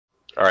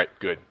All right,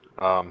 good.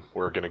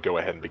 We're going to go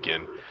ahead and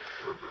begin.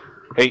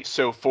 Hey,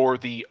 so for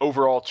the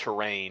overall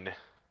terrain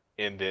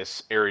in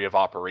this area of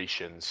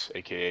operations,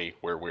 aka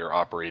where we're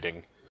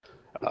operating,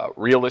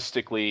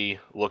 realistically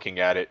looking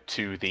at it,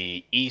 to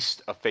the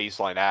east of phase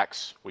line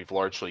X, we've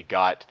largely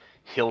got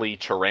hilly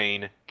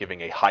terrain,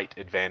 giving a height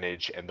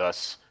advantage and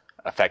thus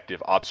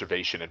effective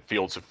observation and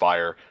fields of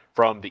fire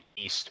from the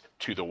east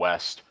to the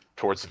west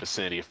towards the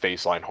vicinity of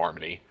phase line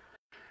Harmony.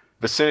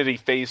 Vicinity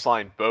phase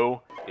line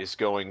Bow is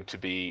going to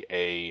be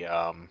a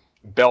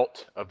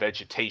belt of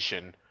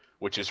vegetation,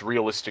 which is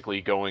realistically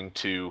going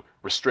to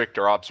restrict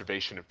our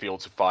observation of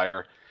fields of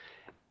fire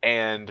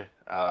and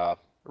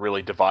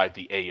really divide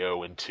the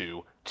AO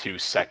into two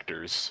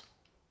sectors.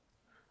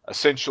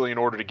 Essentially, in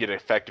order to get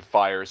effective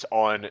fires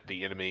on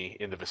the enemy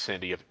in the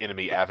vicinity of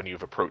enemy avenue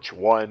of approach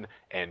 1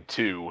 and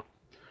 2,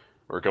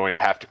 we're going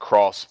to have to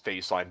cross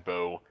phase line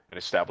Bow and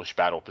establish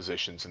battle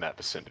positions in that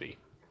vicinity.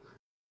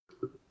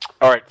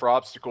 Alright, for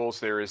obstacles,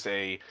 there is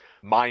a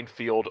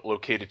minefield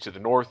located to the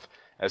north,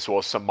 as well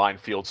as some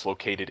minefields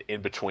located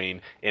in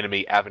between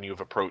enemy avenue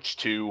of approach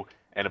 2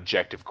 and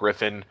objective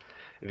Griffin.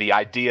 The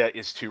idea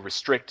is to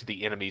restrict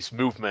the enemy's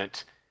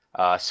movement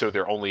so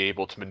they're only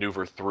able to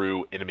maneuver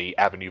through enemy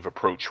avenue of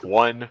approach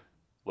 1,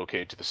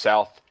 located to the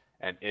south,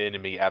 and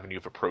enemy avenue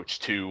of approach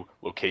 2,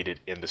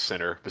 located in the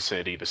center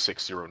vicinity, the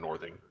 6-0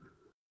 northing.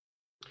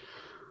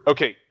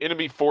 Okay,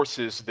 enemy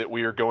forces that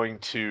we are going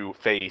to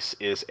face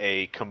is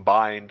a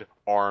combined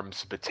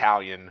arms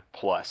battalion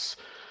plus.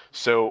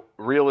 So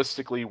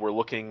realistically, we're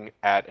looking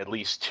at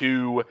least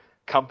 2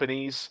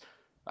 companies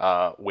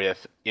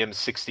with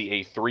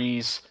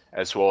M60A3s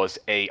as well as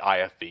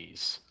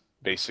AIFVs.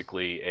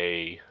 Basically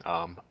a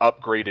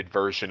upgraded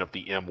version of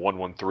the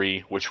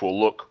M113, which will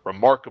look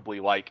remarkably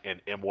like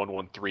an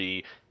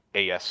M113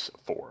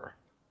 AS4.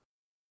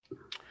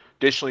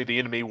 Additionally, the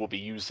enemy will be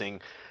using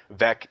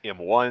VEC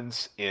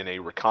M1s in a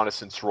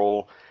reconnaissance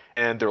role,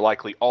 and they're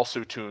likely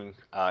also to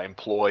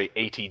employ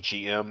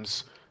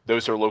ATGMs.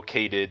 Those are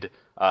located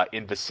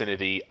in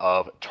vicinity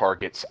of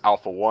targets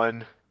Alpha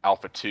 1,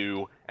 Alpha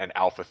 2, and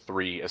Alpha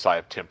 3, as I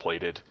have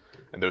templated,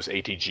 and those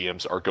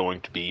ATGMs are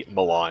going to be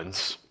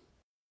Milans.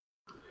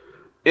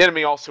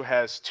 Enemy also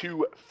has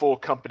 2 full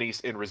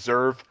companies in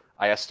reserve.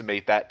 I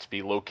estimate that to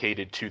be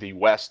located to the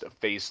west of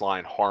phase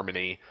line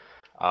Harmony,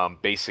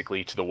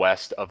 basically to the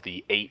west of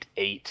the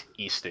 8-8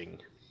 easting.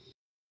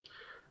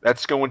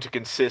 That's going to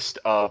consist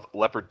of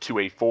Leopard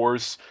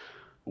 2A4s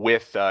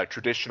with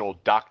traditional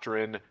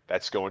doctrine.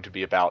 That's going to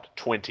be about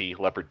 20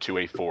 Leopard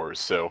 2A4s,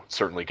 so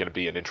certainly going to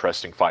be an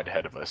interesting fight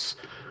ahead of us.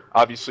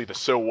 Obviously, the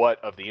so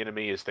what of the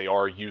enemy is they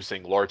are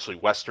using largely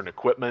Western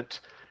equipment,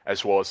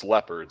 as well as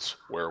Leopards,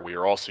 where we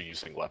are also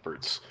using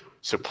Leopards.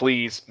 So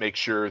please make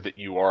sure that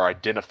you are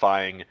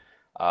identifying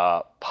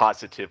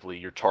positively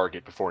your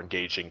target before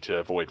engaging to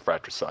avoid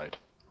fratricide.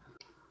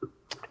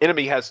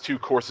 Enemy has 2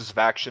 courses of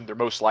action. Their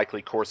most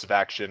likely course of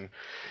action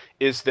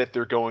is that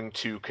they're going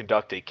to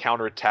conduct a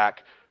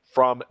counterattack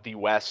from the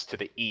west to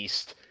the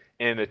east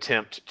in an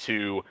attempt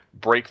to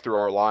break through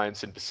our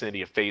lines in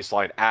vicinity of phase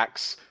line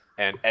X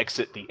and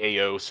exit the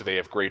AO so they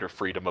have greater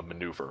freedom of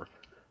maneuver.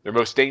 Their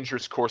most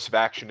dangerous course of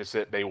action is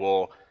that they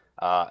will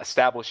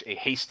establish a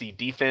hasty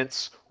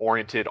defense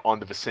oriented on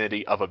the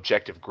vicinity of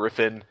objective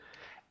Griffin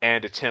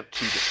and attempt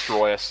to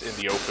destroy us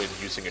in the open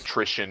using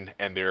attrition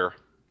and their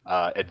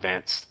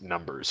advanced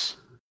numbers.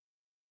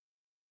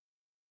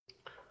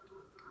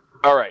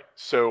 Alright,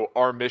 so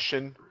our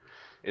mission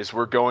is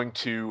we're going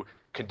to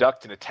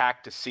conduct an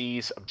attack to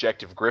seize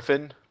objective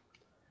Griffin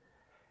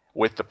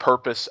with the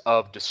purpose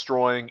of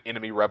destroying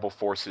enemy rebel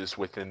forces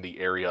within the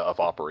area of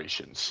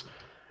operations.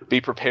 Be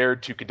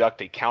prepared to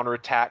conduct a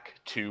counterattack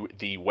to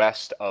the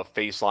west of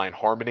phase line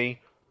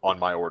Harmony on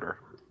my order,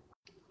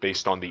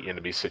 based on the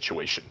enemy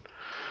situation.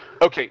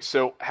 Okay,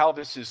 so how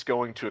this is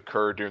going to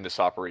occur during this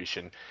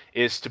operation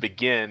is, to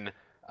begin,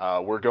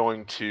 we're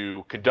going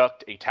to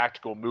conduct a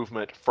tactical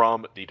movement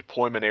from the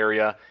deployment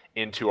area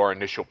into our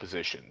initial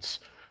positions.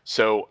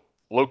 So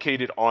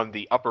located on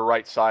the upper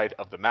right side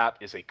of the map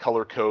is a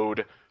color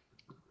code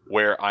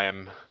where I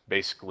am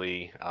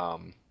basically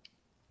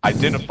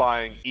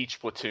identifying each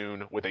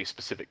platoon with a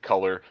specific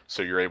color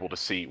so you're able to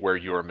see where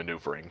you are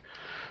maneuvering.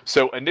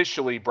 So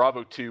initially,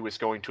 Bravo 2 is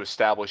going to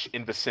establish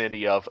in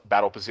vicinity of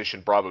battle position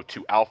Bravo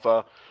 2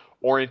 Alpha,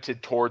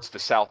 oriented towards the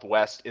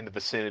southwest in the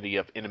vicinity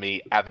of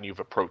enemy avenue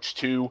of approach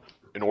 2,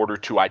 in order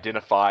to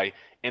identify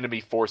enemy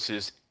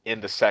forces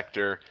in the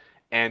sector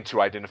and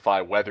to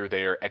identify whether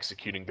they are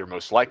executing their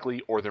most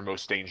likely or their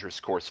most dangerous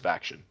course of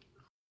action.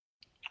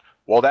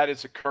 While that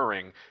is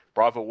occurring,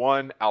 Bravo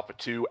 1, Alpha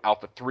 2,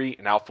 Alpha 3,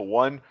 and Alpha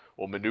 1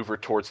 will maneuver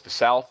towards the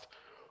south,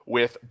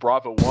 with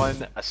Bravo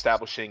 1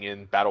 establishing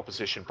in battle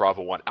position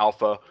Bravo 1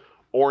 Alpha,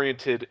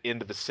 oriented in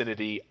the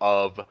vicinity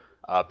of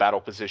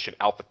battle position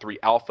Alpha 3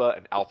 Alpha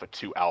and Alpha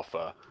 2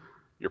 Alpha.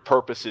 Your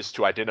purpose is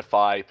to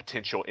identify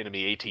potential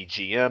enemy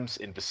ATGMs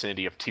in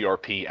vicinity of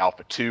TRP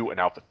Alpha 2 and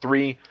Alpha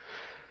 3.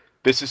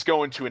 This is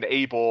going to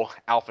enable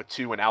Alpha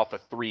 2 and Alpha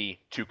 3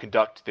 to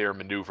conduct their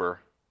maneuver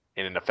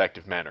in an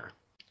effective manner.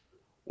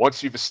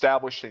 Once you've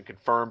established and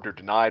confirmed or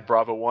denied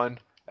Bravo 1,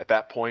 at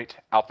that point,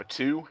 Alpha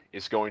 2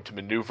 is going to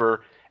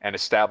maneuver and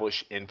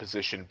establish in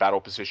position,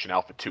 battle position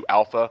Alpha 2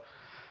 Alpha,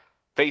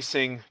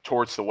 facing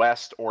towards the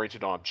west,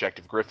 oriented on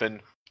Objective Griffin,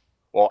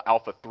 while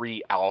Alpha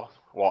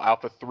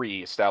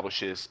 3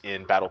 establishes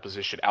in battle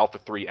position Alpha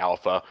 3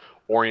 Alpha,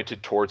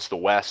 oriented towards the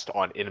west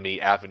on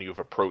enemy avenue of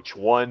approach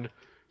 1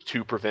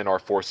 to prevent our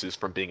forces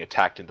from being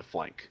attacked in the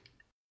flank.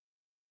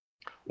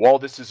 While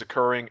this is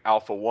occurring,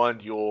 Alpha 1,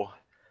 you'll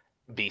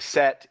be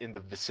set in the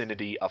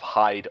vicinity of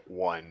Hide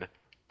 1,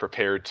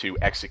 prepared to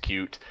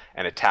execute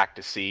an attack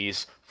to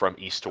seize from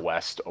east to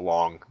west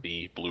along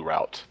the blue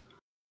route.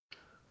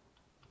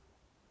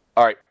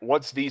 Alright,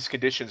 once these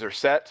conditions are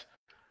set,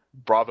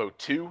 Bravo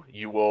 2,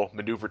 you will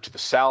maneuver to the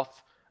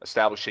south,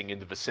 establishing in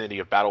the vicinity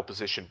of battle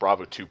position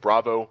Bravo 2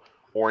 Bravo,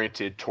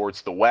 oriented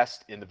towards the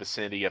west in the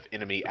vicinity of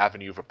enemy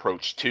avenue of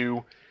approach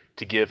 2,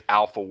 to give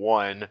Alpha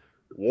 1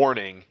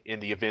 warning in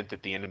the event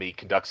that the enemy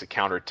conducts a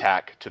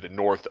counterattack to the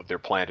north of their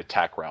planned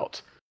attack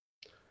route.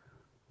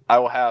 I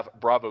will have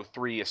Bravo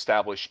 3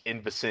 establish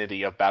in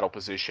vicinity of battle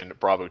position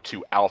Bravo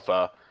 2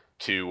 Alpha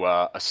to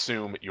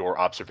assume your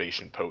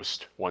observation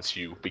post once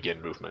you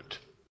begin movement.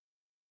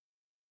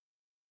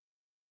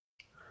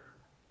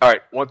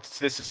 Alright, once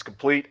this is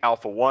complete,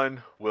 Alpha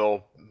 1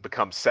 will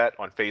become set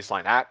on phase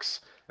line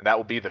X, and that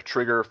will be the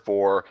trigger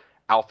for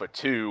Alpha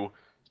 2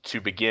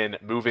 to begin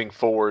moving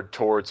forward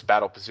towards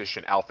battle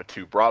position Alpha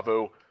 2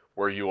 Bravo,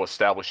 where you will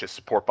establish a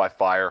support by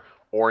fire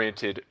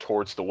oriented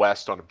towards the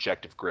west on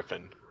Objective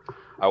Griffin.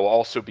 I will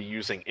also be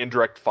using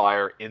indirect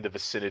fire in the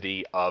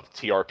vicinity of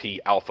TRP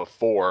Alpha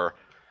 4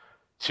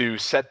 to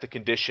set the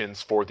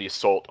conditions for the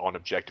assault on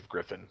Objective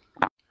Griffin.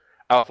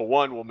 Alpha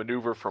 1 will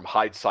maneuver from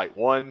Hide Site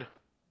 1,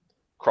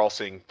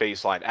 crossing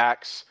phase line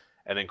X,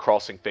 and then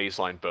crossing phase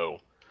line Bow.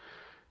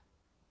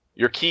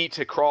 Your key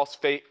to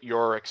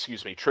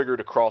trigger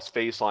to cross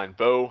phase line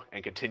Bow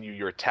and continue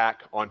your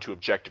attack onto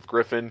Objective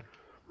Griffin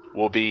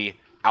will be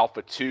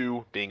Alpha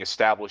 2 being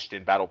established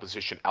in battle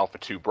position Alpha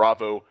 2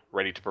 Bravo,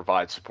 ready to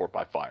provide support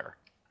by fire.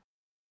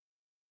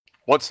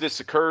 Once this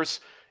occurs,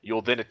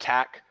 you'll then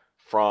attack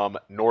from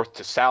north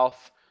to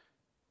south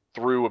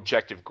through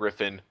Objective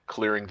Griffin,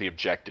 clearing the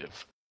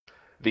objective.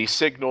 The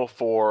signal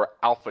for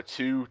Alpha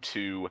 2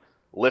 to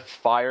lift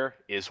fire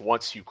is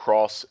once you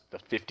cross the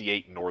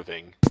 58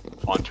 northing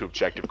onto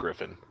Objective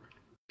Griffin.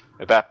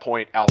 At that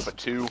point, Alpha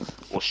 2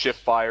 will shift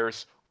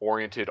fires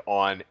oriented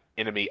on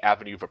enemy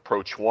avenue of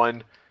approach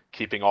 1,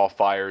 keeping all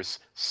fires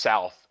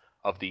south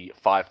of the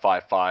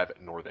 555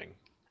 northing.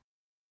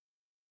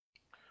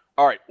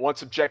 Alright,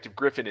 once Objective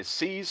Griffin is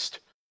seized,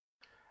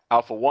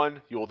 Alpha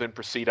 1, you will then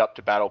proceed up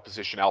to battle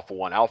position Alpha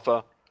 1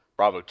 Alpha.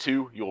 Bravo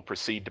 2, you will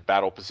proceed to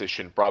battle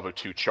position Bravo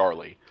 2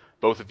 Charlie.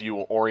 Both of you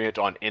will orient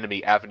on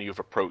enemy avenue of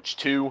approach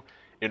 2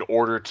 in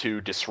order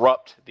to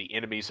disrupt the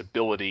enemy's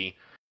ability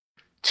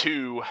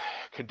to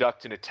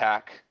conduct an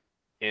attack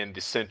in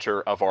the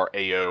center of our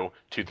AO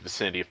to the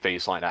vicinity of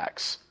phase line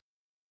X.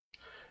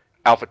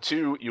 Alpha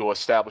 2, you will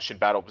establish in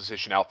battle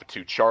position Alpha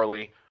 2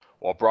 Charlie,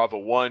 while Bravo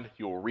 1,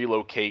 you will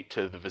relocate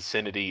to the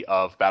vicinity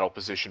of battle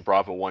position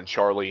Bravo 1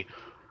 Charlie,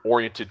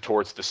 oriented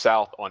towards the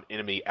south on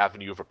enemy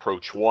avenue of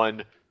approach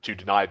 1 to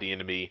deny the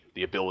enemy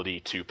the ability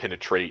to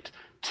penetrate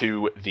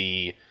to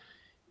the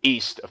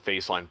east of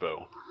phase line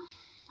Bow.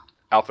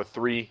 Alpha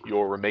 3, you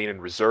will remain in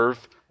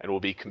reserve and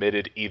will be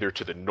committed either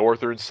to the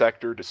northern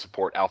sector to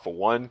support Alpha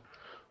 1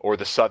 or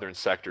the southern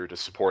sector to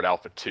support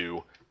Alpha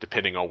 2,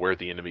 depending on where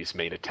the enemy's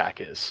main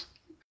attack is.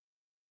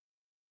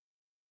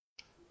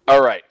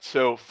 Alright,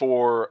 so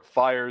for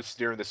fires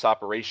during this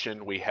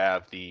operation, we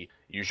have the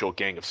usual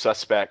gang of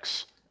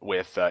suspects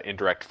with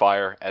indirect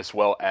fire, as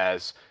well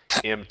as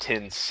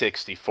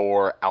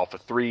M1064 Alpha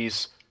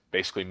 3s,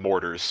 basically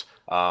mortars.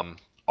 I'll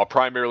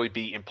primarily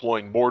be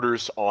employing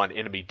mortars on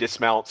enemy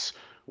dismounts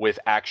with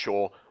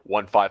actual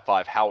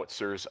 155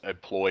 howitzers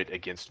employed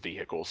against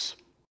vehicles.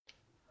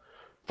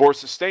 For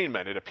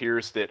sustainment, it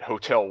appears that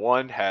Hotel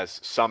 1 has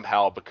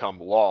somehow become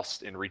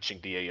lost in reaching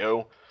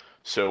DAO,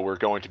 so we're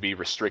going to be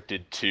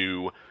restricted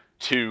to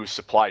 2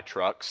 supply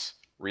trucks.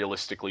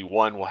 Realistically,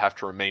 1 will have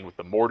to remain with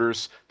the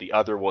mortars, the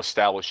other will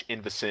establish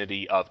in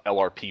vicinity of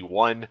LRP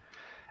 1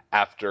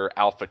 after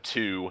Alpha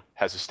 2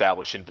 has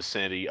established in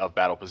vicinity of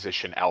battle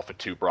position Alpha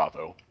 2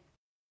 Bravo.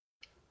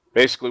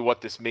 Basically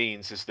what this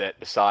means is that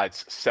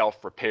besides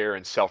self-repair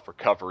and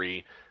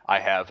self-recovery, I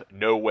have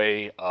no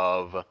way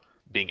of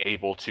being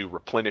able to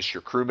replenish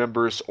your crew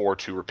members or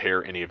to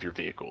repair any of your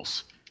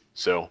vehicles.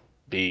 So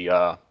be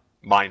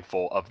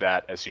mindful of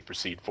that as you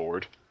proceed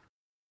forward.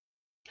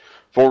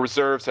 For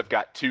reserves, I've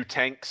got 2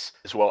 tanks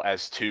as well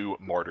as 2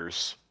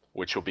 mortars,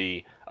 which will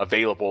be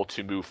available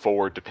to move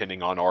forward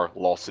depending on our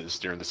losses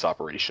during this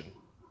operation.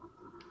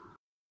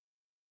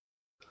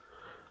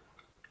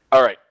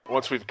 Alright,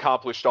 once we've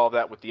accomplished all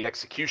that with the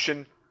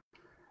execution,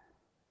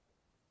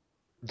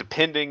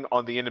 depending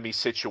on the enemy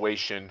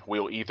situation,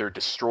 we'll either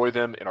destroy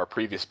them in our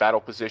previous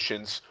battle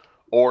positions,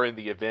 or in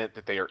the event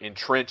that they are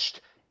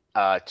entrenched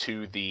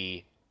to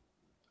the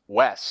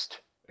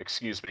west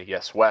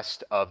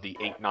of the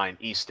 8-9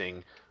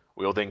 easting,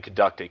 We will then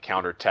conduct a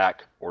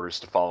counterattack. Orders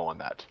to follow on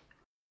that.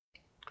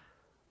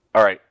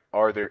 All right.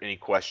 Are there any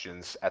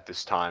questions at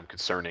this time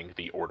concerning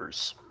the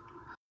orders?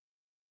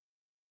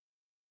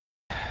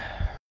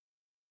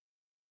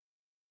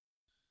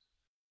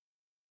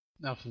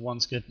 Alpha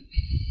 1's good.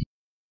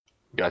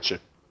 Gotcha.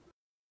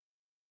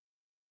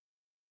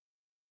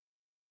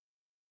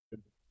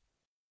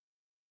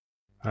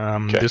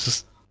 Okay.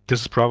 This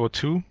is Bravo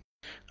 2.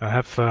 I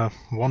have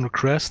one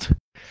request.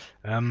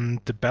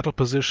 The battle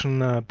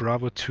position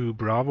Bravo 2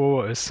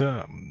 Bravo is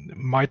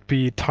might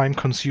be time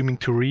consuming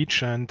to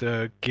reach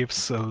and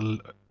gives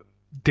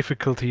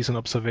difficulties in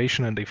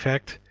observation and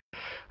effect.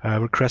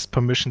 Request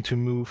permission to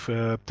move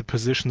the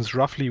positions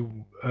roughly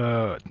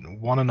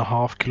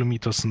 1.5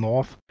 kilometers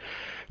north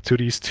to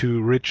these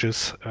two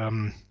ridges,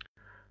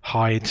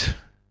 height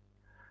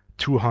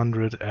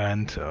 200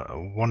 and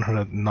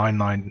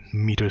 199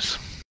 meters.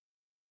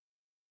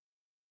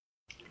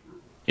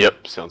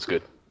 Yep, sounds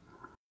good.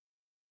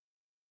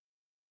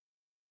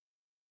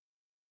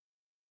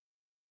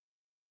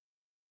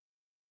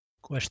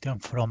 Question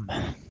from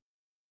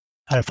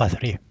Alpha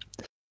 3.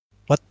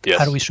 What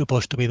Yes. are we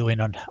supposed to be doing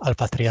on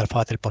Alpha 3 Alpha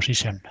Hotel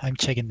position? I'm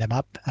checking the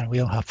map and we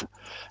don't have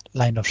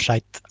line of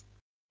sight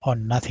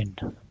on nothing.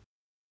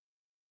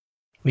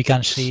 We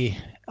can see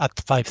at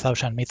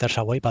 5,000 meters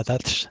away, but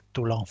that's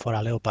too long for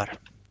a Leopard.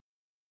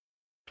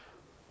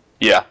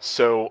 Yeah,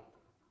 so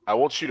I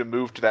want you to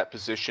move to that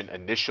position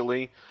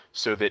initially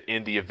so that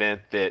in the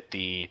event that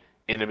the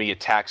enemy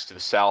attacks to the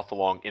south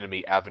along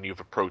enemy avenue of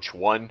approach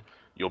 1,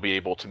 you'll be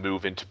able to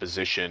move into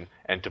position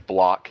and to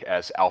block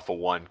as Alpha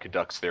 1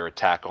 conducts their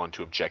attack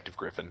onto Objective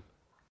Griffin.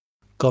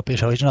 Copy,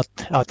 so it's not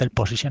hotel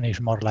position,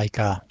 it's more like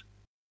a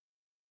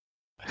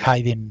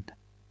hiding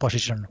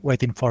position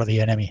waiting for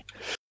the enemy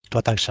to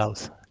attack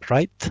south,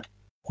 right?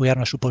 We are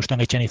not supposed to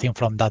engage anything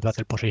from that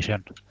battle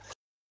position.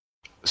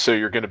 So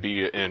you're going to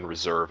be in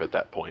reserve at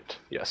that point,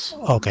 yes.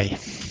 Okay.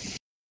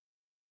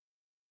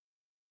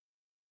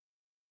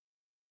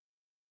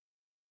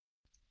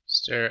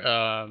 Is there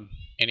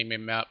enemy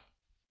map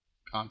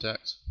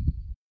contacts?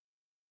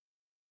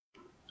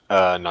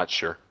 Not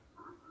sure.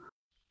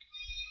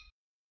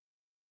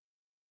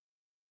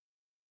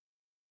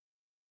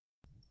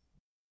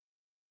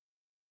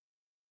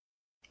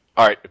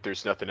 All right, if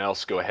there's nothing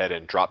else, go ahead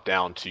and drop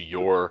down to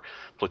your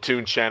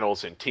platoon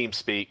channels in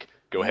TeamSpeak.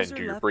 Go ahead and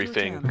do your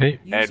briefing Okay.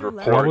 and Bravo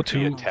report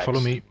via 2, text. follow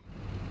me.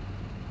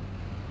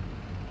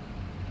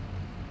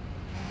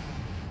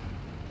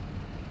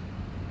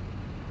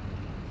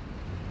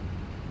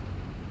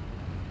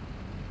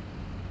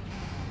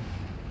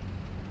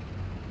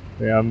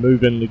 Yeah, I'm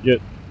moving to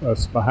get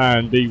us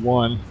behind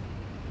D1.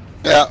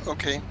 Yeah,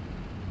 okay.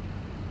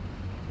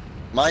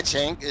 My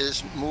tank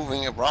is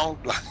moving around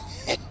like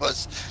it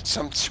was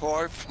some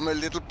toy from a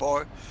little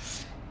boy.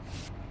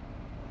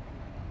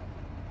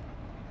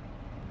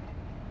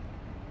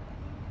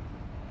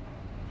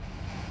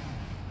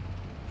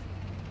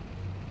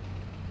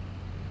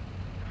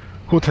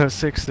 Hotel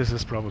 6, this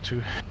is Bravo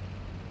 2.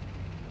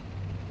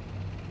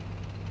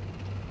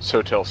 It's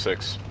Hotel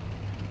 6.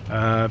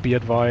 Be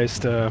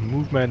advised,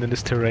 movement in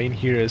this terrain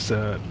here is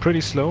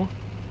pretty slow.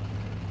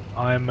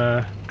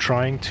 I'm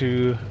trying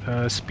to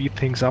speed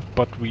things up,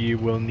 but we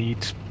will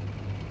need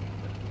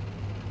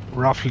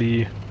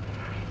roughly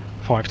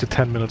 5 to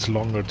 10 minutes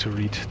longer to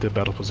reach the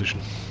battle position.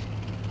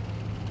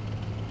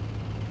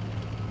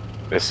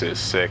 This is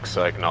 6,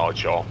 I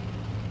acknowledge y'all.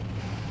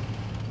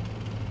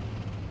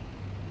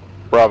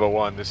 Bravo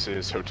 1, this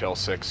is Hotel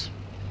 6.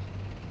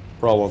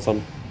 Bravo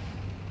 1.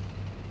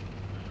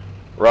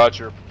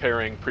 Roger,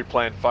 preparing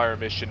pre-planned fire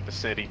mission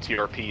vicinity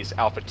TRPs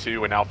Alpha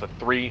 2 and Alpha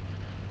 3.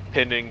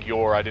 Pending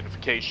your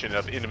identification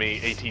of enemy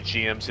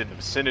ATGMs in the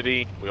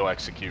vicinity, we'll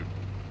execute.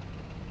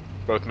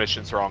 Both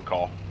missions are on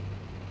call.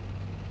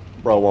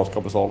 Bravo 1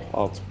 copies all,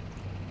 out.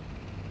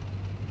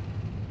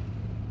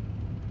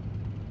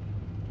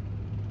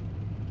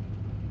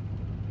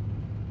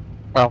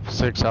 Alpha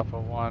 6, Alpha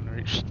 1,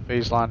 reached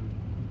phase line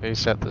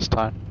base at this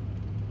time.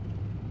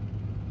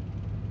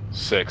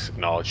 6,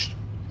 acknowledged.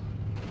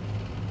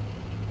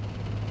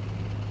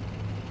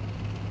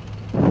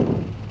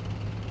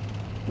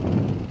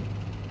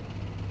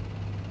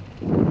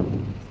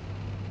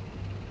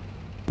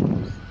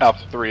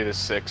 Alpha 3, this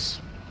is 6.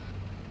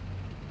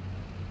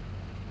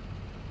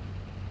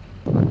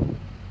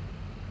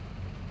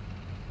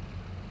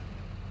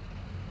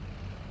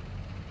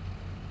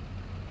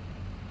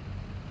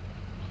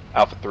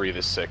 Alpha 3,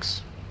 this is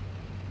 6.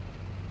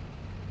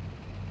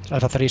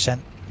 Alpha 3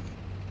 sent.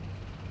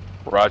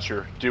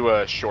 Roger, do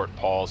a short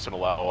pause and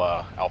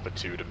allow Alpha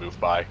 2 to move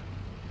by.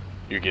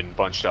 You're getting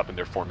bunched up in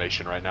their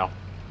formation right now.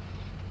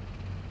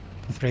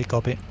 3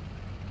 copy.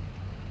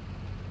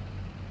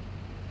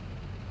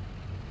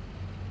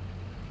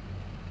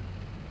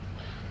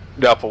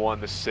 Alpha 1,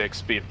 this is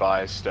 6, be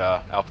advised,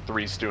 Alpha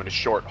 3 is doing a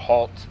short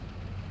halt.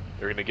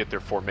 They're going to get their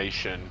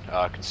formation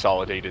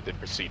consolidated, then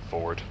proceed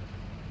forward.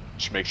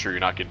 Just make sure you're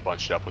not getting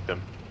bunched up with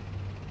them.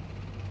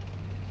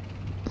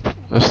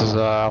 This is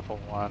Alpha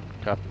 1,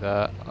 copy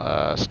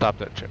that.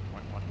 Stopped at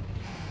checkpoint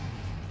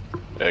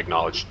 1.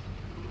 Acknowledged.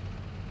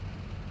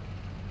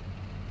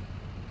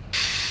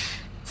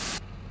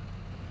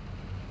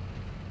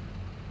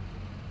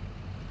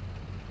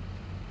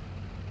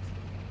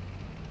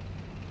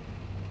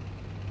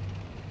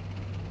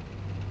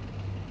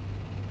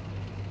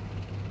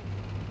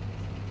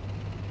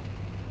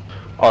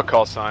 All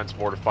call signs,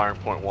 mortar firing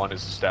point 1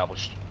 is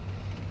established.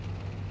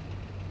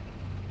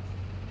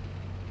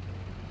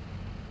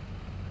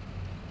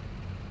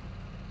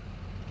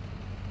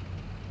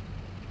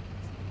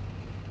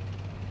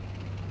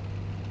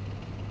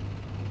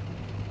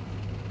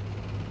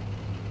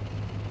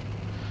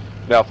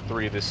 Now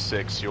 3 of this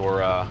 6,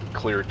 you're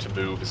cleared to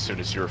move as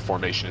soon as your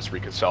formation is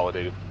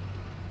reconsolidated.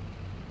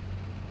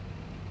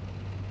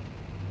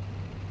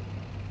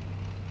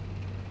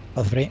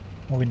 Alpha 3,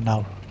 moving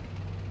now.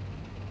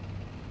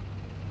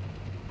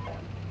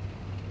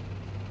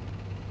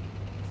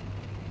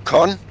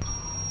 Con,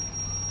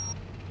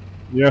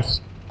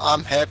 Yes.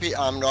 I'm happy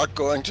I'm not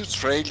going to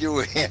trail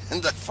you here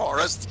in the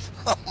forest.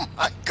 Oh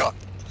my god.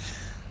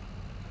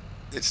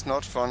 It's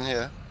not fun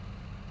here.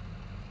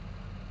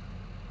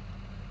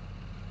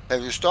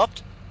 Have you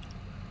stopped?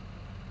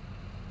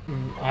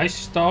 I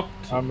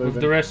stopped I'm with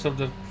moving. the rest of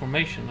the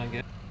formation, I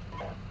guess.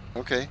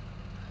 Okay.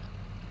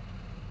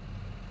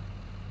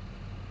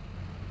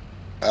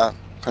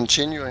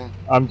 Continuing.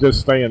 I'm just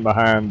staying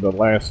behind the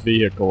last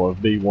vehicle of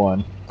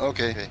D1.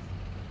 Okay.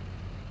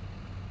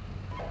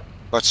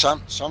 But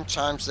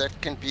sometimes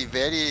that can be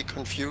very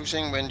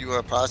confusing when you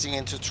are passing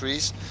into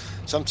trees.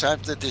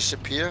 Sometimes they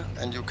disappear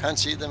and you can't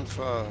see them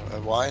for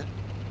a while.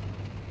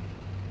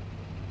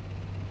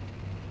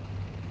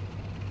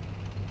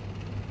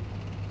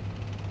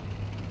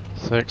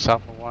 Six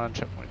Alpha 1,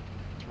 checkpoint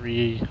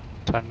 3,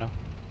 time now.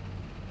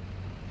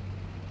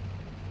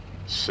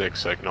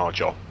 6, I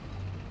acknowledge all.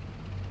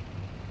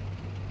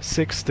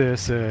 6,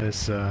 this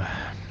is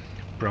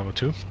Bravo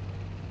 2.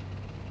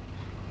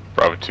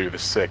 Bravo 2, the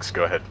 6,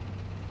 go ahead.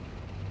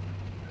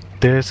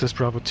 This is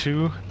Bravo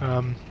 2.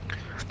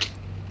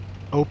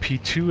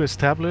 OP2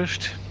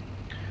 established.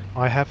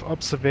 I have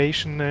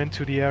observation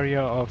into the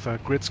area of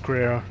grid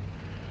square,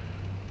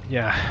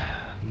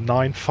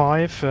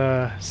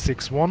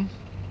 9561,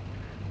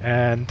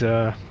 and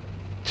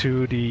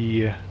to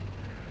the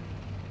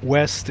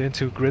west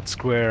into grid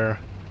square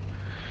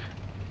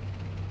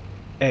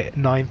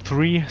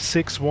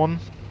 9361.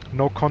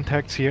 No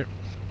contacts here.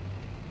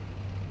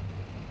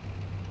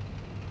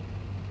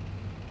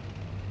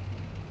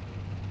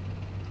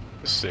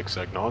 The 6,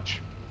 I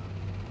acknowledge.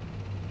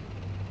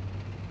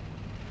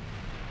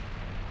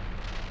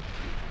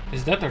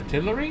 Is that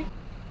artillery?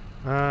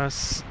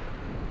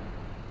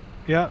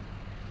 Yeah.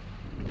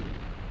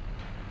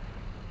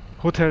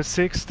 Hotel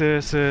 6,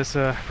 this is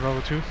Bravo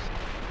 2.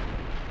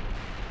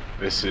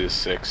 This is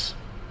 6.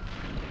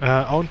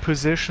 Own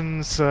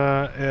positions,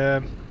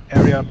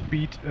 area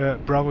B,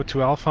 Bravo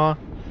 2 Alpha,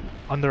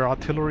 under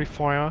artillery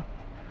fire.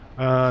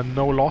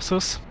 No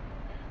losses,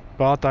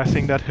 but I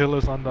think that hill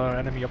is under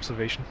enemy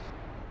observation.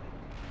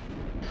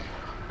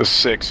 The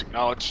 6,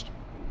 acknowledged.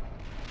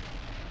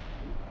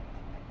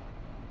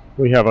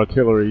 We have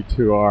artillery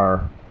to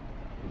our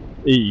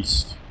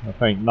east. I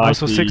think 90.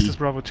 Also 6 is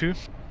Bravo 2. I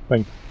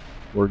think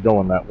we're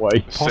going that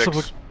way.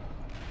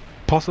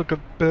 Possible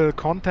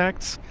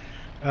contacts.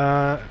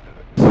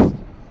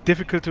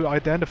 Difficult to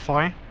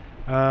identify.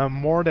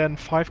 More than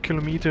 5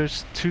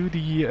 kilometers to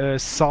the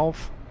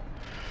southwest.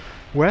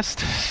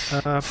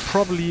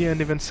 Probably in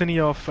the vicinity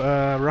of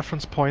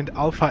reference point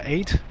Alpha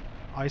 8.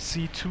 I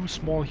see 2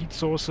 small heat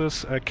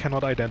sources.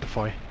 Cannot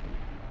identify.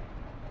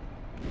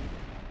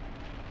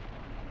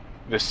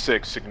 The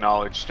 6,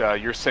 acknowledged.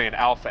 You're saying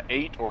Alpha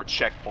 8 or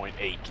checkpoint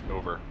 8,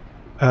 over.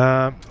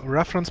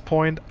 Reference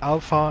point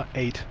Alpha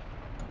 8.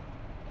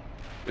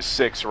 The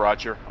 6,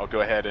 roger. I'll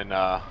go ahead and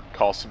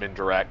call some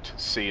indirect,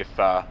 see if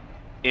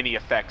any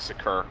effects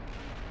occur.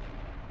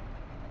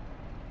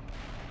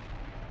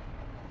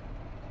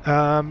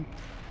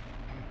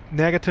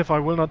 Negative. I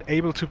will not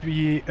able to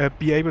be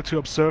able to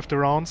observe the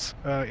rounds.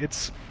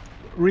 It's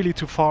really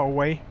too far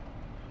away.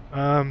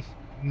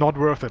 Not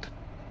worth it.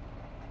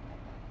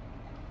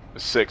 The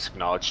 6,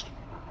 acknowledged.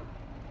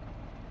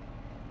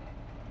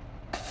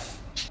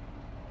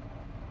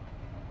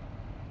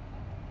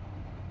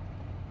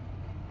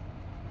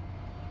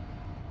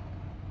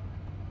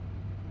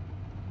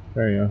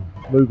 Okay,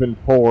 moving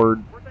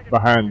forward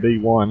behind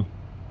D1.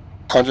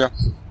 Roger.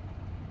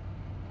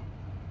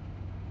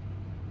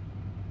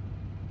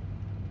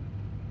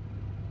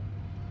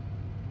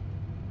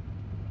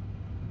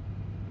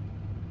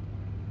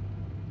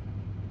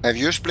 Have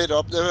you split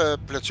up the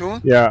platoon?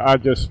 Yeah, I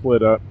just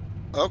split up.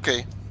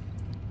 Okay.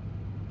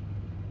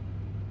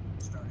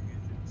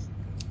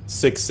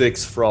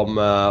 6-6 from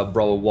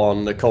Bravo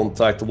 1,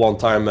 contact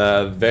one-time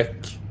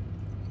VEC,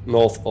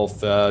 north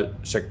of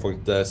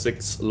checkpoint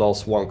 6,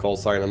 last 1 call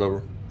sign and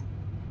over.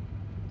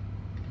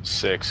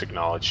 6,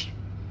 acknowledged.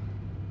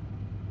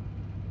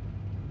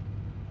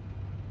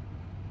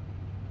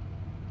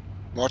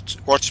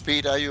 What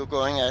speed are you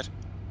going at?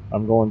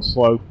 I'm going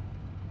slow.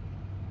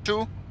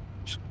 2?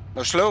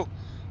 No, slow.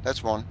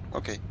 That's 1.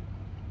 Okay.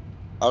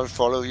 I'll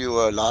follow you,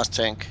 last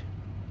tank.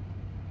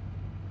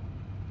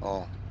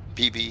 Or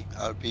BB.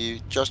 I'll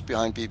be just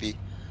behind BB.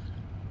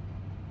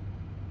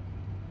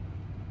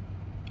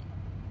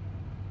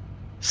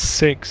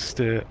 6,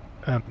 the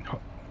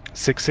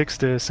 6-6,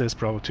 this is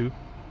Bravo 2.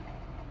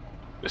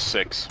 The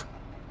 6.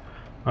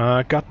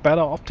 Got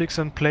better optics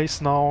in place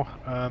now.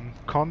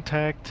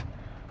 Contact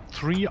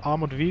 3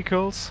 armored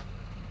vehicles.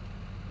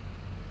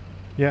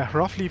 Yeah,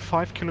 roughly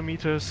 5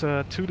 kilometers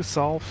to the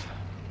south.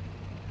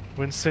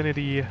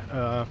 Vicinity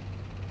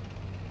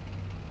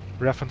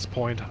reference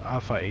point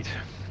Alpha 8.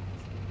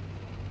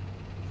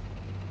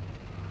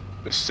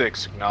 The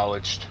 6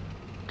 acknowledged.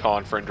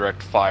 Calling for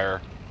indirect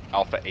fire.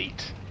 Alpha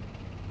 8.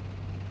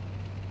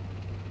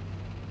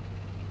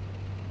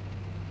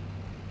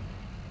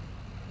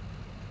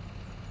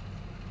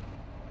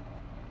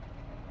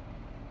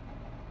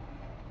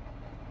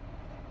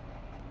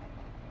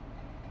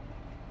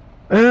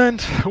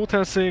 And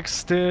Hotel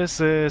 6,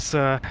 this is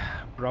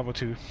Bravo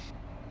 2.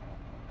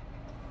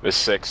 The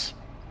 6.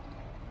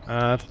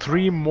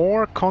 3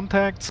 more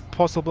contacts,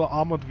 possible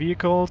armored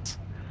vehicles.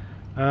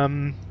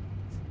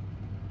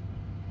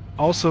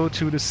 Also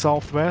to the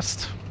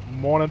southwest,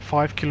 more than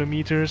 5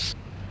 kilometers.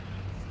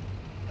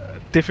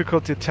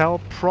 Difficult to tell,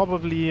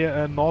 probably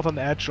northern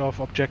edge of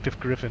Objective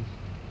Griffin.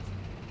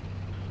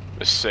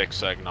 The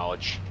 6, I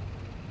acknowledge.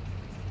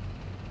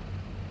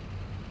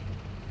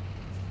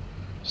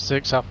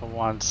 6 Alpha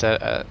 1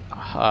 set at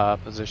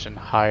position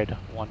hide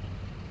 1.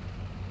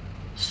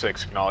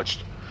 6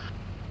 acknowledged.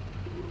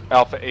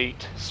 Alpha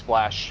 8,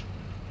 splash.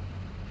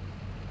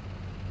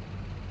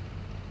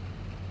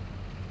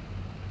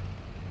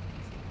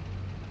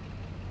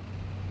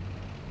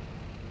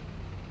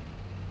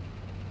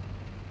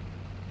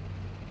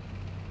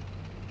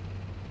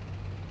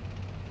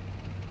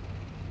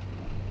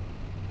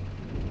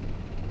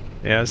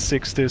 Yeah,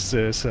 6, this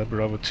is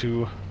Bravo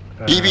 2.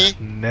 BB?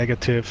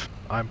 Negative.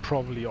 I'm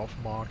probably off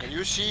mark. Can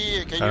you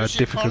see? Can you see?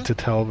 Difficult to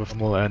tell with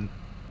Hummel and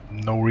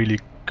no really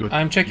good.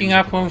 I'm checking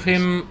up on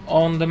him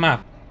on the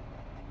map.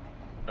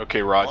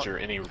 Okay, Roger.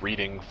 Any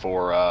reading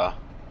for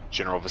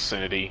general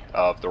vicinity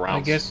of the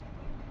rounds?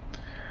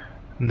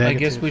 I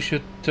guess we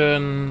should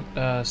turn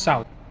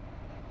south.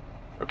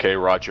 Okay,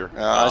 Roger.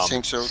 I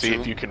think so see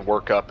too. if you can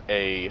work up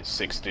a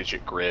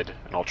 6-digit grid,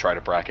 and I'll try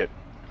to bracket.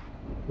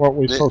 Weren't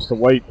we supposed to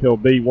wait till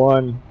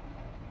B1?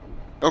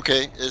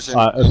 Okay, is it?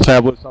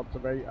 Establish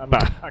observation.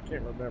 I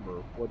can't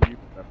remember. What do you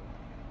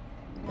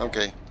remember?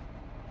 Okay.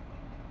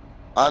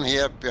 I'm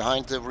here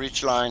behind the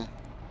ridge line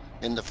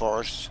in the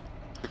forest.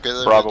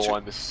 Together Bravo with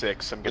 1 to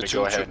 6. I'm going the to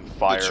go two- ahead and the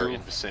fire two-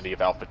 in vicinity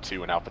of Alpha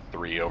 2 and Alpha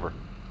 3. Over.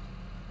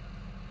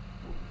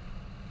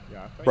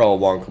 Yeah, I think, Bravo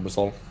 1 kommer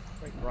så.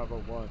 I think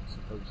Bravo 1's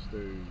supposed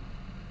to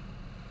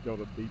go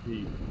to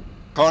BP.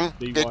 Con,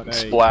 B1A.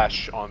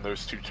 Splash on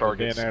those 2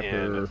 targets then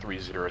after- in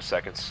 30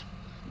 seconds.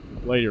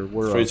 Later,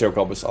 we're 3-0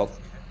 copies out.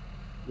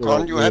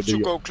 Con, you have to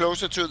go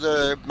closer to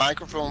the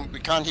microphone. We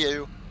can't hear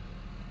you.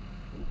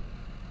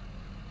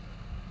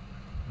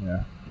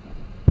 Yeah.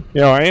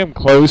 You know, I am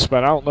close,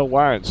 but I don't know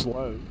why it's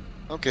low.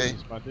 Okay.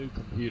 It's my new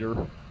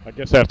computer. I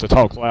guess I have to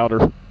talk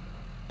louder.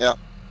 Yeah,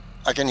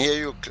 I can hear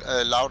you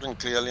loud and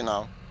clearly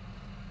now.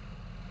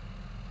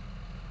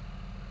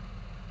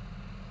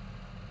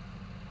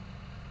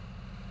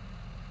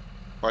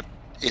 But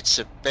it's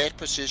a bad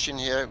position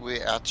here.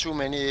 We are too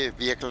many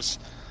vehicles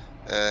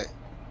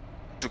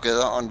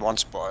together on one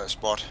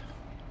spot.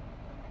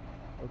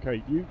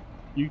 Okay,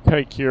 you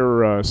take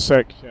your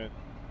section.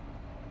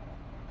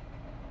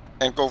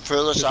 And go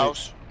further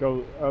south.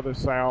 Go other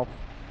south,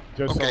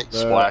 just Okay. on the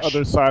Splash.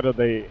 other side of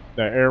the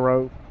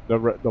arrow, the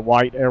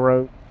white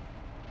arrow.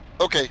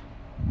 Okay.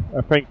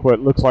 I think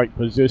what looks like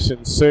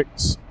position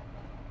 6.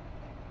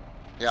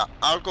 Yeah,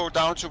 I'll go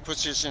down to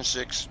position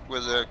 6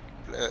 with the.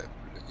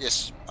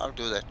 Yes, I'll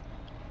do that.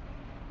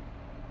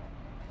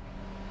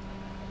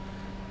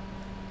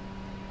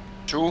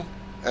 2,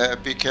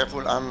 be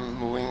careful. I'm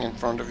moving in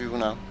front of you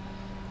now,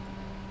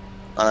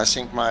 and I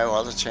think my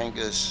other tank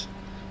is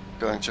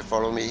going to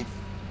follow me.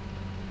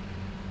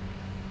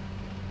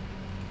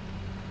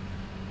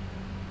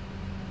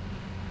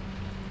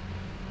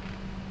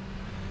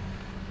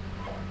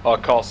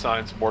 Call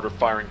signs, mortar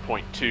firing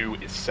point 2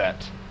 is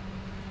set.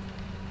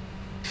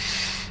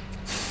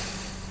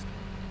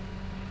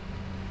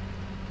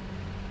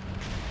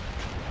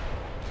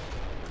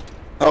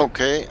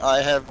 Okay,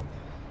 I have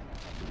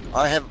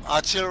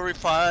artillery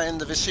fire in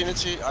the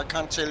vicinity. I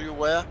can't tell you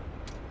where.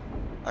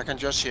 I can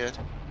just hear it.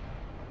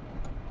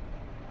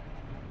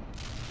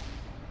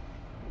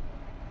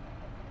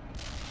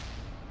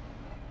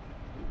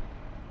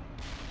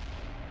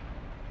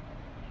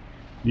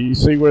 Do you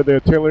see where the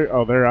artillery?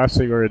 Oh, there, I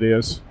see where it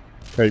is.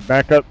 Okay,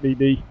 back up,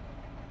 BB.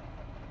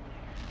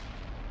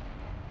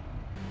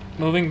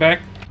 Moving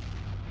back.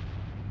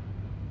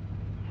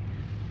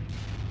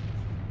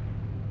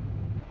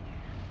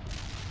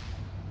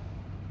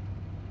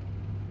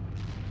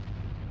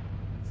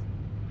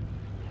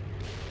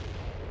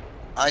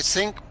 I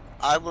think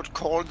I would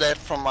call that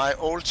from my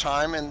old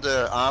time in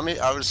the army.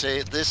 I would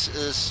say this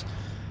is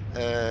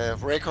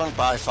Recon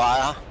by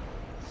fire.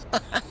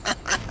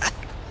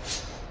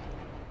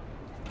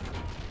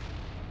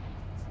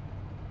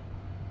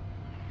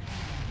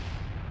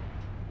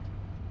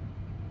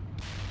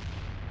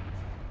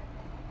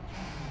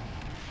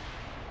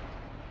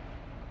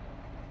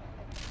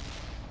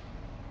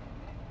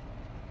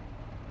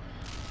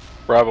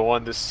 Bravo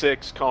 1 to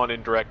 6, calling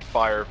in direct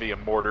fire via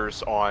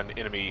mortars on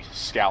enemy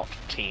scout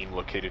team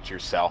located to your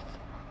south.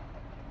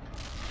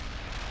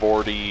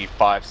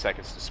 45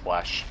 seconds to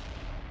splash.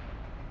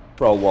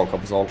 Bravo 1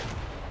 copies on.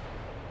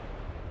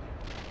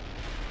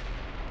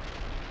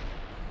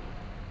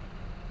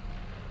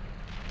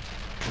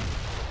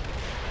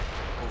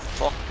 Oh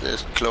fuck,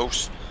 this is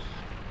close.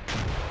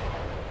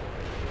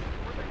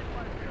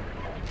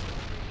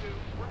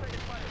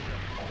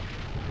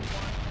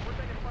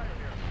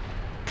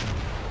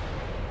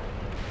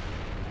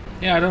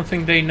 Yeah, I don't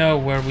think they know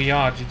where we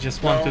are. They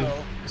just want to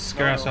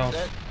scare us off.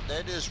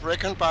 That is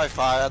reckoned by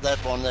fire, that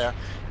one there.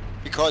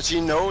 Because he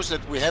knows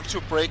that we have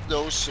to break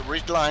those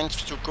ridge lines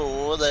to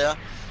go over there.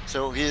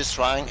 So he is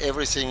trying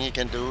everything he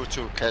can do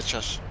to catch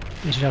us.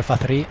 This is Alpha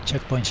 3,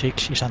 checkpoint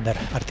 6 is under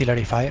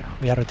artillery fire.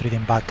 We are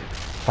retreating back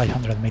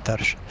 500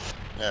 meters.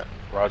 Yeah.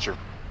 Roger.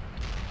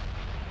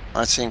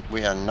 I think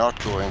we are not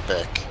going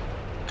back.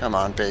 Come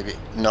on, baby,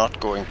 not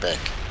going back.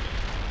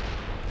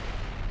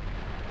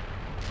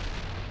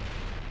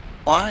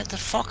 Why the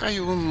fuck are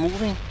you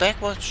moving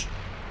backwards?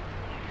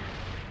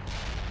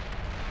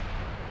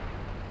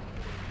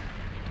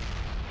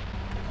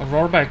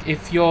 Rohrbeck,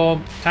 if your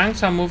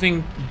tanks are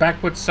moving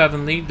backwards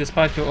suddenly,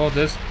 despite your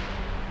orders,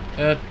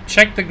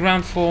 check the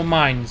ground for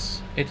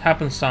mines. It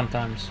happens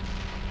sometimes.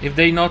 If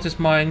they notice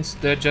mines,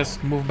 they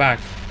just move back.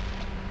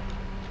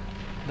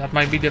 That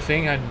might be the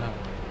thing, I don't know.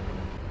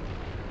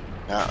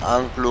 Yeah,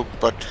 I'll look,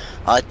 but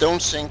I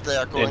don't think they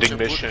are going Ending to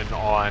mission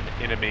on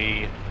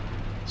enemy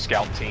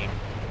scout team.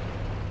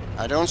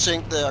 I don't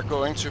think they are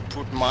going to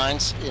put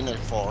mines in a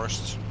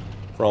forest.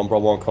 From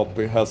Bravo 1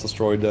 copy, has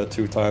destroyed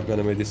 2-time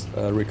enemy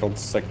recon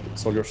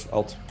soldiers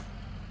out.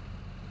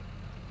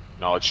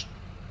 Knowledge.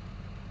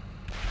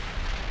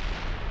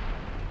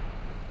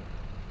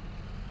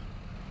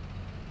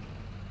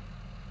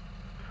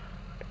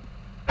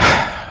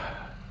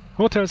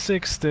 Hotel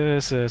 6,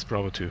 this is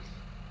Bravo 2.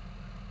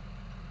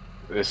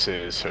 This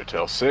is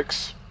Hotel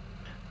 6.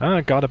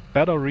 I got a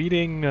better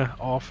reading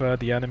of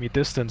the enemy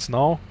distance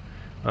now.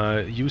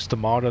 Used the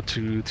marder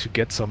to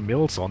get some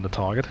mills on the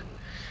target.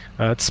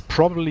 It's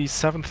probably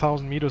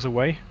 7,000 meters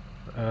away.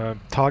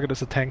 Target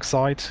is a tank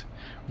site,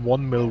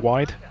 1 mil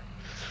wide.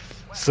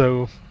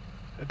 So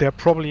they're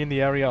probably in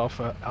the area of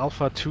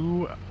Alpha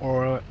 2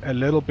 or a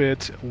little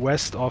bit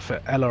west of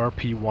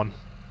LRP 1.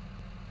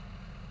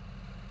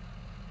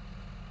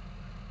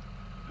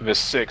 This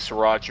 6,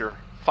 Roger.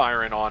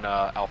 Firing on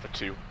Alpha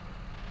 2.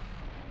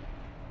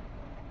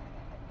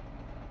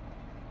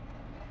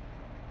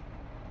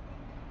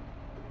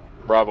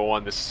 Bravo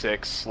 1 to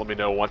 6, let me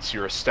know once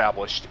you're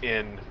established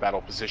in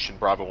battle position,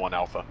 Bravo 1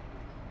 Alpha.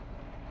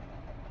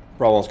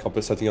 Bravo 1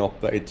 copy, setting up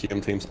the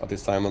ATM teams at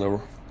this time and over.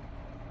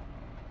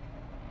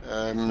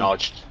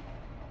 Acknowledged.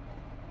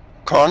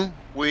 Con,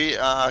 we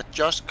are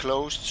just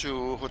close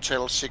to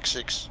Hotel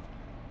 66.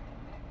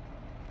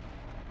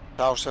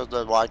 South of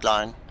the white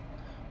line.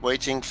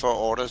 Waiting for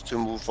orders to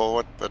move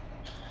forward, but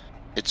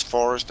it's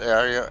forest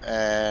area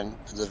and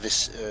the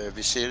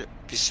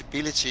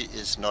visibility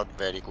is not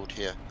very good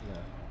here. Yeah.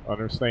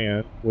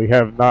 Understand. We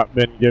have not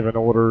been given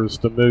orders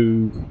to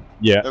move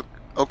yet.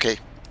 Okay,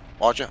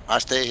 Roger. I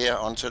stay here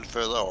until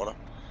further order.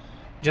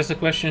 Just a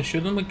question,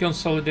 shouldn't we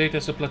consolidate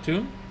as a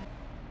platoon?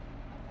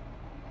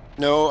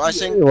 No, I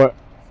think...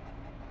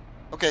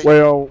 Okay.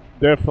 Well,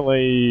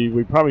 definitely,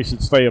 we probably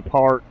should stay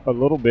apart a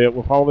little bit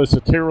with all this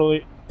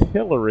artillery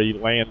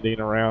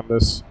landing around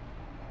us.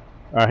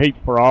 I hate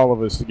for all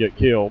of us to get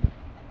killed.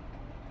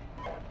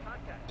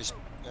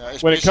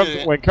 When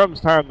it comes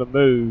time to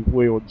move,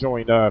 we will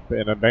join up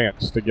and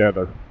advance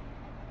together.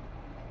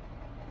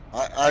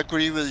 I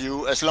agree with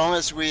you. As long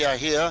as we are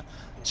here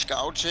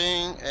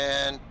scouting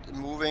and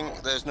moving,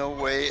 there's no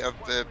way of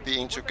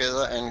being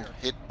together and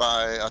hit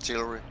by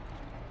artillery.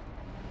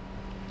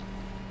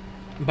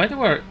 By the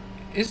way,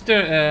 is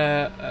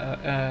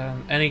there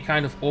any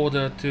kind of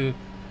order to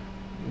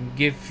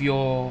give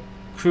your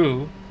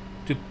crew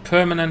to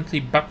permanently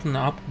button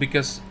up?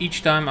 Because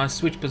each time I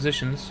switch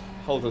positions...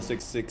 Hotel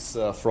 66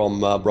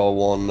 from Bravo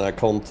 1,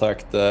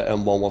 contact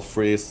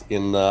M113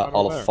 in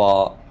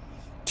Alpha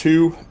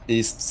 2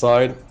 east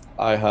side.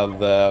 I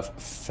have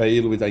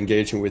failed with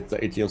engaging with the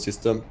ATM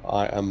system.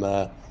 I am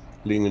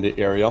leaving the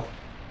area.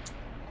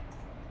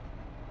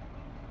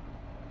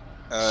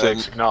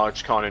 6,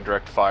 acknowledge con and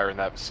direct fire in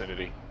that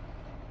vicinity.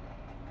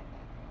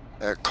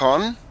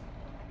 Con?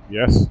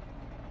 Yes?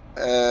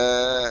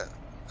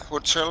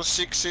 Hotel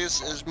 6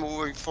 is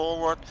moving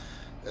forward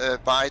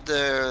by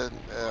the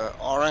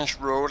orange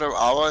road of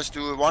ours. Do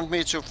you want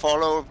me to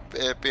follow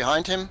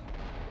behind him?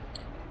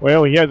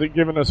 Well, he hasn't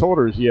given us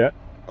orders yet.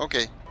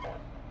 Okay.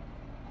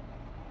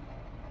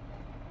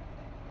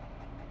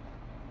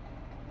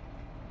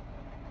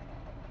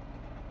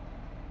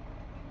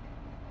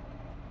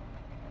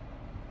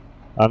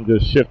 I'm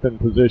just shifting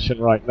position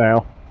right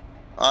now.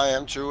 I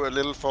am too, a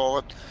little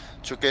forward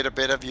to get a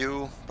better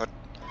view, but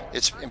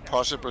it's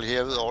impossible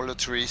here with all the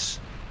trees.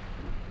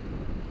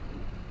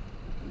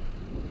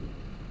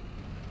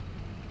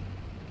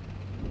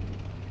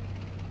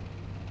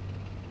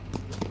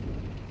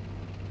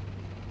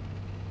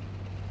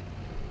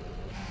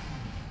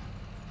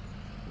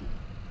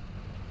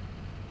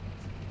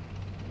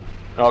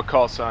 All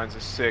call signs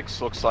is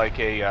 6. Looks like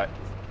a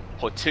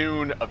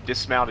platoon of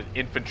dismounted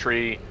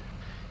infantry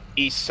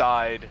east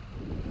side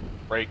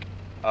break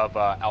of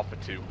Alpha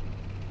 2.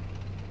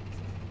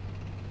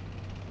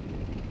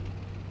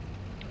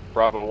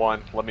 Bravo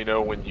 1, let me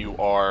know when you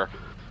are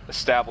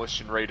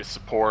established and ready to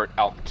support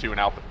Alpha 2 and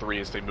Alpha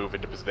 3 as they move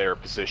into their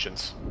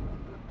positions.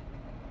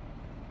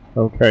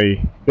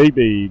 Okay,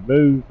 BB,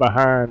 move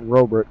behind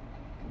Robert.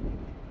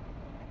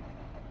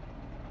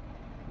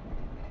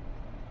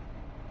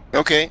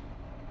 Okay.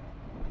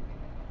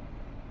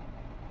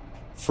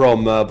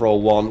 From Bravo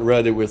 1,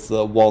 ready with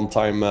the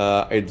one-time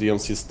ADM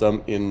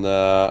system in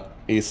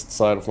east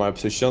side of my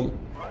position.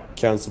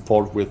 Can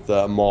support with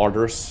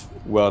Martyrs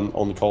when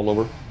on the call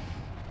over.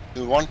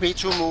 You want me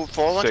to move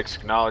forward? 6,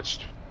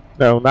 acknowledged.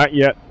 No, not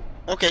yet.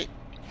 Okay,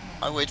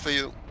 I'll wait for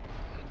you.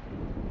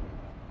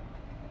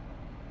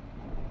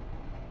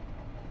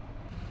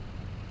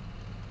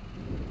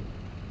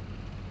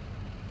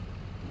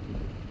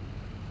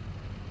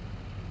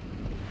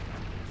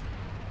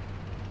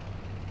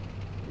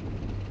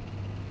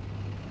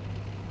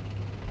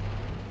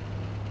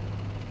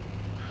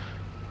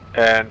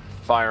 And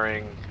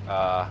firing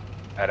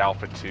at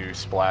Alpha 2,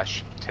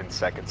 splash, 10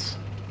 seconds.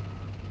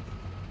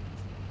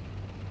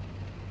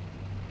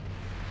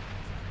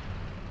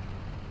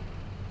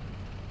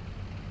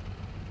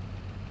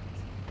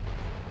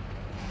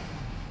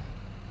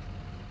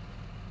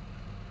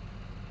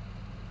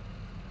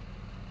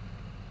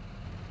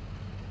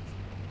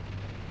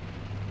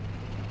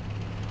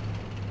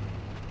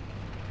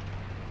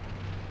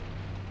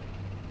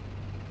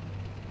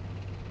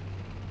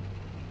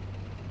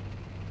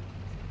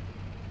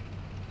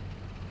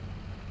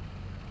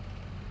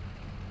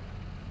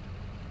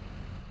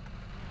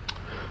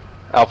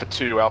 Alpha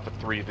 2, Alpha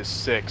 3, this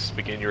 6,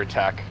 begin your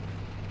attack.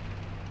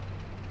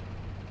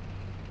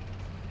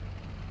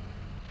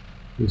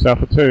 This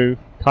Alpha 2,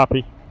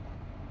 copy.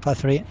 Alpha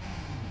 3,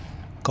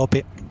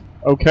 copy.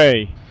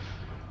 Okay.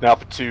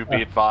 Alpha 2,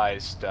 be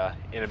advised,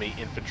 enemy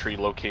infantry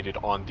located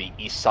on the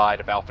east side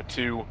of Alpha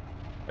 2.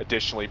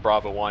 Additionally,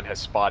 Bravo 1 has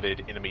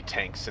spotted enemy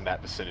tanks in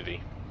that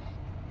vicinity.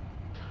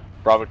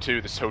 Bravo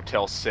 2, this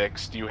Hotel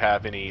 6, do you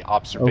have any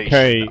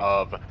observation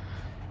of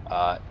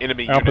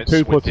enemy Alpha units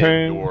 2 within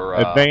platoon, your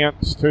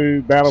advance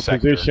to battle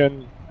sector,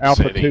 position,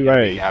 Alpha vicinity, 2A.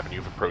 and the avenue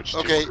of approach to?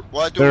 Okay,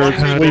 what do you want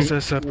me There's, to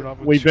This is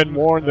Bravo we've 2, been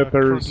warned that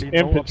there's currently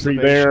no infantry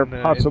there, observation,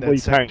 in possibly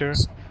that sector.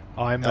 tanks.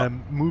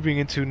 I'm moving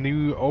into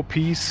new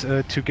OPs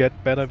to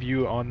get better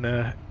view on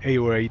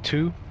AOA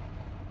 2.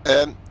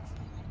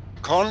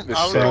 Con, This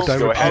I'll 6,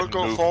 go, ahead I'll and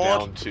go move forward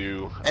down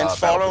to and battle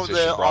follow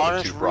position the Bravo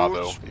orange 2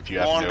 Bravo route, if you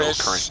have more or no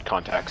less current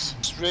contacts.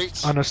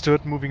 straight.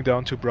 Understood, moving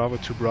down to Bravo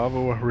 2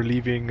 Bravo,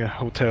 relieving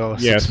Hotel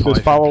Yes, 6-5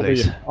 just follow in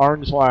place. the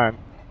orange line.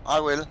 I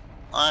will.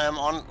 I am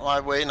on my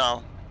way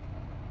now.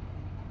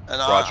 And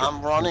Roger.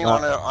 I'm running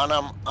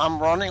I'm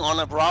running on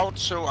a route,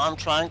 so I'm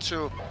trying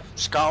to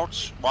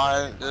scout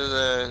while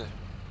the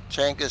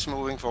tank is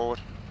moving forward.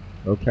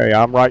 Okay,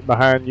 I'm right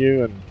behind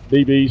you, and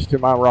BB's to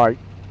my right.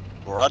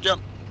 Roger.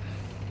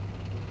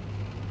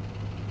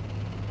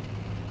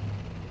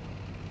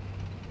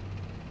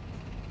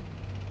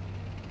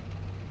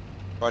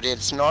 But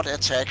it's not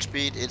attack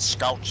speed, it's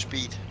scout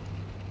speed.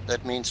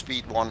 That means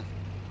speed 1.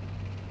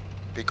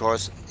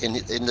 Because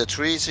in the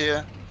trees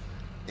here,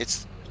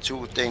 it's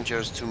too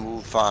dangerous to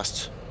move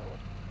fast.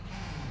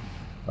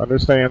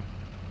 Understand.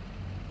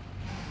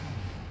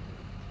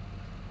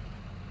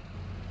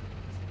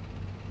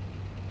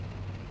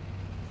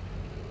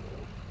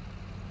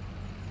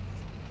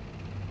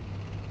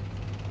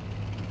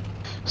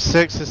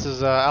 Six, this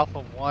is Alpha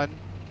 1.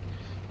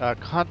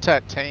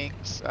 Contact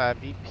tanks,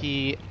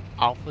 BP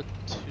Alpha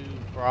 2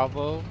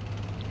 Bravo.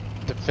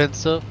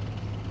 Defensive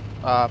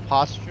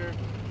posture.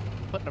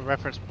 Putting a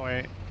reference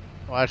point.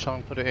 Well, actually,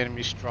 I'm going to put an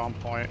enemy strong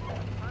point.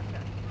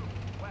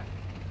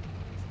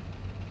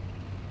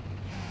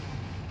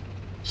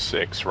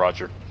 6,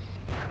 roger.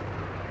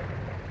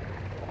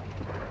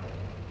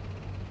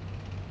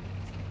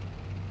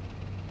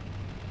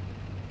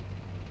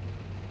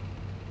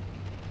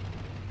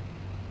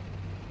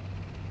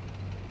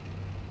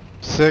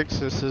 Six,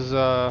 this is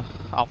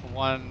Alpha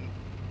 1.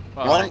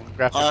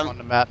 Graphic on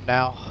the map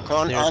now.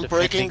 Con, I'm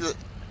breaking the,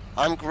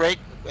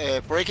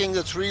 breaking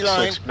the tree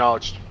line. 6,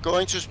 acknowledged.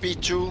 Going to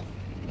speed 2.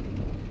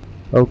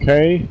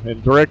 Okay,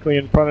 and directly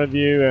in front of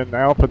you in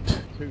Alpha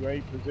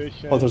 2A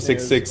position. Hunter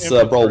 6-6, is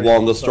Bravo infantry.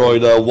 1,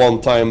 destroyed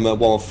one-time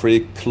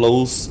 1-3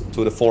 close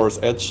to the forest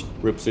edge,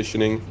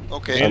 repositioning.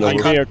 Okay, And Enemy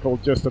over. vehicle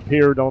just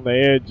appeared on the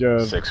edge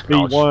of 6,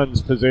 acknowledged.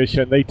 B1's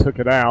position. They took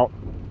it out.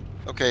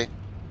 Okay.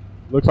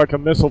 Looks like a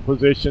missile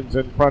position's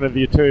in front of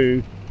you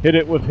too. Hit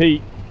it with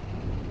heat.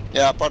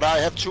 Yeah, but I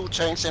have 2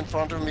 tanks in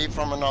front of me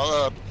from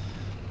another.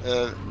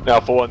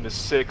 Alpha 1 to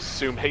 6,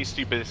 assume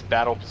hasty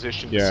battle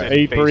position, Yeah,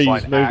 vicinity, A3 is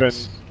baseline moving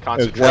axe,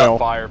 concentrate well.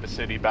 fire,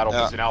 vicinity, battle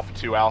Yeah. position, Alpha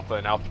 2 Alpha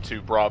and Alpha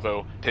 2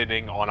 Bravo,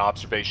 pending on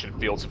observation,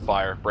 fields of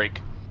fire,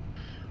 break.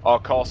 All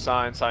call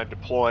signs, I'm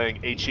deploying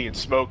HE and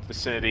smoke,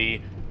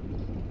 vicinity,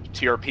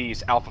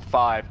 TRPs, Alpha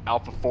 5,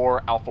 Alpha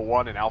 4, Alpha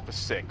 1, and Alpha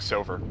 6,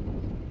 over.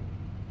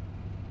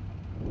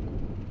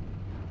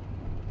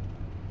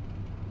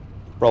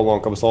 Bravo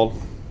 1 covers all.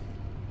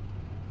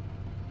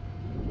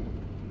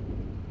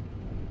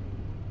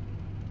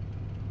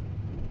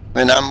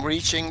 When I'm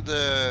reaching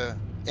the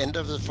end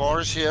of the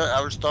forest here,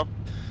 I will stop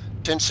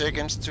 10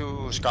 seconds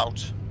to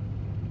scout.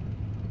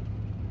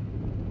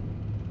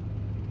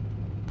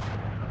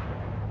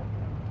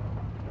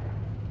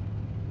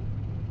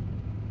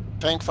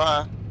 Tank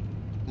fire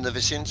in the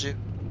vicinity.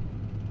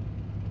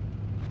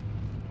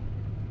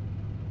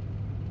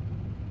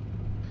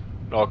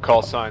 All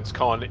call signs,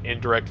 calling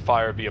indirect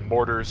fire via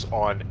mortars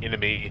on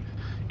enemy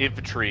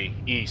infantry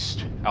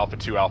east, Alpha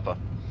 2 Alpha.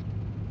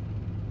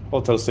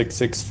 Hotel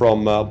 6-6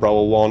 from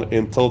Bravo 1.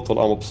 In total,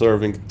 I'm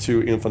observing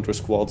 2 infantry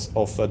squads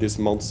of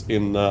dismounts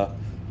in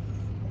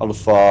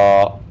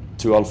Alpha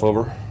 2 Alpha,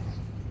 over.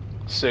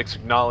 6,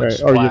 acknowledge.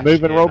 Okay, are you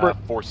moving, in, Robert?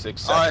 4,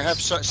 6 seconds. I have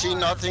seen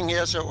nothing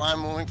here, so I'm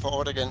moving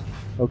forward again.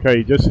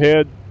 Okay, just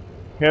head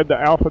to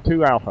Alpha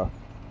 2 Alpha.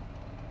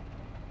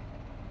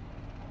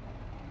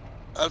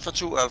 Alpha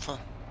 2 Alpha.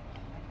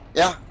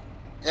 Yeah.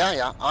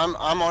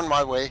 I'm on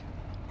my way.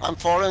 I'm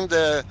following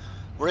the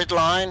red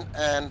line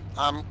and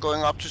I'm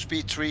going up to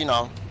speed 3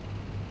 now.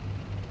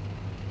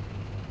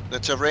 The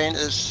terrain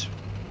is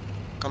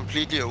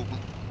completely open.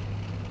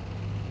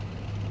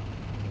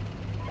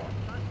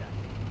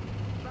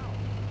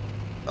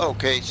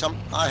 Okay,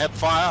 I have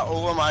fire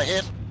over my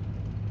head.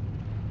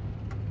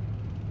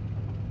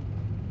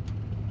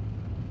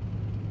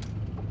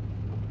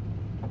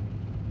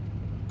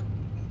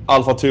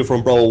 Alpha 2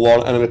 from Bravo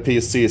 1, enemy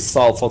PC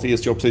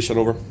south-southeast, your position,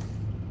 over.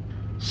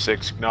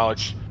 6,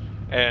 acknowledge.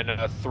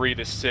 And 3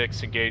 to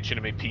 6, engage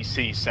enemy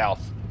PC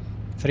south.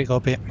 3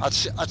 copy.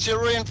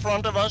 Artillery in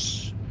front of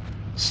us.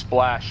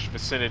 Splash,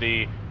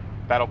 vicinity,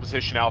 battle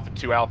position Alpha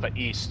 2 Alpha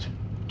east.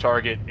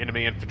 Target,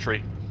 enemy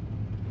infantry.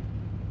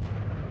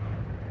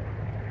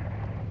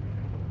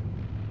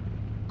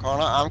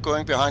 Connor, I'm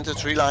going behind the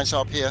tree lines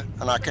up here,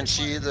 and I can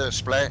see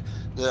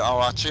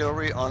our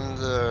artillery on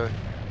the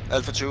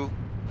Alpha 2.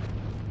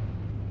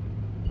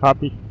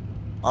 Copy.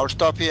 I'll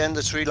stop here in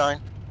the tree line.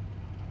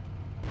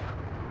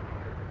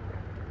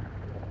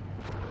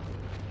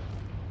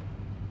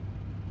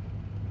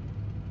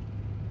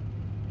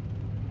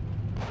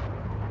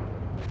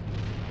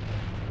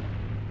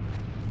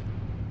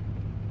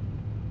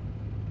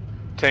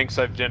 Tanks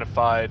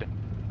identified,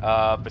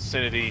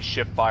 vicinity,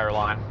 shift fire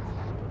line.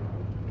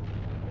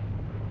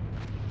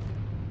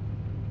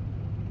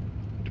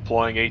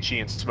 Deploying HE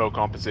and smoke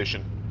on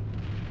position.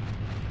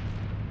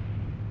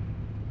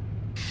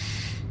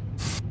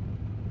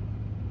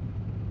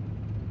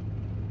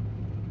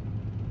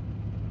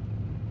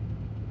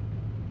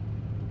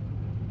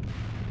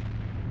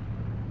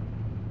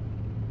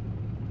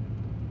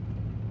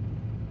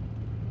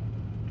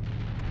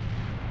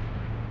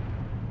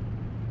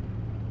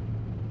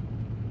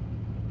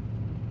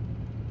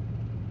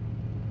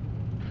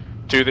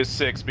 To this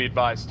 6, be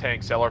advised,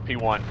 tanks,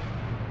 LRP-1.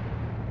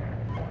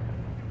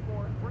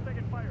 We're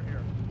taking fire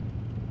here.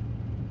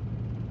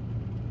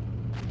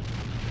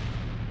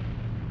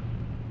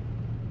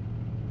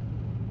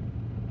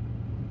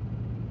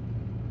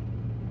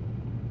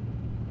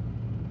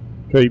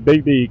 Okay,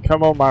 BB,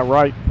 come on my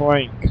right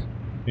flank.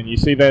 And you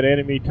see that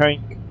enemy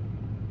tank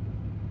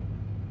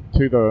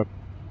to the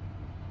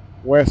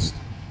west?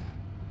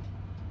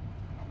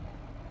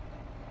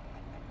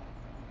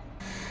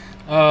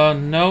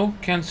 No,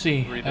 can't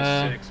see. 3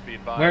 to 6, be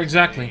advised. Where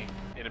exactly?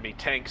 Enemy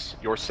tanks,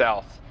 your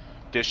south.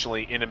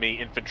 Additionally, enemy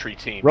infantry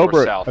team, Robert,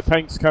 your south. a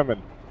tank's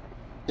coming.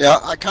 Yeah,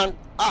 I can't.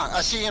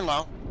 I see him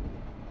now.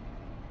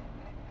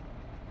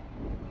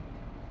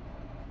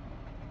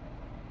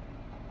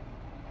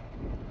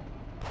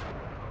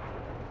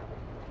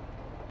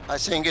 I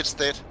think it's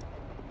dead.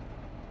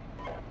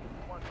 1-2,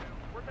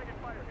 we're taking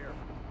fire here.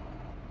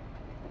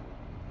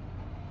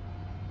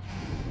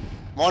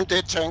 One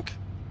dead tank.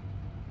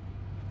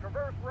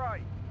 Traverse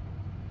right.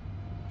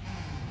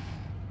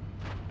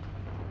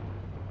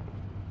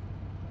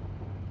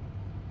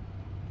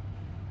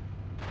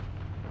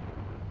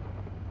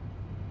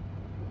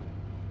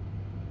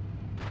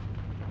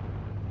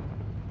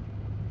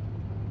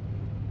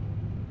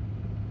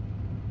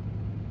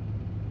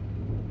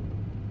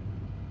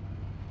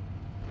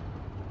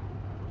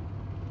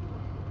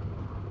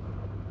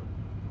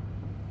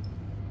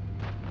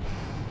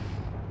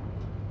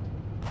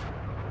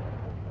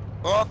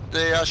 Oh,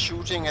 they are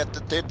shooting at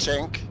the dead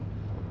tank.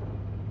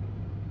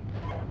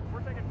 We're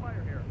taking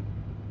fire here.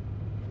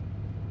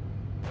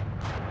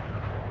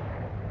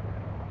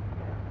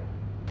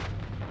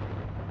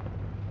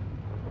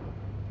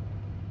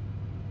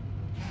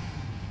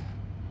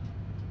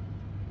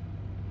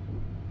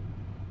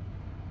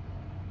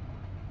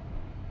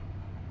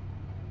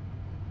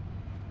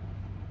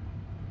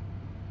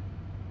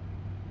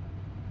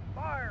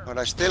 But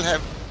I still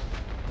have...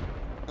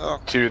 Oh,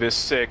 To this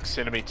 6,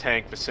 enemy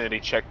tank vicinity,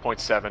 checkpoint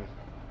 7.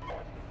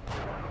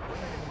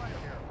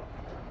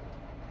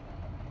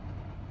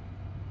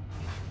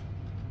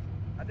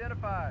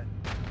 Identified.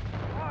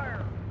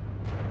 Fire!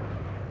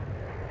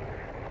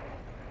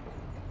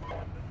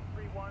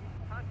 3-1,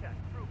 contact,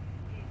 troop,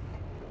 east.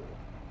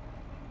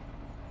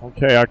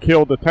 Okay, I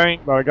killed the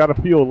tank, but I got a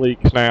fuel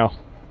leaks now.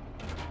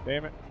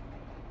 Damn it.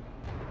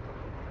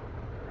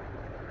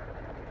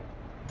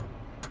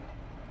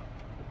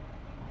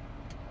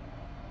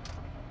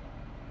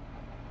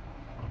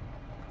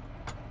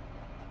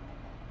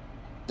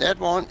 that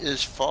one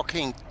is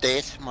fucking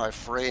dead, my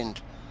friend.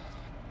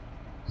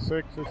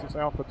 6, this is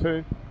Alpha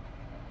 2.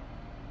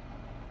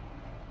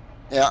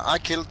 Yeah, I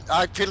killed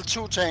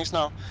 2 tanks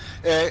now.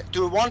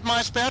 Do you want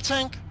my spare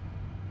tank?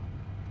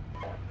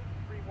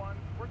 3-1,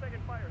 we're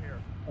taking fire here.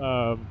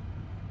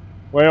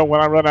 Well,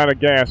 when I run out of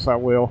gas, I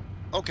will.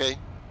 Okay.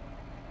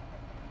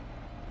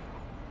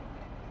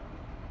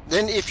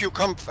 Then if you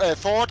come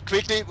forward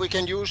quickly, we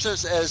can use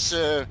this as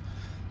a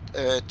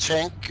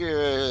tank,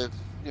 you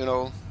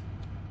know,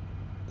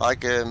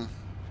 like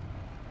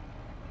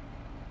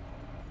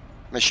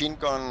machine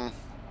gun,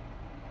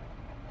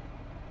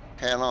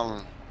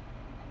 cannon,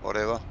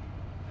 whatever.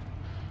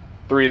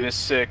 3 to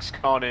 6,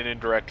 calling in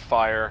indirect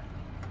fire,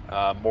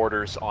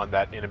 mortars on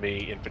that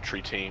enemy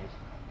infantry team.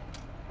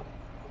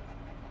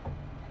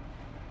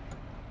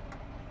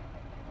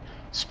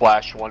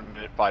 Splash, 1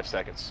 minute, 5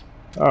 seconds.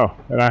 Oh,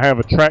 and I have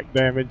a track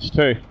damage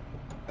too.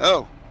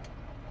 Oh.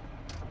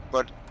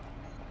 But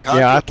can't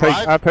Yeah, you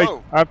drive?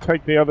 Oh. I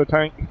take the other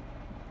tank.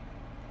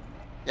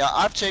 Yeah,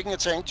 I've taken a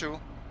tank too.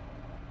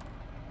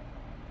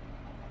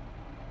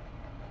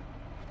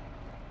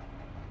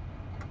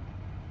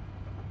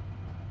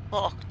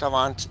 Fuck, der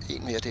var en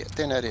mere der.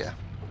 Den er der.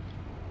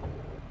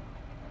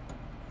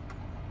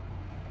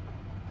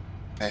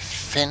 Hvad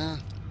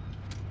fanden?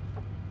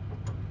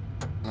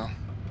 Nå.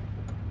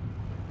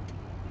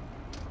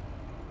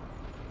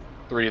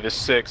 3 to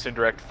 6,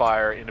 indirect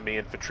fire, enemy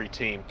infantry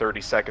team,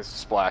 30 seconds to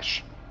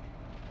splash.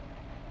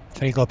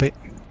 3 copy. 3-2,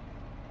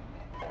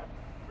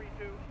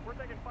 we're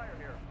taking fire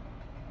here.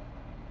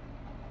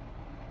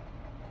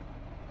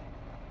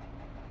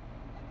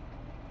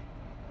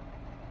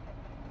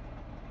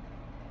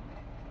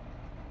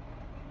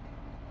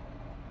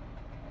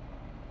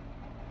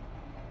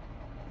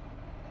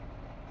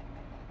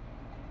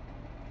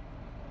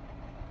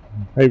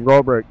 Hey,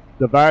 Robert,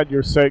 divide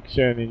your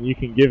section and you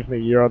can give me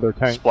your other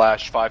tank.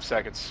 Splash, 5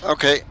 seconds.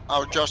 Okay,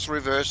 I'll just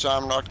reverse so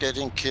I'm not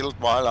getting killed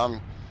while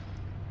I'm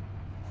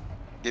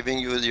giving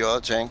you the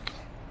other tank.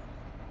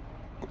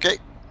 Okay,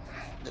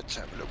 let's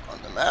have a look on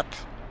the map.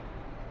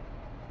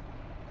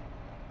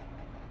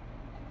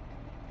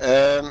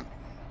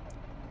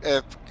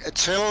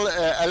 Tell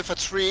Alpha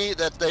 3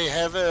 that they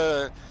have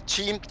a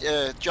team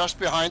just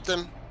behind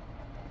them.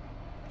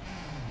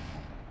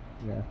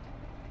 Yeah.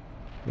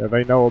 Yeah,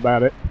 they know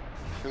about it.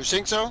 You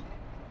think so?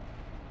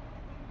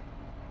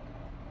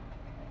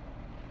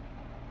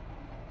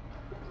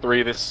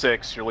 3 to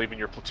 6, you're leaving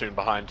your platoon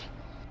behind.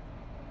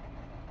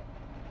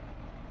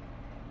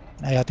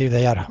 Negative,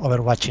 they are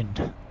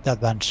overwatching the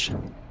advance.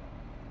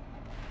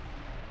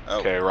 Oh.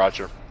 Okay,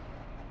 roger.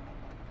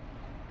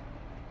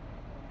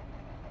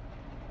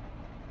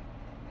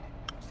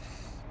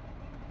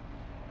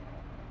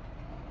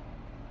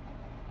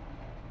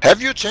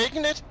 Have you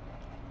taken it?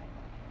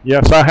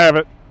 Yes, I have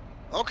it.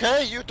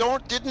 Okay, you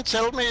didn't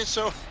tell me,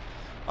 so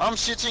I'm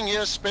sitting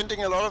here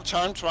spending a lot of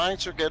time trying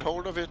to get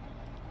hold of it.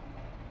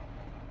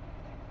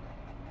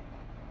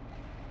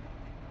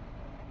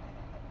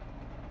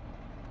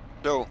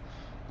 So,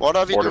 what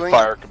are we Mortar doing?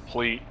 fire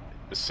complete,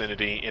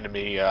 vicinity,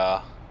 enemy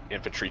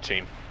infantry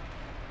team.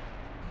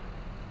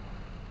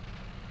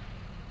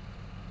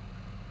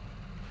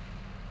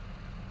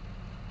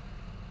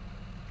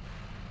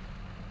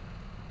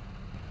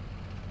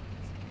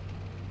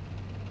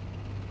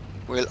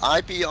 Will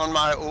I be on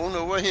my own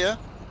over here?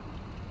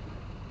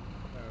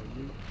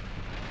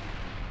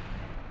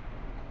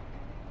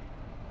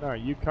 No,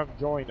 you come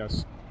join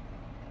us.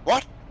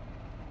 What?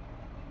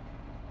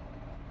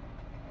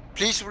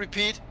 Please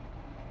repeat.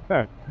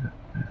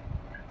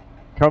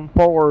 Come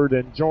forward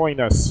and join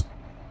us.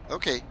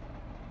 Okay,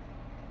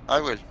 I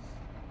will.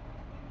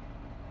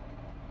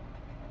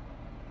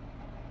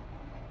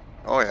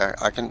 Oh yeah,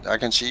 I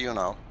can see you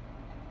now.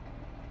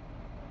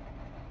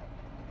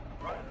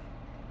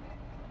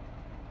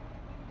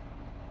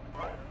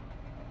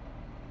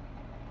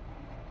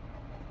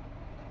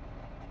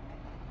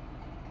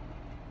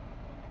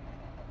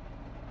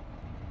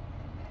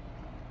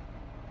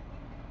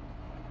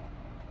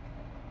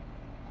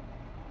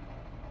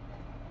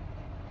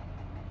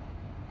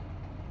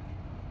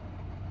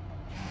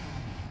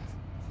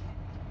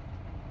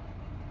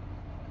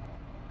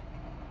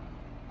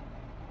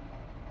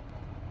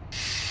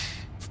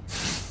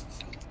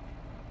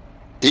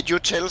 Did you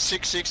tell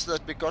 6-6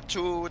 that we got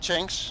 2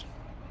 tanks?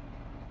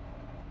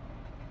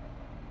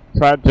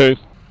 Tried to.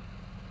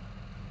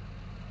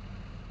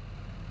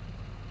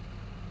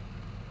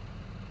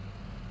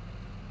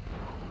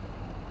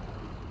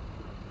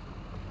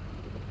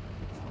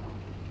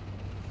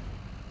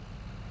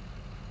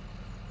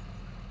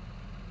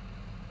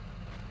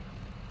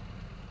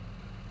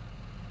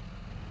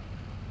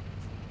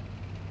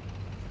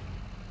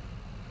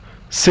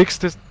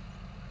 Sixth is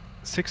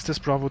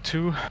Bravo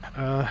 2,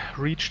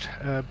 reached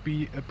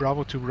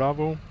Bravo to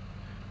Bravo.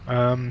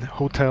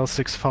 Hotel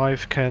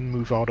 6-5 can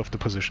move out of the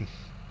position.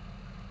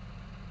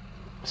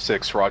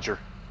 6, roger.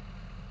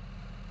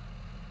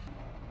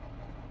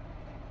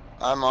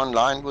 I'm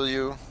online with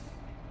you.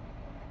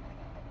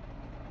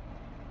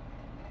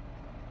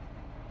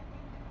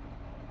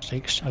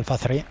 Six, Alpha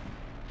 3.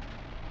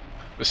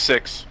 The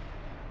 6.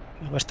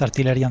 West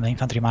artillery on the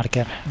infantry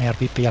marker near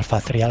BP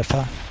Alpha 3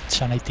 Alpha.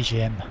 It's an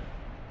ATGM.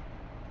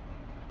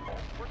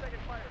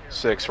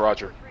 6,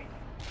 roger.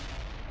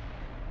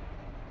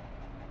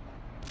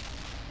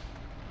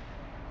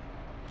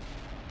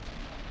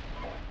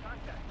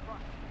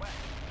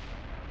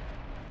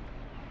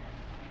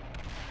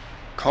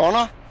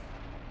 Corner?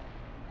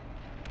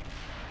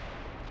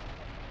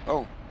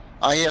 Oh,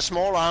 I hear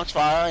small arms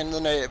fire in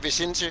the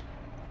vicinity.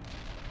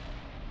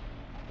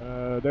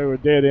 They were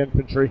dead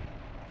infantry.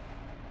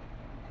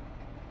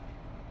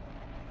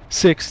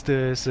 Sixth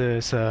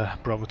is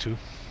Bravo 2.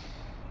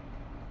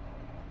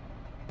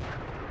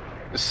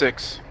 The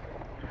 6.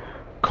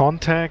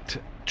 Contact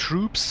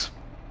troops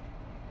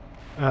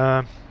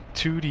to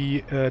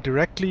the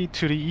directly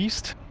to the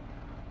east.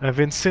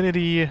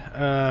 Vicinity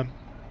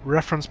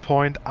reference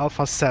point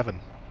Alpha 7.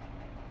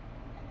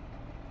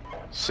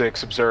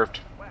 6,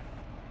 observed.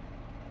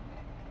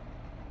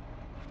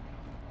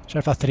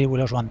 Alpha 3 we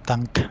lost one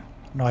tank.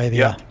 No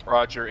idea. Yep,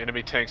 roger.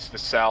 Enemy tanks to the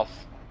south.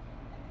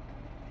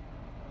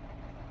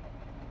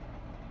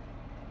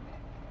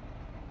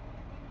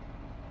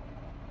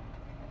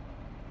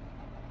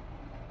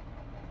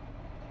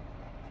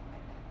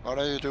 What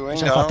are you doing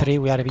Alpha now? 3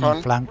 we are being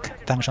Con? flanked.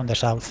 Tanks on the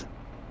south.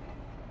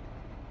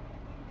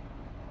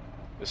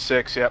 The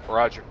 6, yep,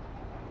 roger.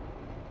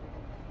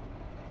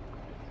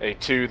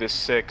 A2, this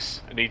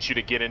 6. I need you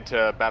to get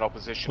into battle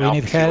position We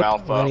Alpha need 2 help.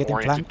 Alpha, We're getting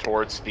oriented flanked.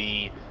 towards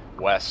the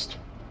west.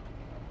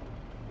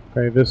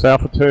 Okay, this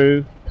Alpha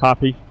 2,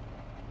 copy.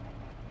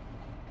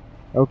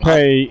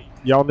 Okay,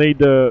 y'all need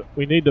to.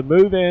 We need to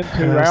move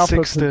into Alpha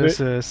Sixth is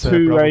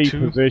 2A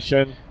 2.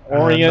 position.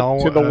 Orient now,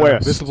 to the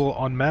west. Visible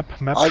on map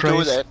I'll trace.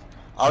 do that.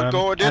 I'll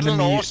go a little enemy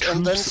north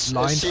and then troops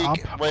lined seek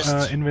up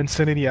west. in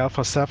vicinity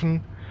Alpha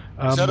 7.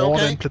 Is that More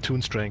okay? than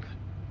platoon strength.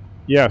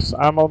 Yes,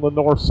 I'm on the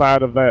north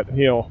side of that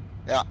hill.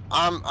 Yeah,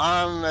 I'm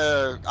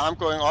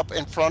going up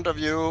in front of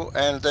you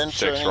and then 6,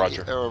 turning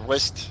roger.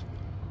 west.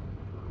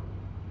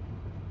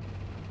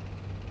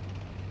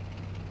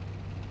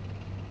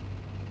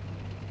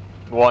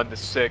 One, the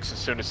 6. As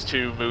soon as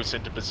 2 moves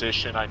into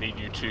position, I need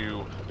you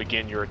to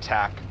begin your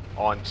attack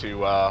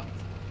onto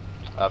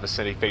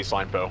vicinity phase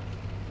line bow.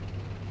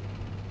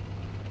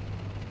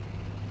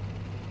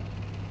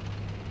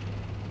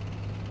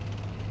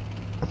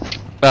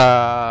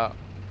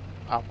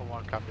 Alpha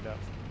 1, copy that.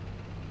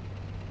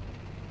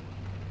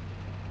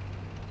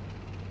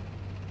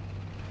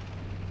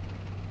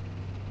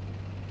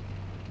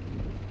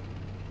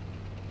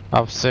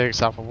 Alpha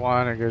 6, Alpha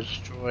 1 are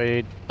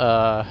destroyed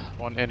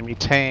one enemy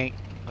tank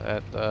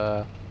at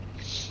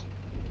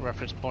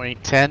reference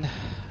point 10,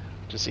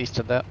 just east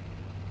of that.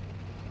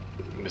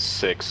 The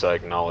 6, I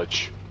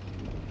acknowledge.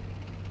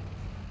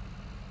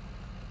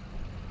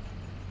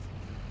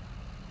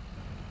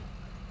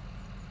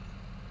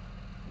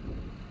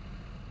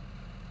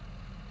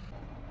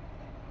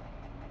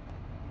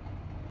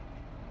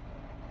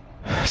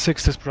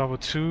 Sixth is Bravo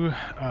 2.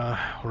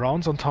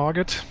 Rounds on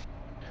target.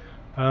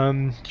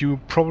 You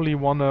probably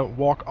want to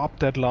walk up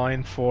that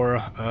line for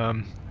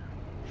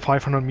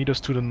 500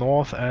 meters to the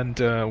north and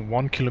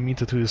 1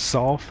 kilometer to the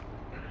south.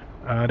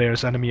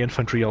 There's enemy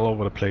infantry all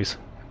over the place.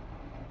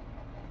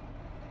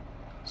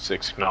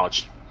 6,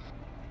 acknowledged.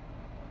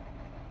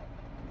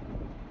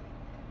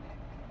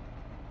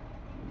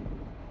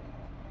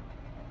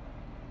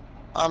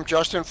 I'm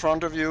just in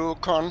front of you,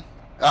 Con.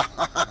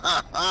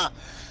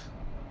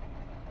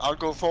 I'll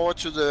go forward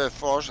to the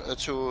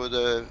to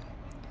the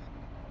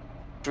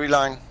tree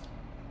line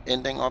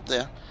ending up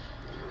there.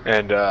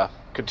 And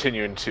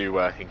continuing to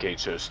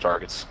engage those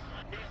targets.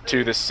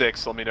 2, this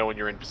 6, let me know when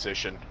you're in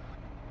position.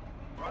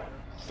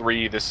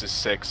 3, this is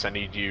 6, I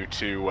need you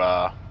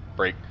to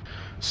break.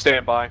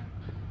 Stand by.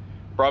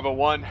 Bravo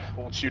 1, I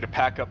want you to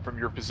pack up from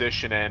your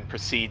position and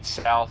proceed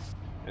south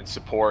and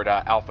support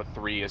Alpha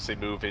 3 as they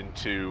move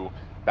into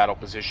battle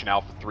position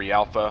Alpha 3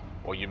 Alpha,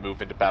 while you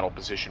move into battle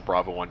position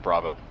Bravo 1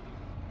 Bravo.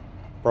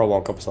 Bravo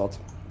 1 copies out.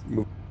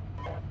 Move.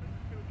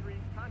 2-3,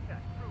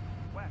 contact, troops,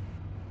 west.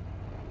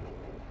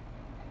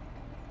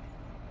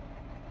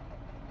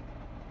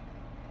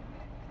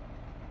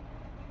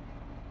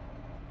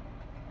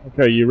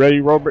 Okay, you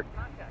ready, Robert?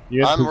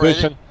 You in I'm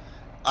position? ready.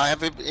 I have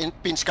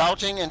been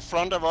scouting in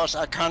front of us.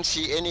 I can't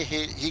see any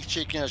heat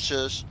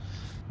signatures.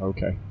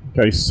 Okay.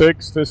 Okay,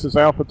 6, this is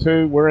Alpha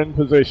 2, we're in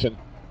position.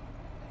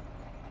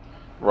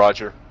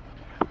 Roger.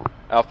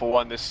 Alpha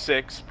 1, this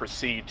 6,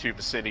 proceed to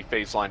vicinity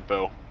phase line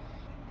bow.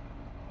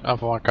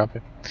 Alpha 1,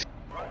 copy.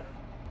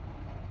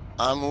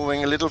 I'm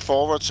moving a little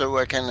forward so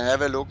I can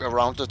have a look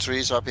around the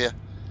trees up here.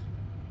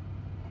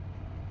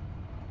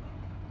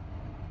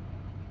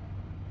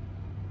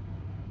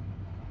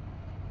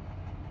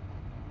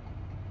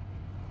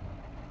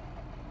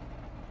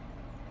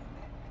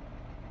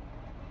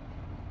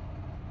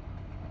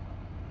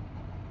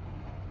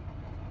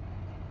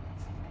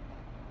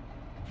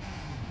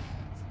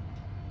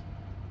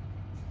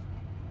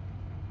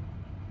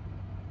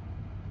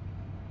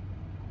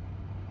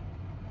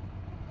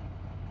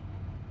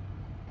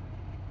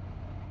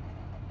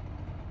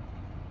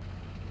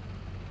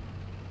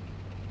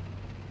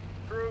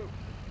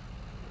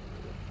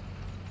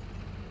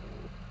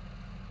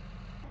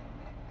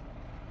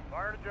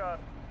 Fire to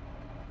adjust.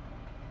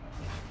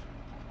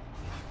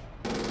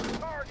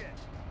 Target.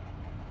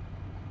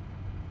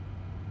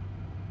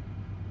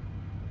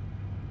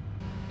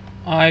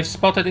 I've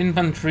spotted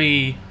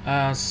infantry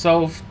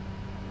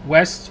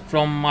southwest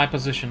from my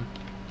position.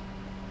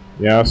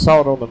 Yeah, I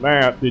saw it on the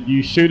map. Did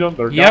you shoot them?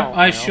 They're Yep, gone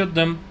I now. shoot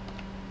them.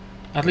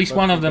 At least Let's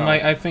one of go them,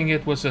 down. I think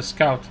it was a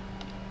scout.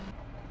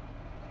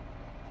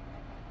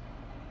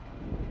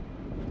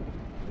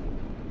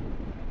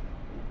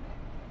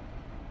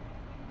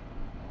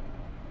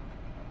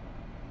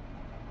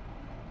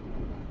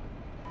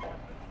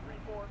 This is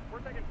 3-4. We're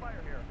taking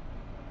fire here.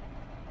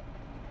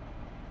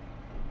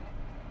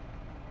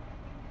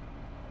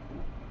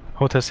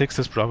 Hotel 6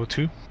 is Bravo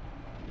 2.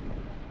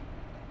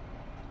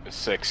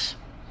 6.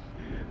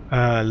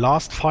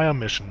 Last fire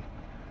mission.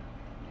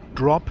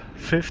 Drop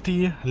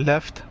 50,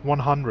 left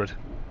 100.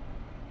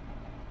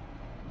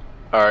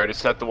 Alright,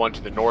 is that the one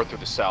to the north or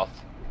the south?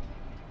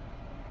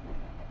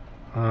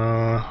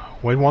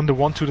 We want the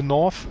one to the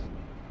north.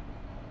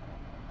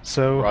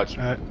 So,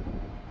 Roger.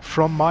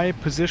 from my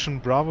position,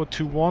 Bravo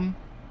 2-1,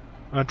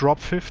 drop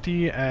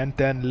 50 and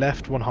then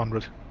left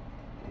 100.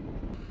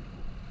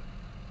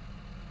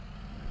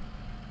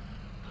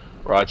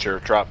 Roger,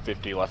 drop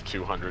 50, left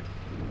 200.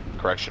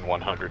 Correction,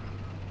 100.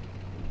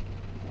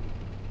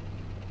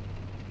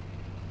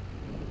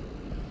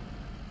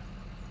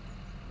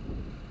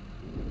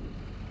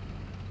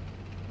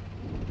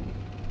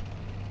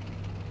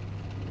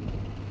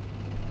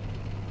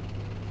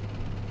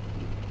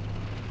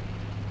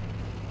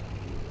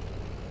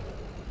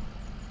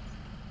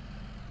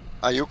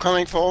 Are you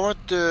coming forward?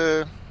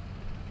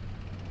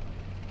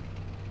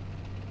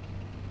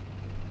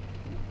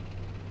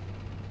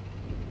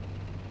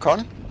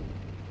 Con?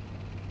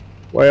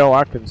 Well,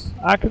 I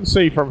can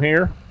see from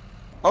here.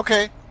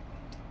 Okay.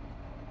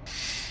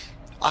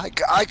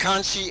 I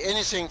can't see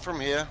anything from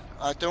here.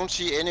 I don't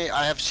see any.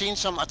 I have seen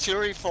some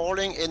artillery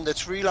falling in the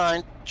tree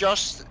line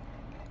just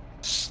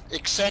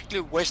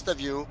exactly west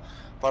of you,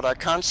 but I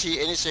can't see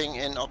anything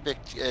in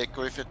object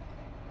Griffith.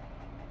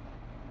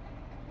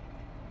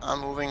 I'm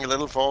moving a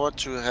little forward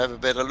to have a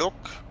better look.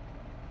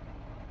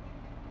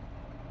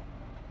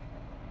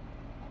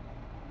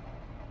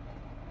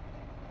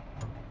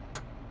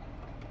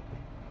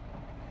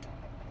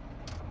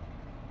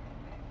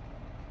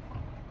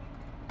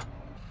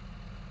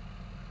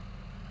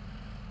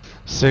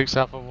 Six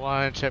Alpha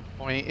 1,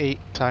 checkpoint 8,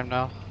 time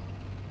now.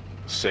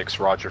 6,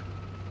 roger.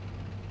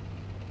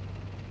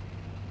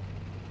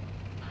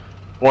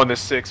 1 to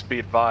 6, be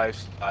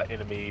advised,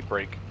 enemy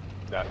break.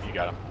 No, you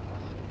got him.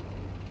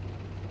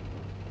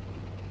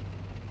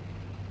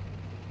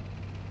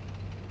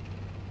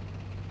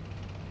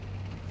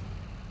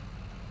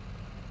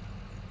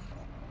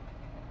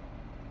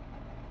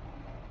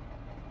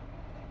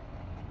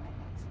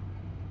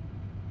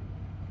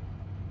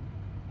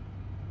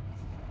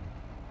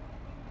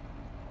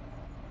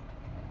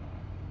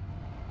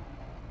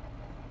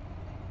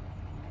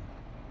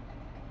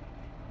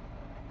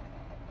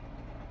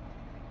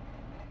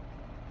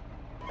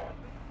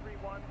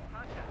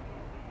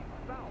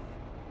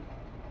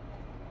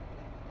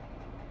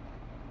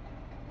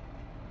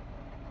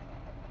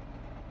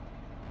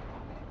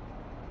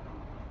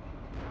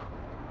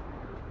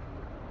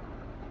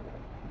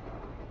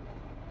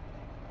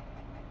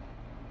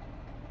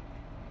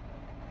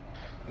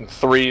 And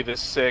 3 to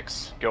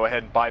 6, go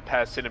ahead and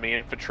bypass enemy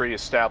infantry,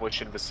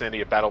 establish in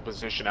vicinity of battle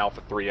position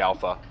Alpha 3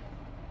 Alpha.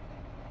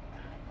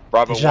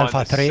 Bravo This is 1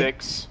 Alpha to 3.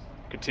 6,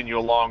 continue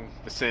along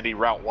vicinity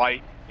route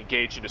white,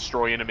 engage and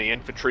destroy enemy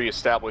infantry,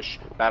 establish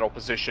battle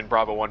position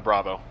Bravo 1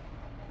 Bravo.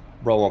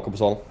 Bravo 1,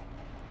 copies all.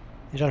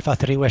 This is Alpha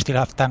 3, we still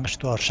have tanks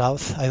to our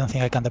south. I don't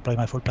think I can deploy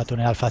my full platoon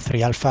in Alpha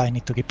 3 Alpha. I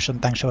need to keep some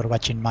tanks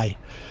overwatching my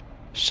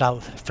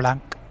south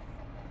flank.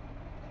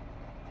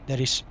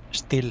 There is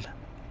still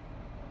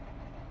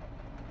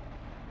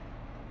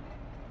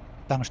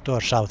tanks to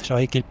our south, so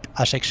I keep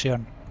a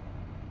section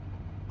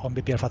on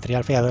BP Alpha 3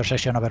 Alpha, other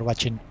section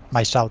overwatching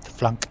my south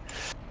flank.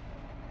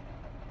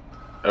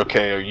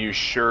 Okay, are you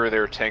sure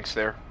there are tanks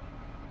there?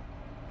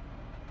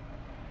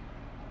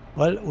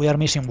 Well, we are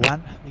missing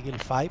one, we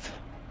killed 5.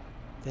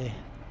 They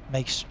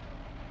makes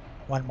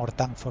one more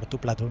tank for 2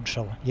 platoons,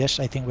 so yes,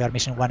 I think we are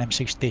missing one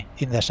M60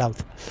 in the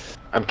south.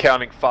 I'm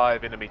counting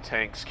 5 enemy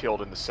tanks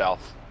killed in the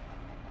south.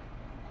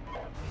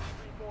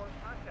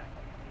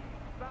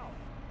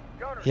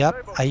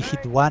 Yep, I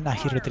hit one and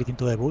he retreated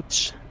into the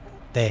woods.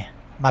 The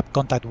map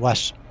contact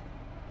was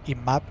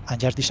in map and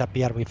just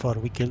disappeared before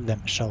we killed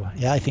them, so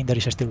yeah, I think there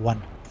is still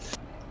one.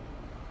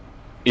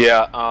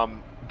 Yeah,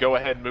 go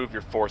ahead and move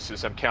your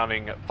forces. I'm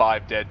counting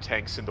 5 dead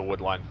tanks in the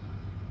wood line.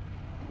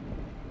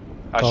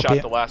 I Copy.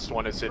 shot the last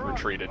one as it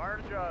retreated. Fire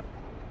to adjust.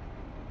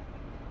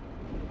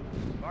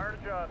 Fire to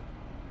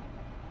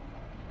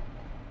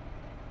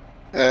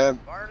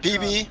adjust. Fire to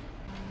PB, adjust.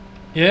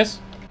 Yes?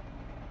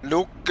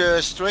 look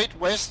straight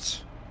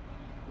west.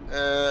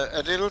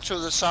 A little to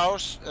the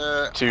south.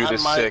 2 to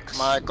 6.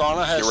 My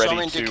gunner has Get some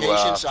ready to,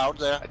 indications out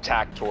there.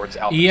 Attack towards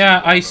Alpha. Yeah,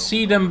 2 I Bravo.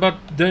 see them, but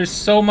there's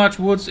so much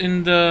woods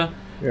in the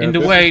Yeah, in the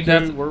this way is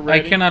that two, we're I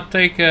ready. cannot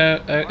take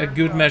a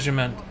good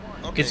measurement.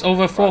 Okay. It's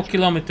over 4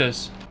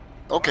 kilometers.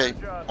 Okay,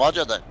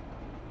 roger that.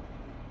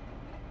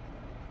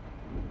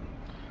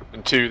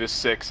 And 2, this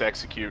 6,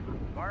 execute.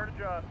 Fire to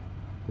adjust.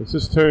 This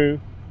is 2.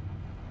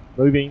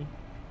 Moving.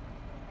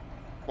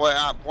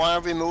 Why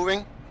are we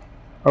moving?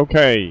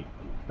 Okay.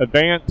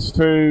 Advance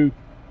to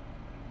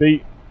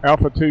B,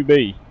 Alpha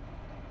 2B.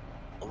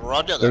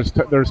 Roger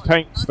that. There's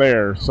tanks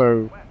there,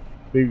 so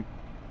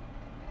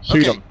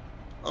shoot them.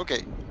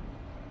 Okay.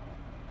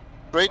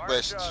 Great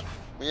West.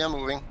 We are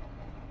moving.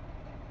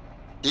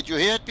 Did you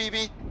hear it,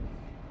 BB?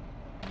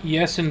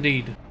 Yes,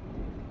 indeed.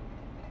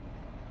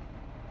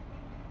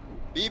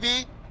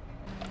 BB?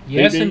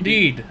 Yes, BB.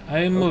 indeed. I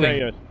am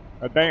moving. Okay,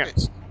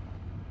 advance.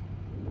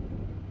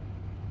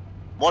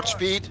 What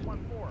speed? 1-4.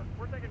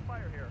 We're taking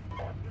fire here.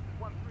 This is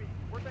 1-3.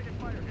 We're taking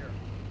fire here.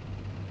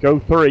 Go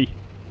 3.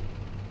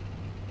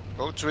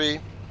 Go 3.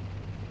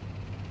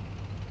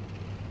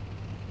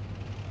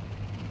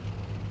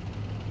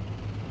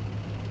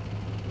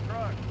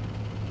 Truck.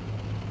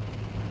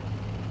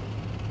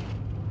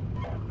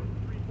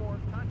 3-4.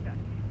 Contact.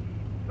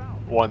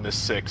 South. 1, this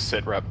 6,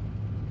 sit rep.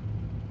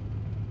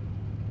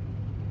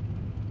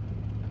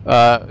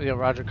 Yeah,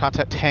 roger.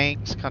 Contact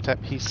tanks,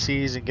 contact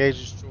PCs,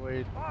 engage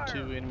destroyed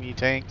 2 enemy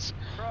tanks.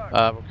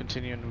 Truck. We're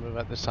continuing to move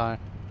at this time.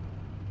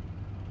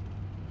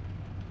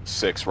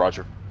 6,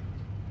 roger.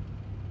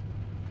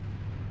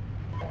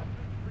 3-4.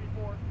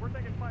 We're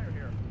taking fire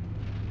here.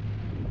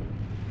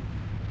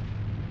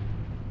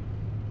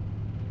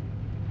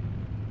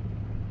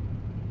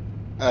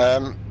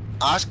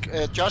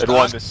 Just At 1,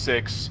 ask. this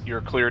 6,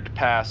 you're cleared to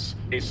pass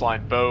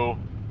baseline bow.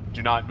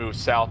 Do not move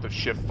south of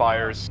shift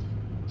fires.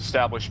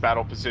 Establish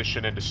battle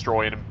position and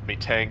destroy enemy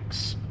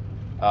tanks.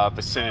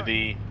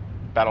 Vicinity,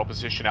 battle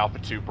position Alpha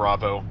 2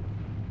 Bravo.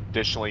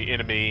 Additionally,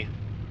 enemy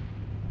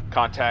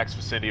contacts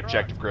vicinity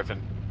objective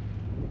Griffin.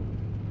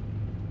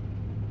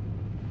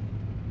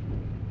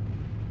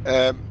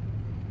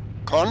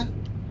 Con,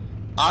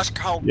 ask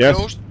how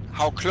Yes.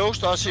 close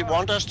does he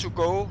want us to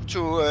go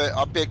to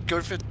object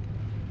Griffin?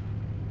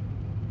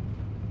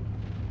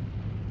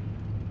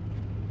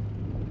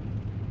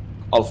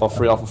 Alpha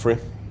 3, Alpha 3.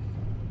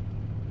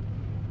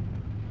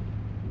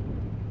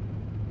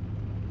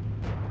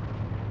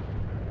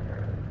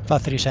 Alpha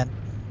 3 sent.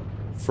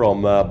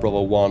 From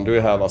Bravo 1, do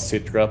you have a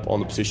sit rep on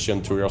the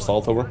position to your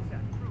south over?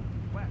 Contact. Group.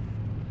 West.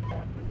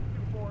 This is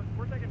 2-4.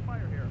 We're taking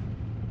fire here.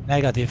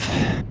 Negative.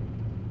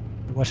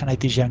 There was an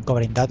ITGM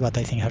covering that, but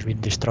I think has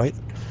been destroyed.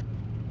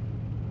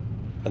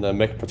 And a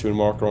mech platoon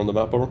marker on the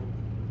map over?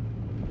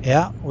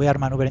 Yeah, we are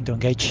maneuvering to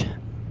engage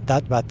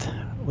that, but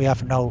we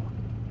have no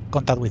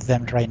contact with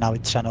them right now.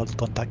 It's an old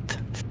contact.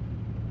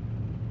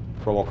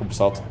 Bravo 1, come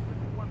south.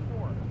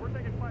 1-4. We're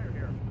taking fire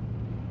here.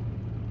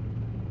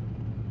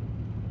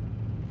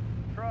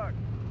 Truck.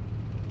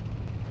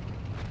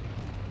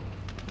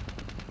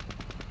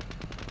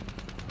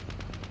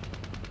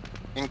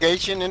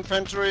 Engage in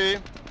infantry.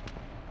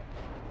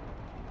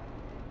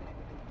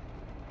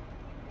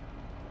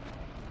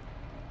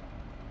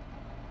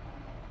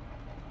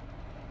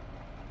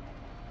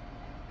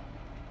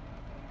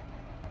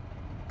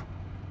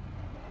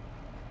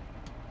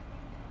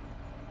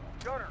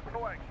 Gunner.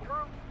 Coax.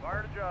 Troops.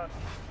 Fire to adjust.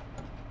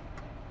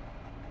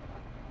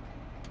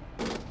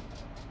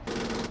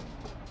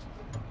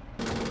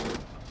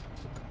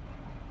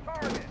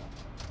 Target.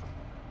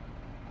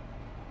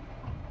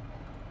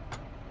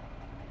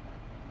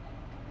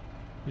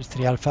 This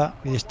 3 Alpha,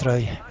 we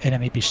destroy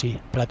enemy PC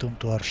platoon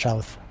to our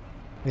south.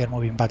 We are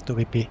moving back to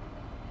VP.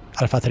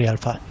 Alpha 3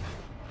 Alpha.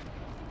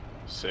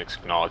 6,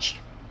 acknowledged.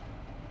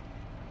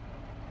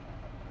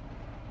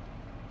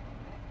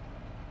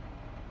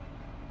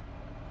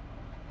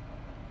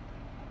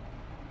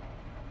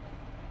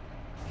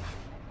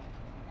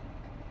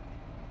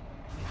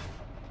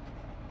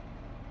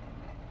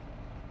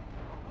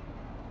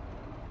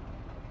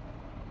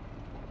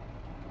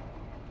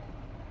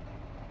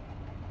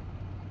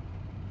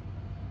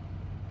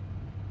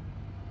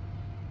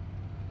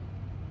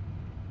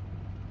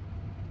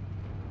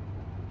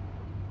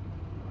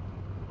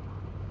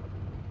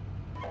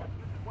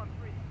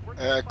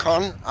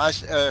 Con,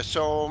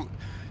 so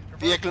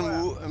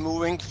vehicle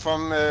moving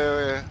from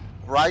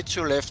right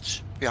to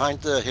left behind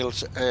the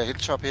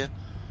hilltop here.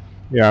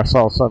 Yeah, I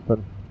saw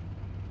something.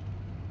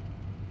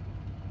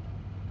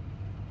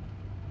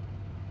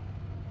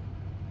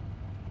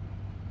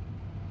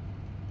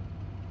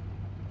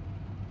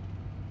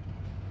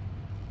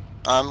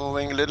 I'm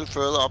moving a little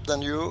further up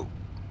than you.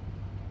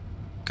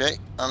 Okay,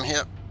 I'm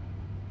here.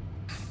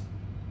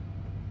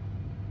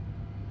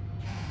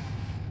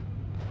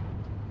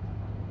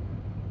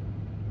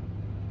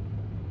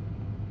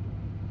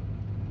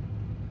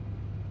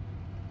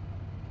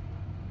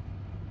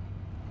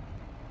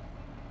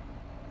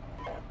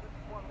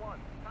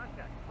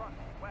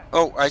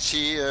 Oh, I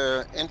see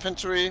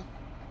infantry.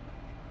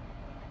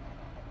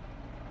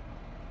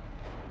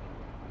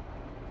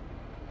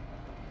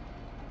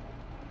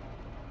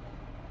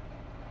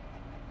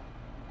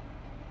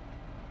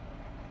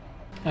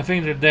 I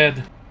think they're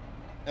dead.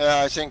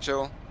 Yeah, I think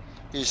so.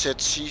 He said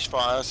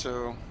ceasefire,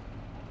 so...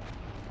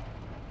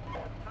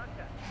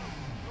 Contact.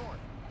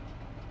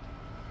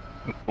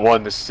 North.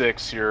 1 to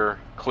 6, you're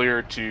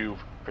cleared to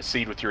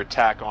proceed with your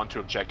attack onto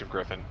Objective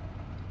Griffin.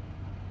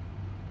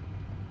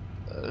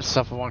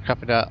 Alpha 1,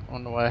 copy that.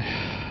 On the way.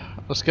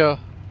 Let's go.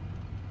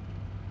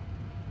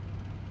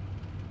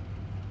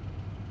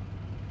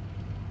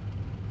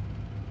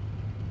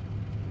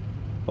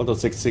 Auto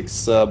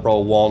 66 Bravo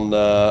 1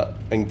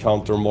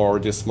 encounter more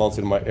dismounts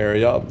in my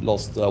area.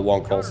 Lost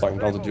 1 call sign,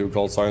 down to 2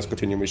 call signs.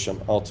 Continue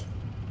mission. Out.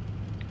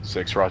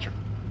 6, roger.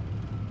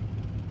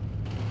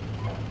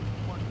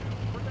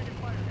 We're taking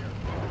fire here.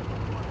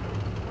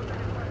 We're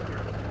taking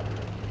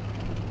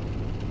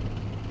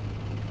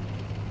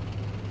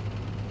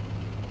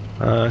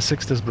fire here.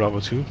 6 is Bravo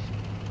 2.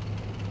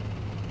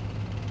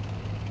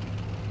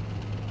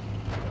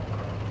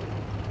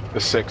 The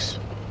 6.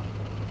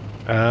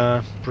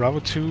 Bravo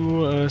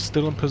 2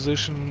 still in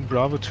position.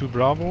 Bravo 2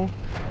 Bravo.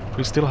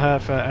 We still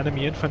have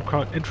enemy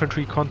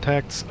infantry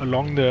contacts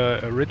along the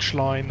ridge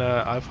line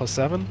Alpha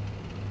 7.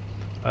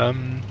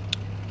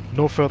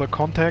 No further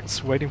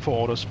contacts, waiting for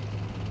orders.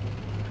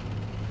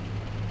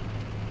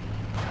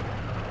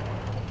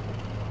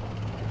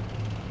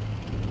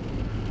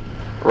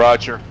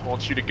 Roger. I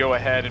want you to go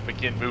ahead and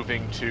begin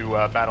moving to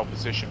battle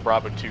position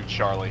Bravo 2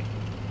 Charlie.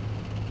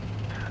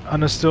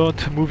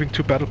 Understood. Moving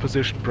to battle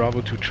position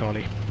Bravo 2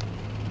 Charlie.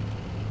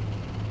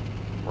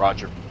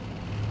 Roger.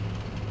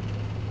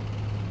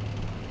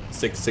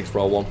 6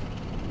 Bravo 1.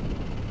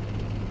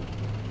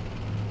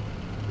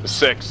 The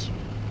 6.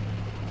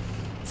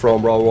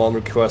 From Bravo 1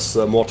 requests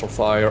mortar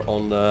fire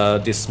on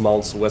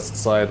dismounts west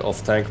side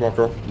of tank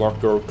marker.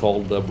 Marker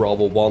called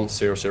Bravo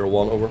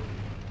 1001, over.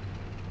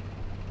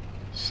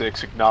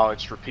 6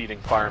 acknowledged, repeating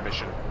fire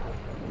mission.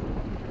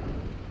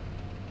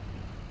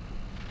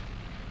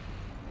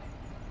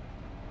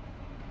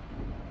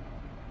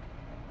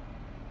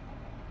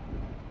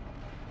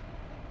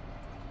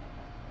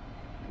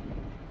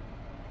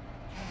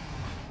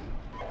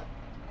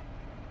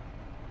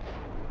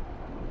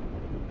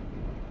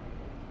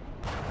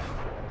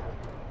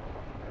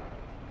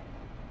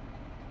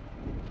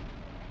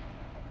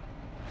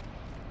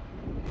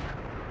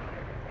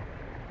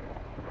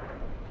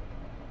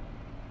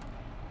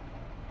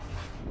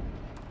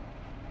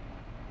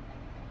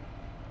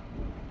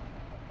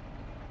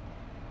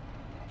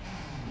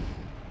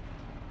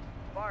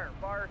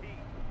 Fire heat.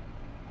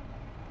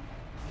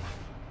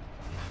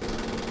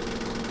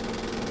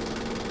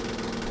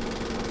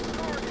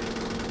 Target.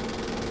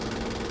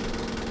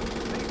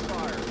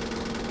 Ceasefire.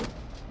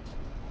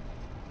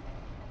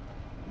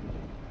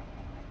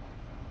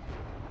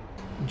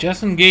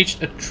 Just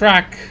engaged a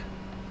track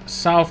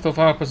south of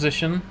our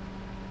position,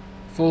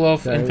 full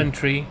of Okay.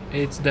 infantry.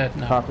 It's dead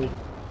now. Copy.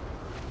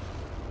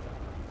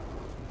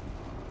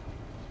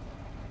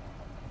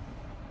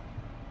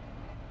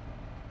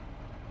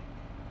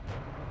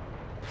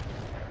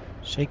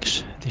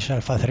 Six, this is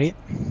Alpha 3.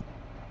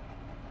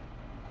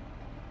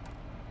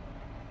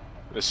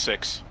 The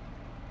 6.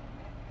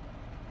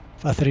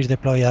 Alpha 3 is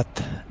deployed at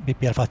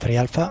BP Alpha 3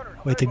 Alpha,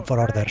 waiting for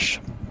orders.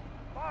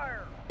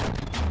 Fire.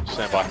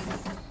 Stand by.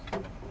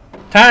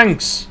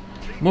 Tanks!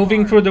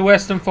 Moving through the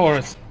western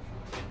forest.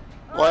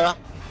 Where?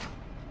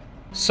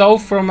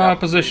 South from our Bravo 3 to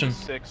position.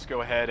 6,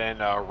 go ahead and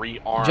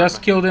rearm.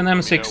 Just killed an Let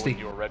me know M60. when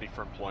you are ready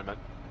for employment.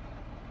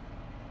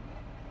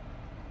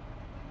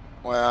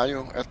 Where are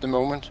you at the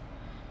moment?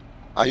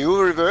 Are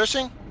you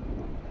reversing?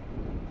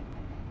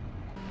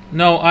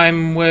 No,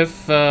 I'm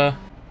with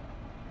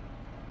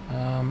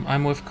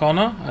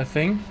Connor, I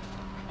think.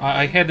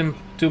 I had him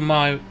to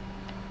my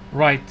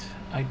right,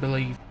 I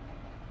believe.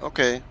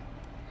 Okay.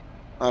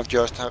 I've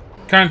just had...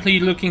 Currently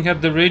looking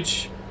at the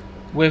ridge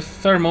with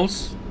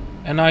thermals,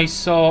 and I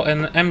saw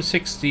an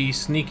M60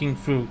 sneaking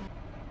through.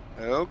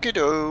 Okie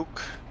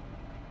doke.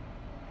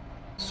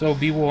 So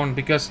be warned,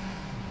 because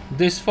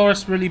this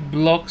forest really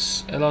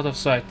blocks a lot of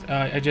sight.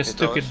 I just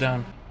took it does.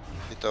 down.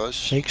 It does.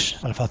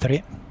 6, Alpha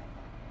 3.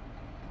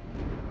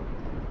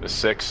 The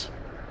 6.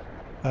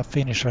 I've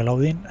finished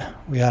reloading.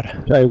 We are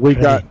Okay, we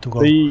ready got to go.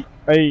 the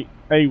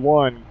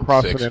A1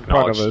 crossing 6, in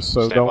front of acknowledged. us,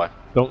 so Stand by.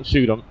 don't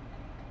shoot them.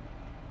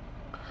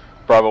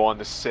 Bravo 1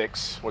 to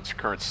 6, what's your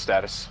current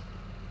status?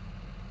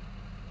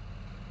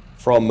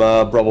 From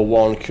Bravo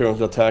 1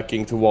 currently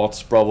attacking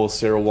towards Bravo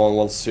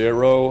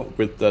 0110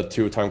 with the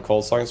 2-time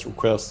call signs.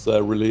 Request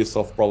release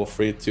of Bravo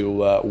 3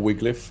 to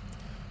Wigliffe.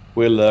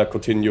 We'll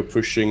continue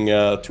pushing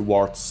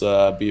towards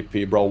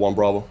BP Bravo 1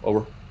 Bravo,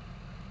 over.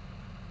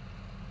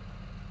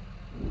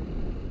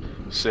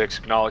 6,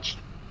 acknowledged.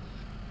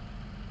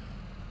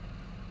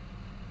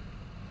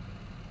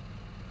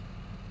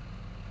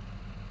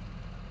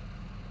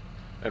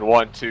 And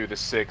 1 to the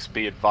 6,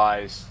 be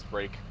advised,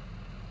 break.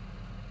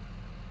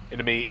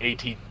 Enemy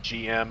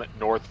ATGM,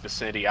 north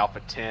vicinity Alpha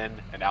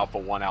 10 and Alpha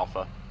 1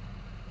 Alpha.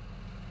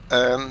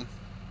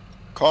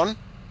 Con?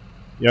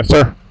 Yes,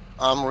 sir.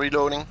 I'm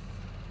reloading.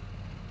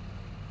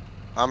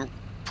 I'm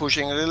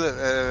pushing a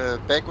little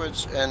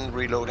backwards and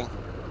reloading.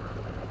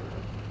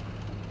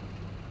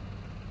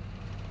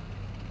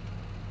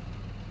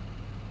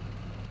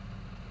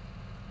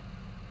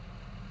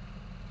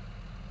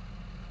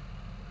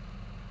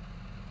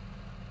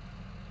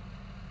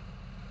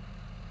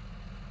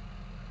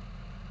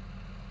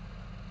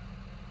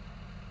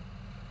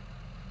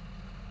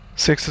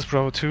 6 is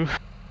Bravo 2.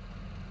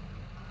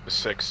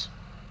 6.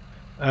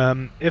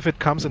 If it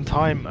comes in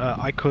time,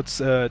 I could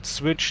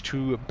switch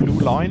to blue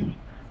line,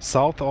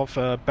 south of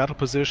battle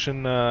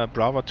position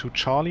Bravo 2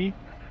 Charlie,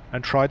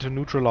 and try to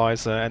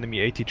neutralize enemy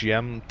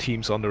ATGM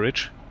teams on the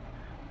ridge.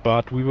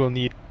 But we will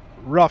need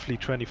roughly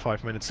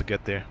 25 minutes to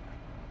get there.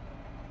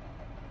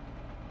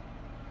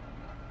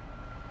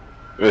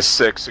 The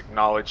 6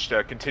 acknowledged.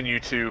 Continue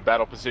to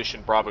battle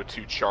position Bravo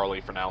 2 Charlie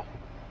for now.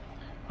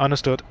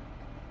 Understood.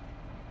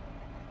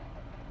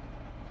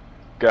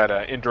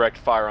 Got indirect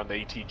fire on the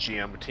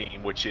ATGM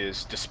team, which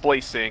is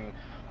displacing,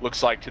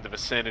 looks like to the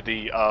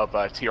vicinity of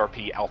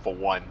TRP Alpha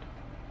 1.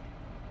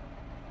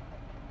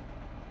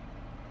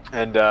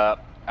 And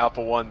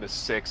Alpha 1, the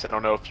 6, I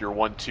don't know if your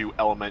 1-2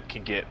 element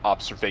can get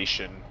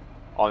observation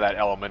on that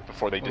element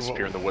before they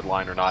disappear in the wood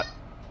line or not.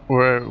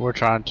 We're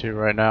trying to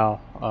right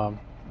now. I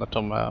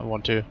told them I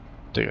want to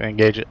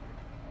engage it.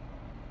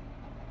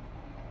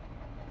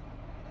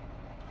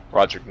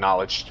 Roger,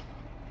 acknowledged.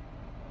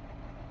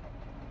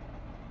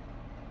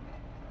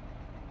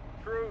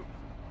 True.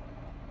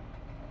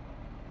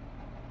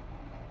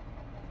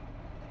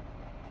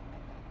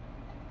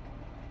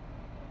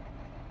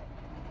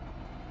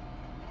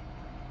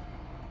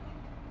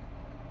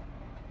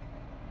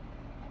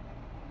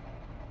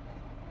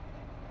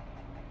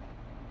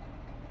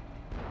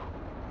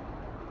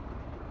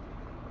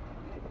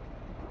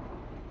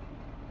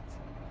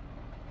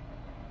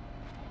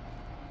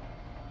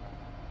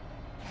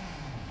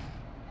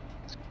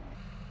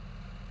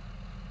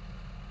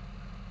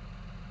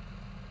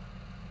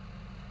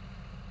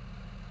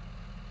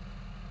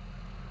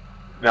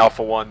 And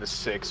Alpha 1, the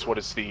 6, what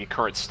is the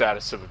current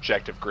status of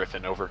Objective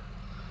Griffin? Over.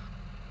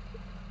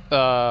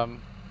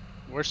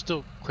 We're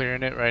still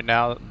clearing it right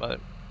now,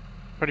 but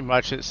pretty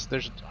much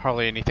there's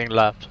hardly anything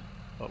left,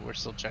 but we're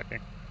still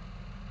checking.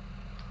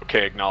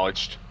 Okay,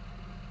 acknowledged.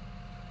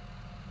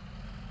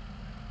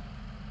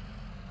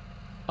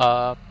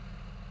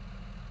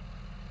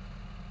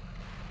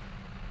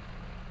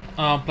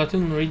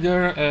 Platoon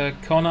Reader,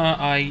 Kona,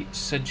 I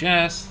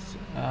suggest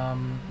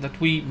that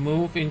we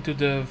move into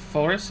the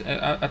forest,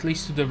 at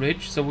least to the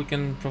ridge, so we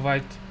can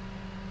provide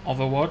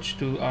overwatch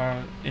to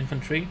our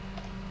infantry.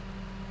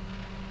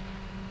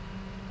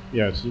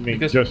 Yes, you mean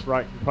Because- just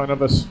right in front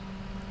of us?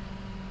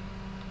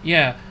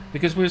 Yeah,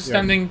 because we're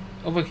standing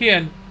over here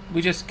and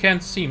we just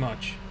can't see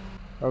much.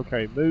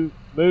 Okay, move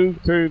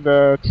to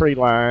the tree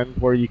line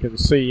where you can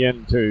see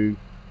into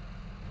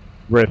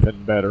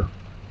Griffin better.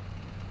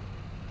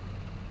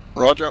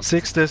 Roger.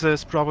 6, this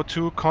is Bravo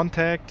 2,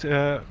 contact,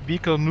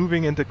 vehicle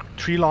moving in the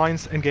tree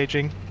lines,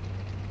 engaging.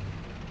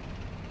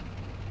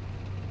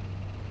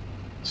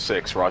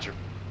 6, roger.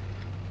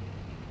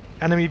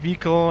 Enemy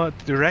vehicle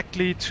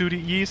directly to the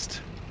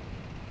east.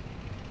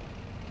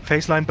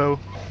 Faceline bow.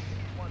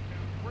 1-2.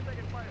 We're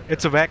taking fire.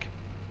 It's a VAC.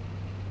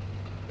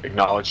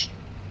 Acknowledged.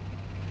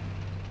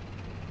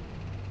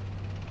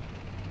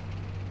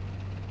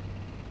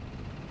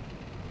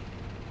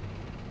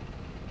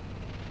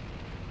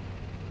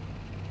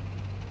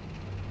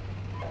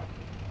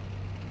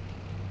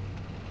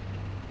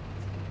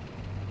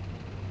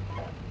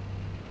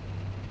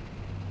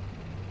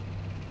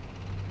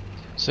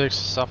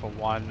 Six Alpha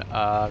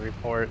 1,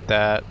 report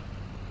that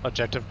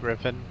Objective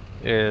Griffin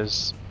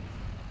is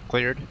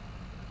cleared.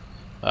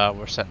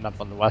 We're setting up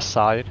on the west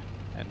side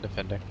and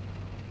defending.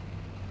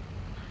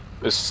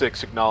 This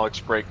 6,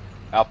 acknowledged. Break.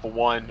 Alpha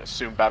 1,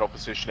 assume battle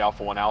position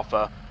Alpha 1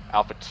 Alpha.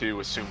 Alpha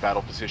 2, assume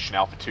battle position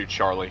Alpha 2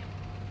 Charlie.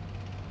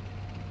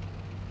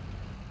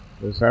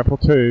 There's Apple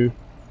 2.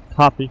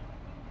 Copy.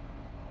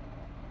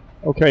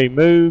 Okay,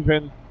 move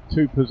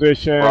into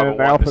position Bravo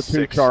 1 Alpha to 2 6,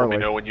 let me Charlie.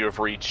 know when you have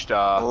reached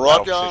battle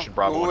Roger, position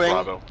Bravo 1 moving.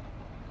 Bravo.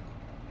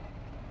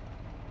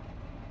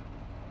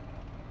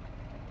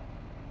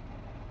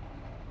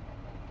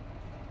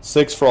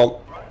 Six from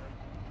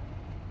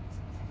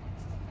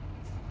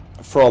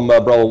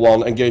Bravo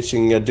 1,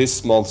 engaging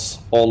dismounts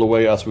all the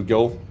way as we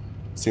go.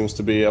 Seems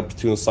to be a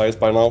platoon size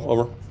by now,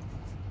 over.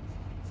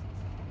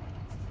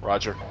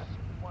 Roger. 1-2.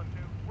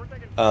 We're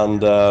taking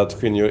And to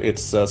continue,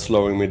 it's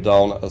slowing me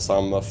down as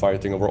I'm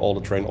fighting over all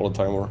the terrain all the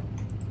time, over.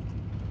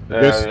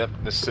 Yes. Yep,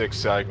 the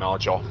 6, I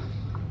acknowledge all.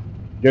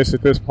 Guess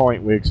at this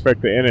point we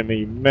expect the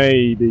enemy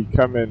may be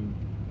coming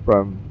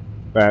from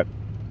that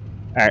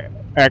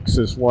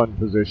Axis 1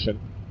 position.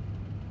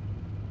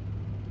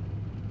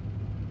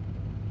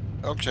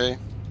 Okay.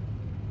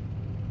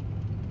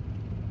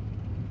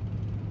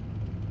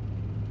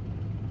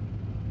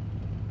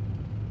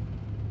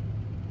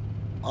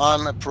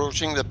 I'm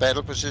approaching the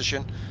battle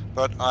position,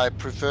 but I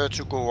prefer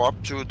to go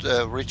up to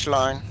the ridge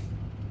line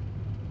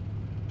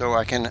so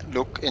I can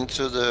look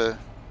into the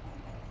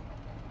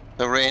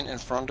terrain in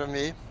front of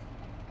me.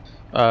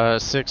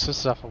 6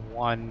 is Alpha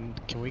 1.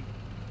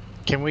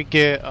 Can we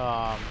get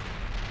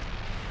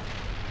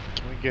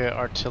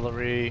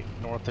artillery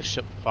north of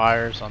ship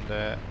fires on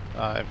the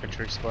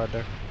infantry squad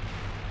there?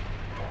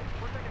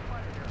 We're taking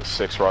fire here. The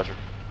 6, roger.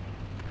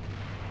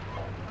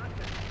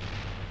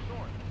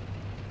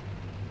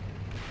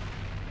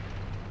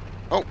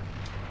 Oh,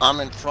 I'm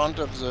in front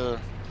of the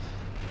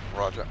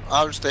Roger.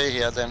 I'll stay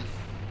here then.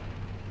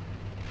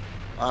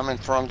 I'm in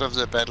front of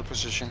the battle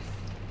position.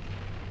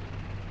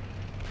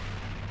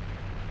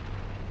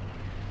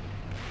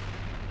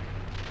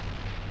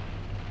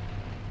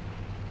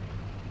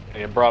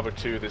 And Bravo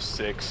 2, this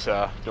 6,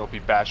 don't be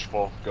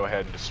bashful. Go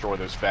ahead and destroy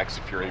those facts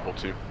if you're able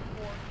to.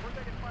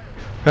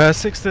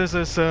 6, this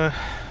is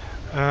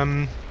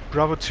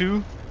Bravo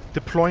 2,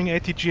 deploying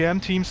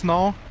ATGM teams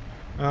now.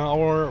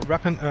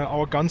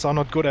 Our guns are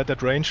not good at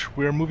that range.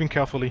 We're moving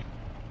carefully.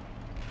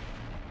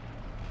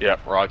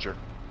 Yep, roger.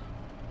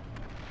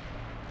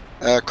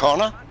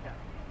 Connor,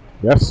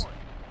 Yes.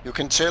 you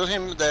can tell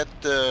him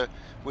that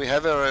we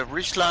have a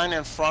ridge line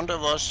in front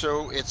of us,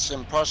 so it's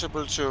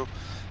impossible to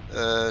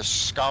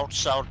scout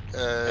south.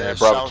 And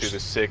Bravo south 2,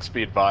 this 6,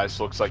 be advised.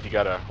 Looks like you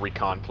got a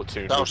recon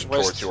platoon moving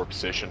Southwest. towards your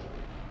position.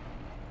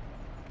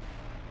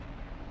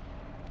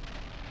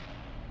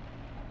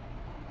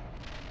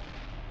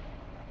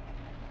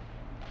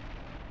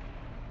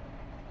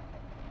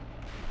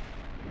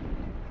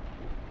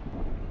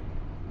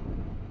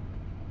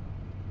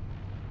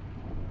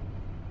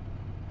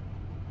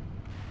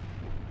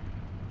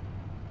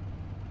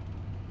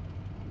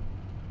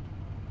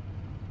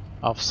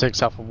 Alpha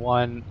 6, Alpha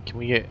 1, can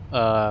we get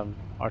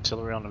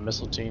artillery on the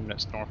missile team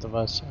that's north of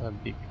us?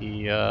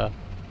 BP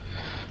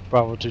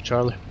Bravo 2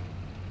 Charlie.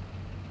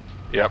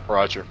 Yep,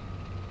 roger.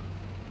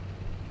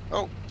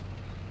 Oh,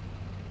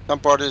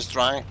 somebody's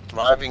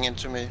driving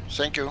into me.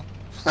 Thank you.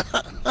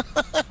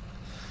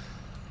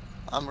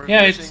 I'm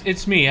Yeah, reducing-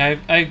 it's me.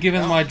 I've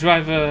given my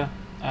driver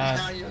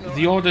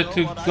the order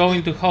to go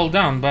into hull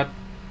down, but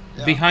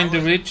Yeah, behind I the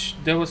was- ridge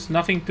there was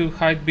nothing to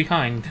hide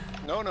behind.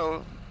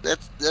 No,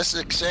 that's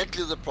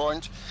exactly the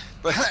point.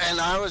 But and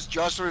I was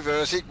just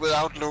reversing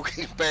without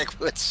looking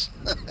backwards.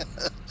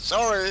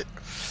 Sorry.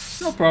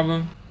 No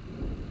problem.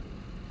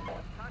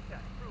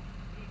 Contact. Group.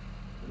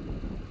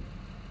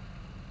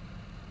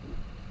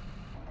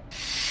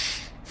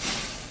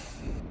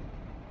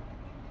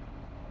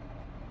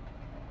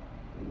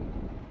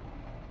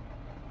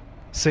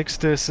 Six,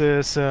 this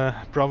is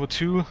Bravo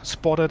 2,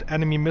 spotted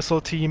enemy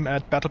missile team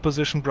at battle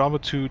position Bravo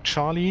 2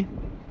 Charlie.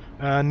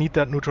 Need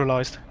that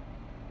neutralized.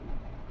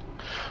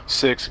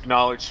 6,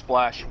 acknowledge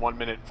splash, 1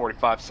 minute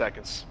 45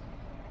 seconds.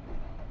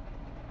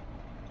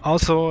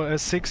 Also,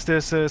 6,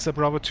 this is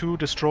Bravo 2,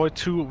 destroyed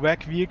 2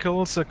 WAC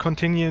vehicles,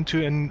 continuing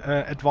to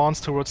advance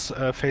towards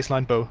phase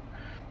line bow.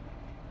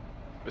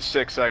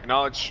 6, I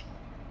acknowledge.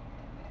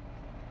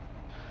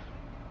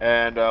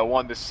 And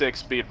 1 to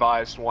 6, be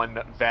advised,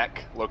 1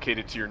 VAC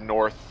located to your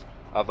north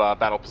of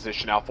battle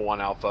position Alpha 1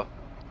 Alpha,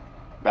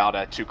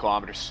 about 2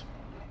 kilometers.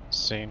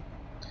 Same.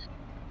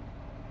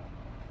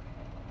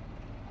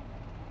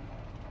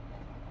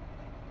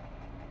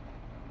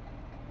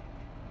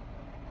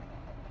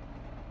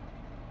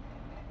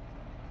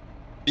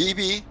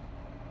 BB,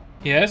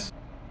 Yes?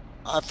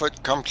 I've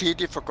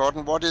completely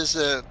forgotten what is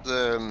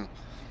the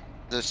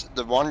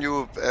one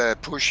you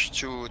push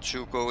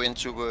to go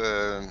into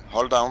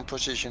hold down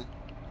position.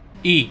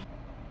 E.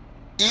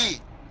 E,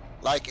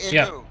 like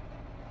Yeah. echo.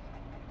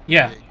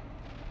 Yeah. Okay.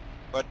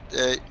 But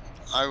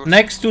I was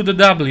Next to the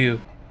W.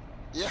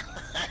 Yeah.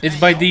 It's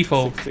by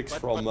default. 6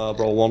 from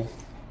Bravo 1.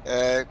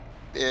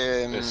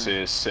 This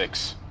is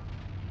 6.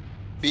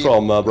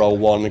 From Bravo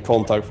 1, in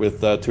contact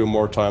with 2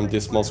 more time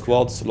dismal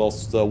squads.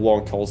 Lost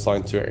 1 call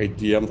sign to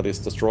ADM that is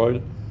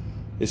destroyed.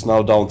 It's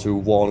now down to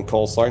 1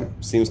 call sign.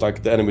 Seems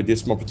like the enemy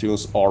dismal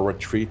platoons are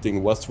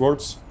retreating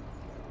westwards.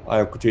 I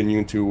am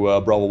continuing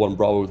to Bravo 1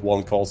 Bravo with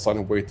 1 call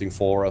sign, waiting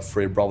for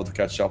 3 Bravo to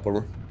catch up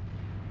over.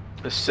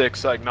 The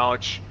 6, I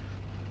acknowledge.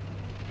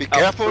 Be Alpha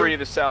careful. 3,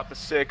 this Alpha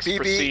 6, BB.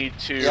 proceed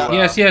to... Yeah.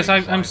 Yes,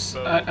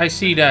 I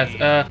see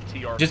that.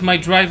 Just my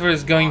driver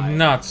is going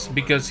nuts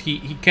because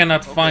he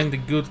cannot find a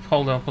good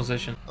hold on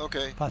position.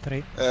 Okay. Alpha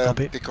 3,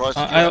 copy. Because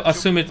you I'll have to-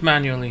 assume it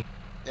manually.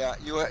 Yeah,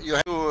 you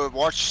have to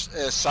watch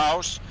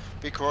south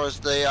because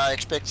they are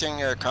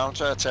expecting a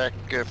counterattack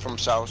from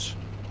south.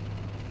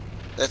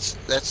 That's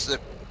the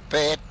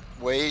bad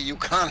way. You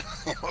can't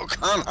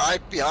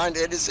hide behind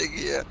anything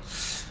here.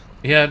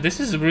 Yeah, this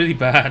is really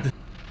bad.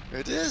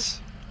 It is.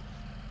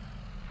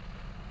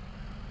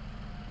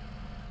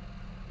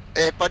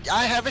 But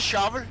I have a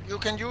shovel. You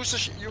can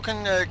use you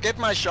can get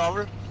my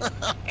shovel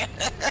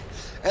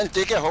and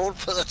dig a hole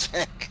for the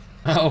tank.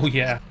 Oh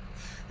yeah.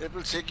 It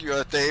will take you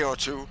a day or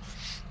two.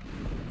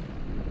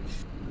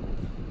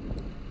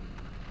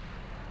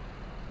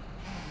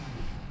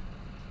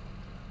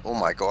 Oh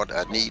my god,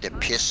 I need a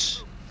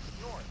piss.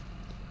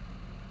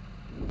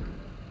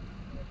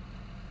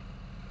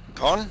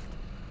 Con?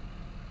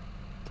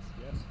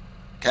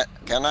 Yes.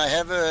 Can I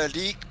have a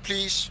leak,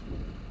 please?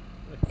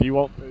 If you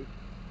want to.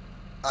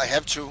 I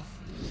have to.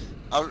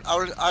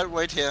 I'll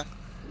wait here.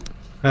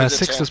 With the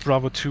 6 is tank.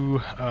 Bravo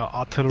 2,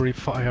 artillery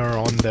fire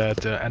on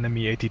that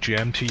enemy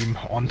ATGM team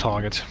on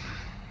target.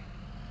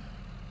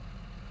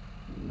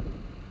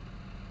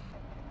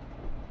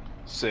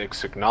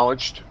 6,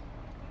 acknowledged.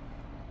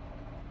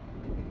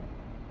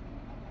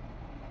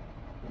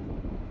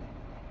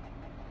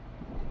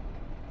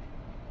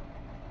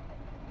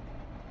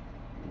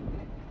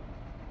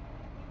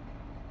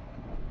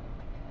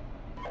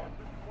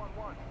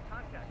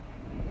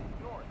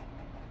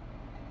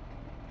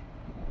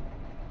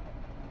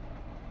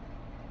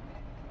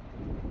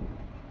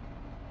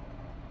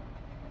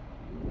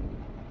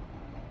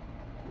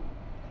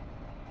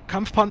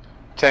 Kampfpanzer.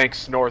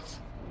 Tanks north.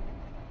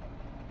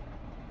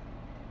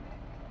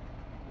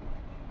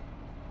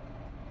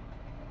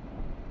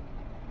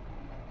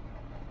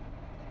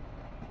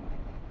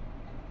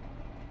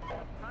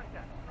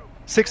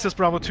 Six is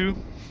Bravo 2.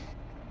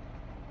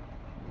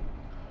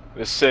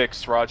 The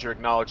 6, roger,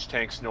 acknowledge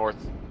tanks north.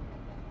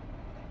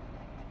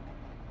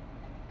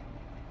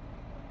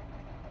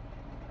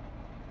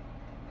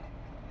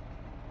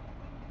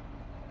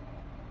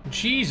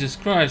 Jesus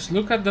Christ,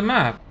 look at the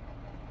map.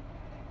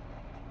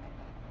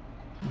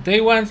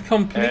 They went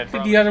completely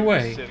the other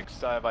way.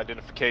 6, I have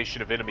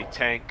identification of enemy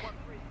tank.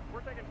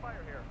 We're taking fire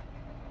here.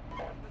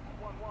 This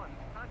is 1-1.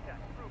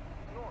 Contact. Troops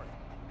north.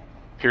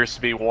 Appears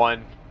to be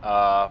one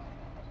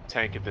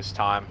tank at this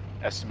time,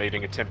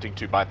 estimating attempting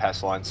to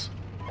bypass lines.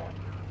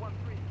 1-3.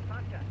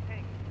 Contact.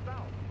 Tank.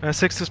 South.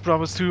 6 is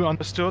Bravo 2,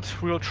 understood.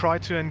 We'll try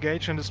to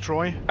engage and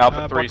destroy.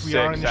 Alpha 3, but we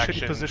are in a shitty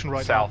action position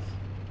right south.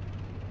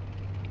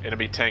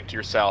 Enemy tank to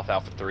your south,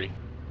 Alpha 3.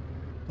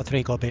 Alpha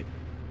 3, copy.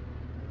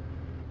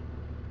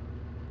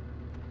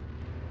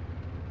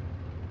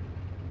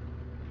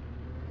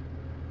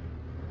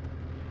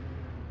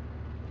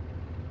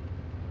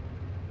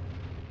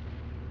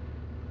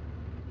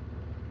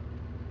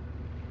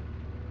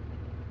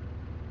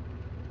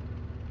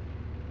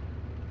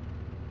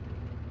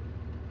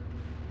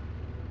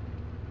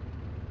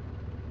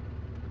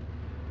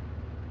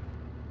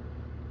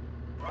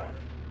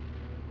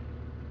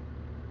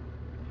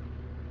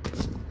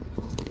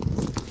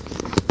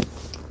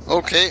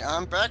 Okay,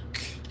 I'm back.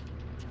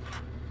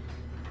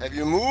 Have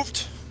you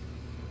moved?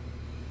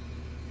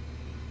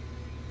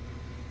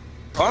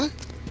 Con?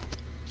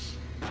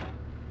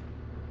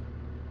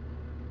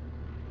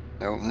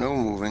 No, no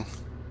moving.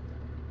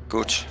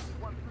 Good. 1-3.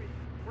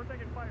 We're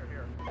taking fire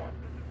here. This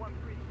is 1-3.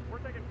 We're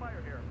taking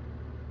fire here.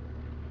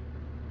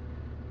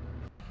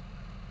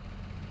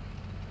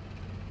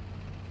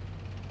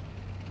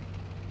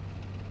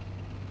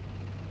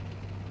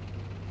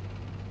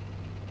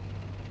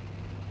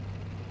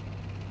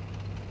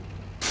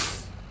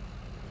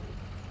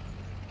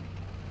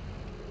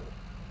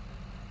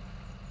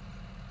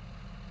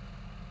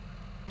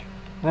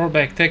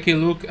 Rohrbeck, take a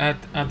look at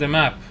the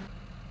map.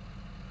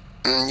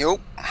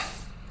 Nope.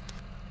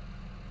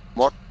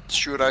 What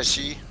should I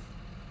see?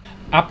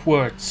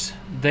 Upwards.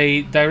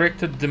 They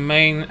directed the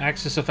main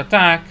axis of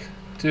attack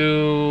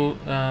to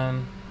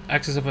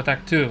axis of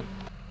attack 2.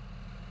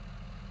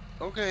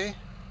 Okay.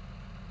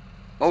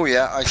 Oh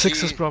yeah, I 6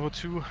 see. is Bravo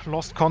 2,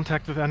 lost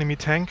contact with enemy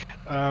tank.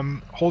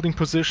 Holding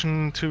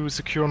position to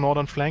secure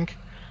northern flank.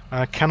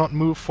 Cannot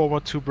move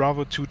forward to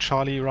Bravo 2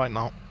 Charlie right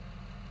now.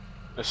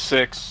 The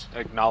 6,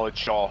 acknowledge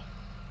Shaw.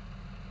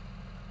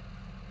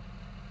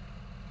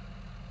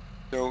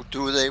 So,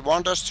 do they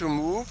want us to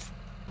move?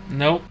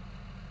 No,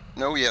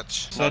 No yet.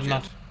 said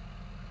not. Yet.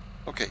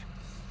 Okay.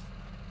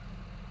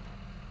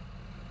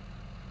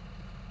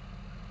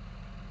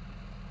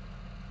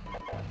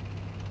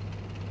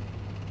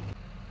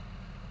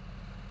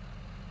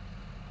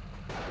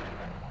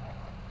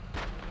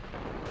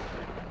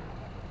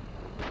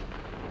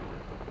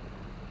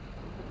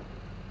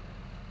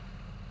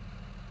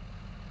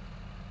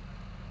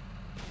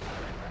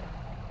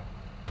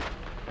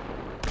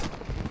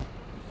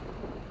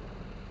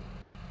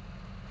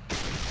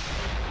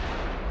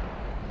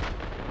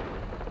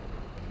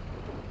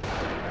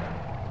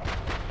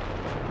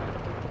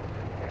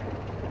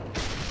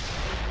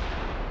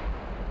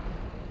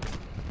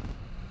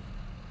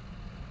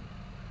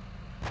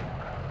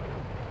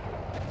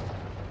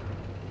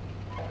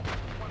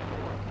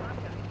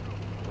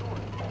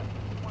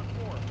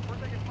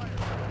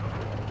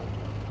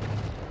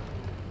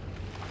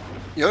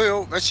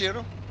 Jo, hvad siger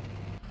du?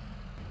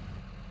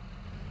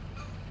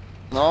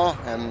 Nå,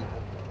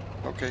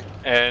 okay.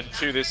 And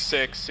to this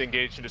 6,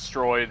 engage and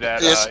destroy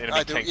that Yes, enemy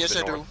I do. tank to Yes, the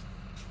I do. north.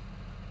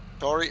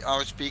 Sorry, I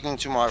was speaking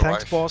to my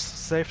Thanks, wife. boss.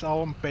 Saved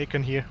our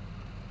bacon here.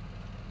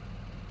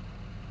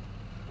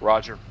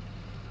 Roger.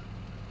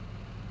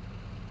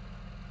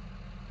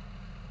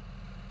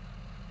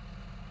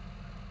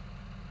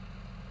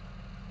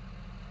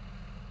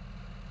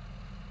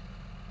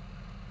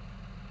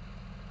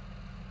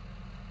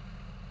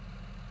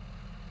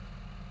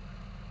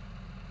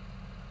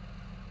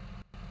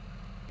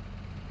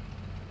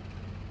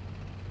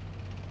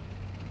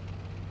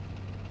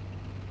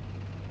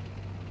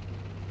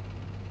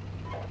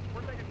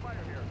 We're taking fire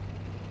here.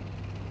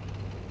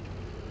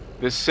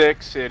 This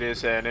 6, it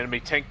is an enemy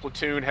tank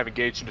platoon, have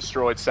engaged and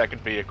destroyed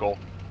second vehicle.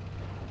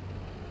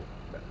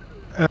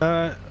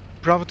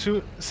 Bravo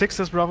 2, 6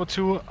 is Bravo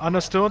 2,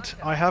 understood.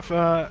 I have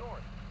a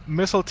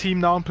missile team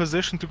now in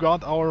position to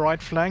guard our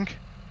right flank.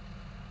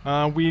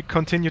 We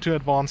continue to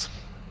advance.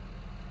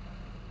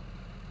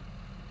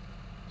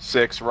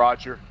 6,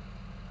 roger.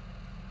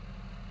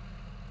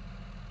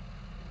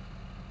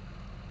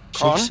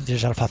 Con? 6, this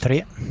is Alpha 3.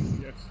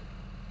 Yes.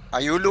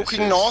 Are you This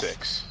looking is north?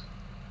 6.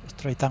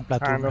 Straight tank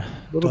platoon Kind of. to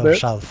Little our bit.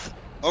 south.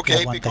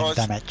 Okay, One tank because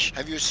damage.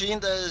 have you seen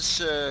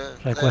there's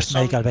Request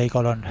some medical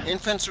vehicle on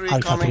infantry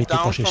Alpha coming 3 to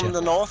down position. from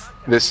the north?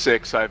 This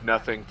 6, I have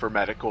nothing for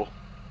medical.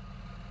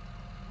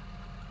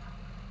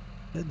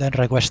 Then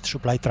request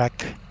supply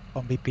track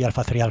on BP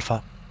Alpha 3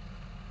 Alpha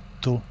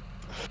 2.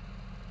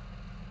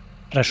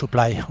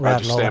 Resupply. We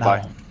Roger, are low stand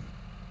now.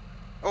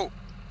 by.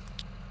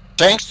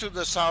 Tanks to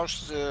the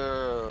south.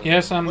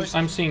 Yes, west.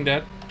 I'm seeing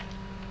that.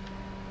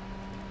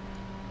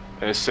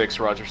 S6,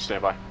 Roger,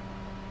 stand by.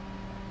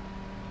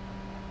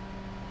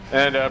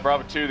 And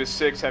Bravo 2, the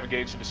 6 have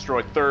engaged and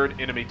destroyed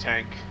 3rd enemy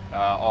tank,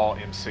 all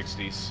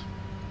M60s.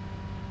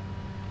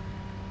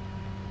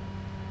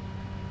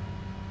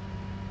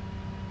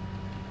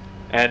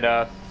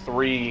 And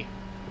 3,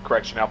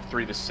 correction, Alpha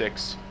 3 to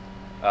 6,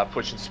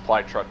 pushing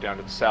supply truck down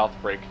to the south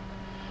break.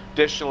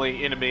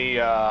 Additionally, enemy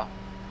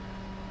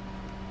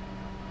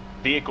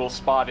vehicle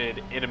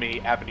spotted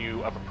enemy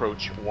avenue of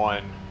approach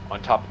 1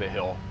 on top of the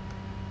hill,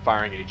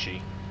 firing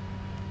HE.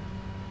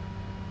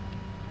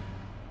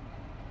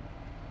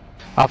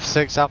 Alpha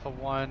 6, Alpha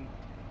 1.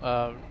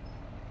 The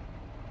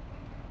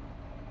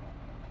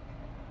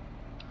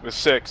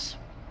 6.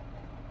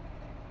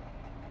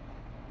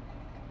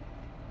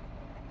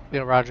 Yeah,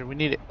 Roger. We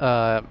need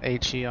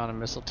HE on a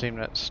missile team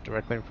that's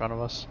directly in front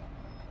of us.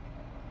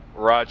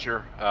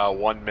 Roger.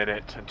 1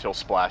 minute until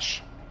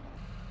splash.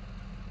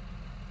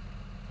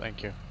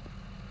 Thank you.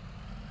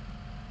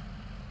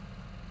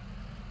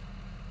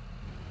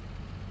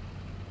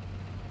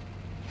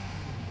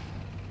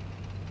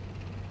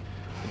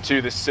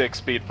 To the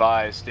 6, be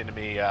advised,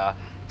 enemy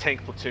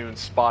tank platoon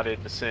spotted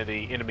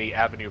vicinity, enemy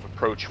avenue of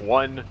approach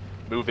 1,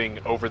 moving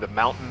over the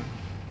mountain.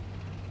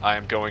 I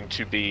am going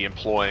to be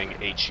employing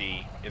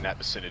HE in that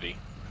vicinity.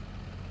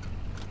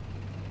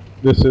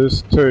 This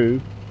is 2.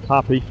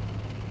 Copy.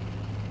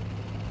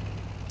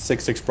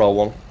 6-6 Bravo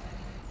 1.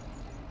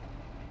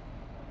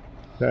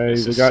 Okay,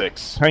 This we is got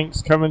 6.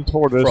 tanks coming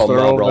toward us. From They're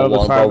on the Bravo other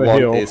 1. side Bravo of the 1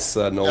 hill. is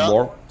no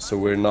more, so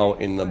we're now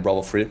in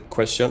Bravo 3.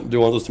 Question, do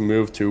you want us to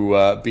move to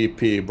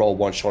BP Bravo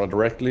 1 Charlie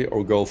directly,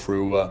 or go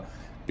through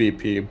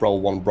BP Bravo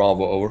 1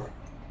 Bravo over?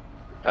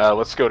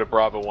 Let's go to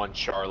Bravo 1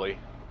 Charlie.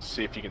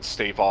 See if you can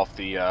stave off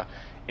the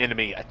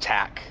enemy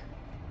attack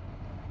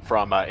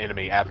from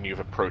enemy avenue of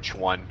approach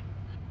 1.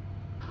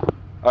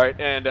 Alright,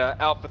 and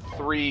Alpha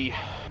 3,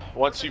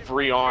 once you've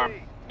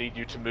rearmed, need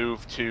you to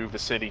move to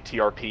vicinity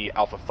TRP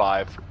Alpha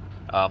 5.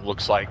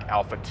 Looks like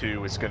Alpha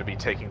 2 is going to be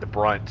taking the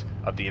brunt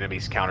of the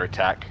enemy's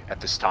counterattack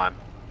at this time.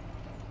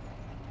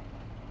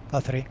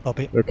 Alpha 3,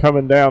 copy. They're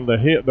coming down the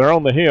hill. They're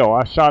on the hill.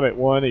 I shot at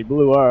one. He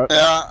blew up.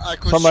 Yeah, I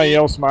could Somebody see.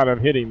 else might have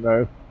hit him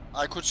though.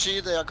 I could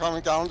see they are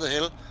coming down the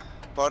hill,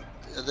 but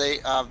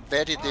they are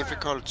very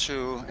difficult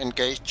to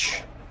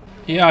engage.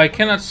 Yeah, I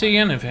cannot see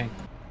anything.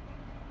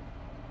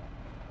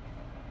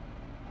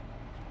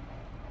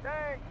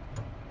 Tank!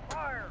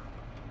 Fire!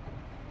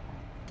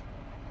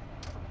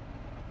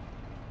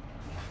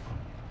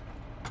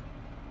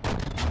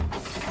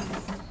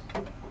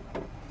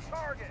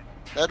 Target!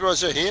 That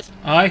was a hit.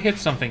 I hit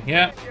something,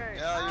 yeah.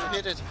 Yeah, you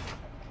hit it.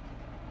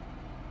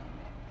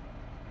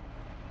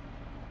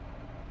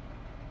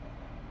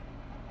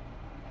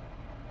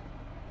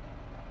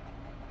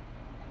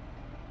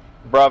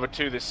 Bravo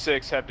 2, the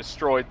 6 have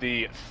destroyed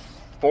the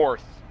 4th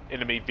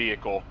enemy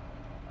vehicle.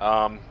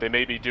 They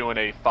may be doing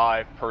a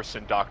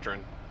 5-person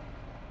doctrine.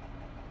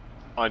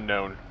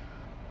 Unknown.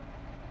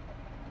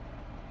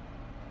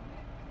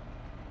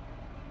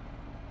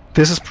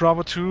 This is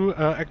Bravo 2,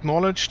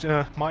 acknowledged.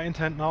 My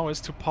intent now is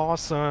to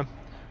pass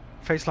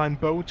Faceline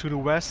Bow to the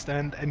west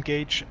and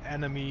engage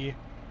enemy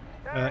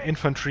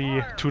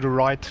infantry to the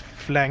right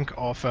flank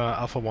of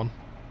Alpha 1.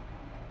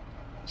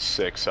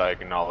 6, I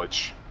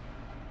acknowledge.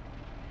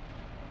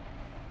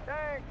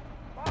 Tank!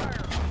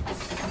 Fire!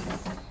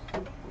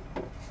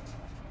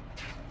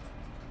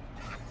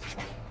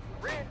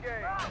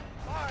 Re-engage!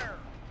 Fire!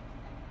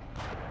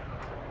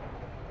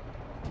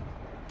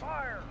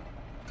 Fire!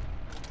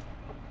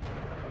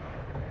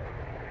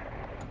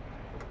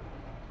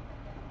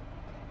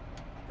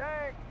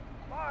 Tank!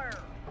 Fire!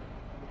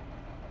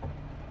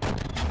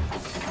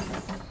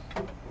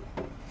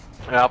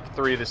 Alpha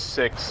 3, the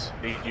 6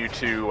 need you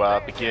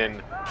to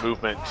begin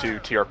movement to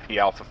TRP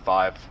Alpha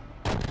 5.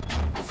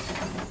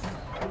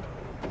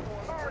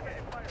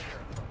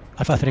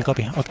 Alpha 3,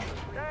 copy. Okay.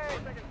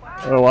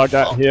 Oh, I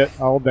got hit.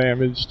 All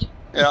damaged.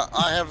 Yeah,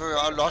 I have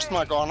lost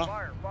my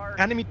gunner.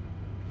 Enemy.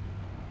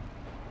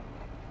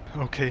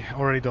 Okay,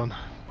 already done.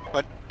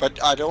 But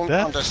I don't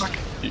That understand.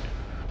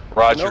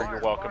 Roger, No.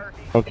 you're welcome.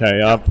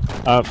 Okay,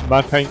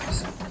 my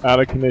tank's out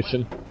of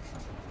commission.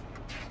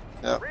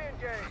 Yeah.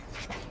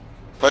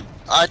 But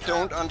I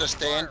don't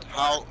understand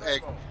how a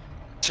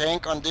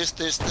tank on this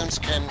distance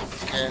can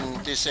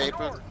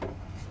disable.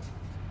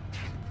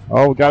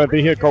 Oh, we got a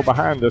vehicle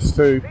behind us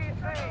too.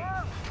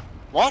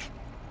 What?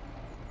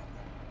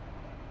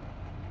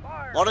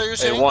 What are you Hey,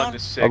 saying? 1 Ron? to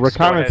 6. A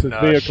reconnaissance go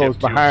ahead and, vehicle is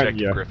shift to behind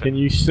Objective you. Griffin. Can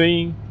you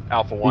see?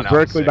 Alpha 1, He's Alpha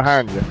directly 6.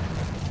 behind you.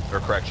 Or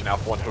correction,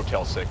 Alpha 1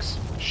 Hotel 6.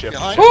 Shift.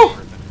 Behind to you?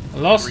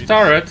 Griffin. Lost 3 to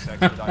turret. 6,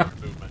 expedite your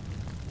movement.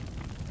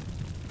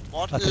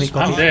 What Alpha is 3,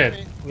 copy. I'm dead.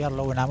 me? We are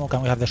low in ammo.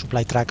 Can we have the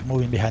supply truck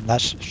moving behind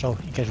us? So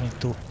in case we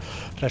need to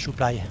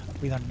resupply,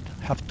 we don't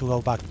have to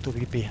go back to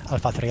BP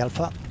Alpha 3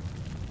 Alpha.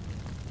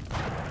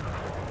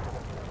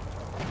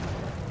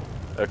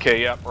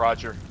 Okay, yep,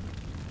 roger.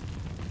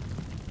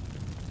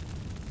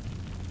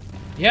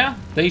 Yeah,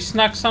 they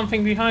snuck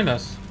something behind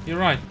us. You're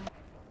right.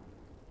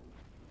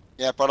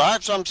 Yeah, but I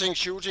have something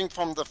shooting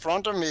from the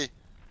front of me.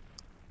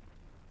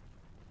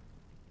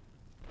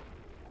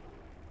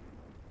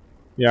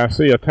 Yeah, I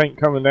see a tank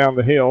coming down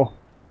the hill.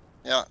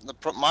 Yeah,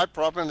 my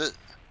problem is...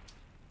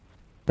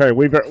 Okay,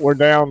 we're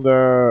down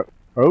the...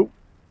 Oh,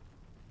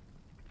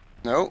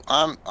 No,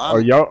 I'm... are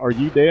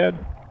you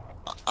dead?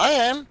 I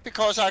am,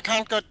 because I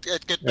can't get And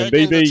back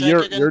in the BB,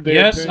 tank again. you're dead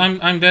Yes, too?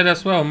 I'm dead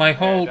as well. My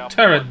whole And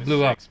turret Alpha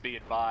blew up. 1 to 6, be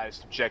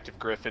advised, Objective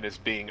Griffin is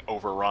being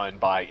overrun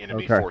by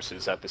enemy Okay.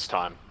 forces at this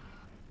time.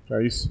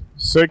 Okay,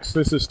 6,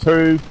 this is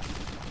 2.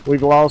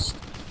 We've lost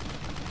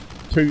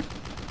two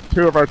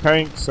of our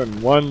tanks,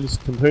 and one's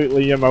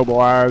completely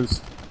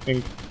immobilized.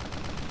 And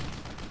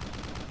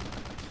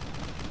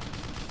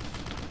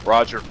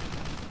Roger.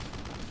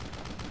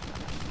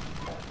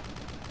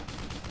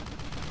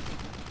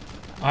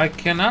 I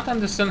cannot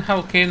understand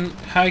how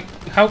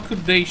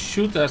could they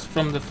shoot us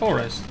from the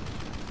forest?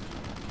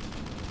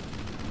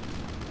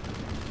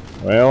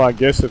 well, I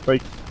guess if they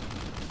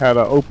had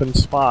an open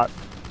spot.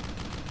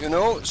 You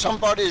know,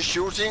 somebody is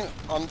shooting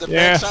on the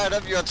Yeah. backside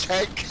of your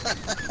tank.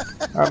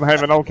 I'm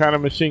having all kind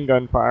of machine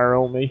gun fire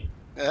on me.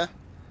 Yeah,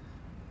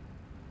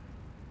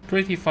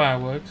 Pretty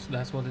fireworks,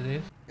 that's what it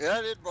is. yeah,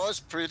 it was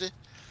pretty.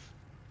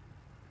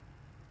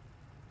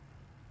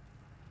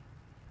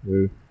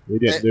 We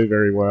didn't do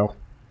very well.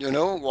 You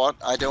know what?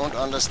 I don't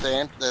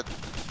understand that.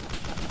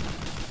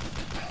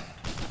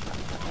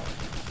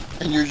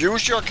 Can you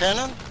use your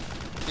cannon?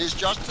 He's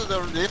just to the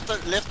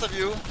left of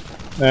you.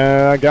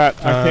 I can't.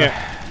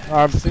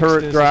 I'm 6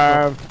 turret is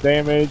drive,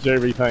 damage,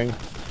 everything.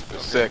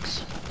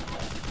 6.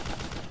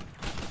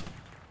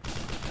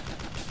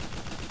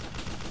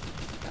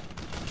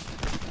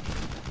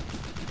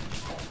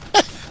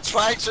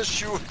 Trying to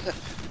shoot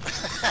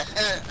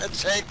a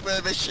tank with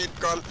a machine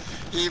gun.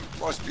 He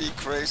must be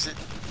crazy.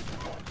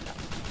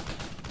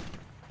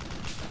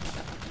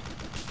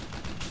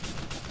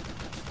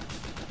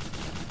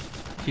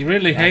 He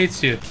really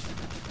hates you.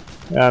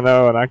 I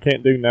know, and I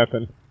can't do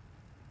nothing.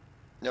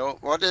 No,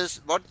 what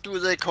do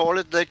they call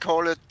it? They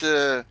call it,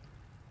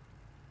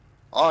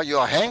 oh,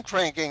 you're hand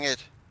cranking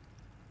it.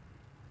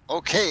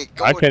 Okay,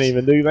 go. I can't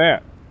even do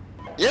that.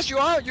 Yes, you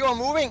are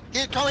moving.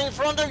 He's coming in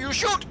front of you,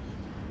 shoot!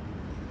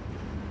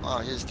 Oh,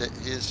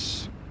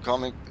 he's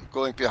going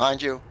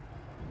behind you.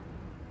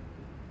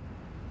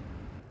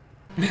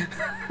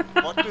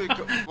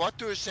 What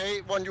do you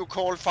say when you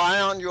call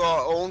fire on your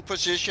own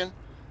position?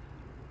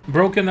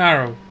 Broken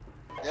arrow.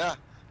 Yeah,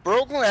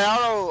 broken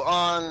arrow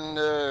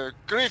on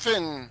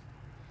Griffin.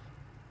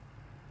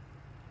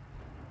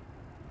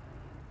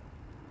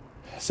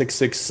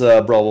 6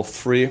 Bravo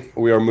 3.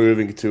 We are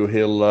moving to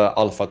Hill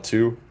Alpha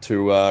 2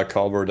 to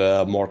cover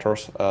the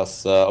mortars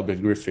as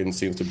Object Griffin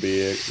seems to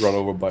be run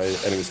over by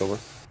enemies over.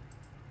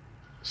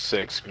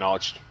 6,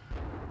 acknowledged.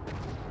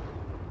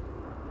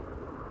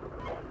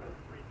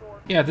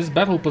 Yeah, this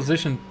battle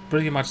position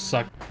pretty much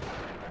sucked.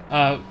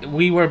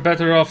 We were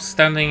better off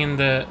standing in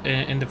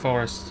the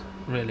forest,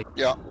 really.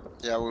 Yeah,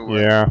 we were.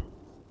 Yeah.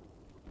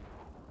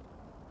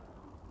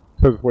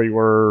 Because they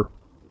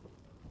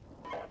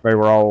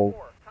were all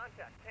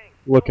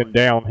looking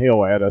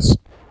downhill at us.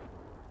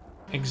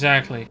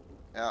 Exactly.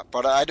 Yeah,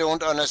 but I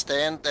don't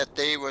understand that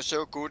they were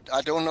so good.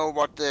 I don't know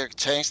what the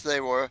tanks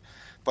they were,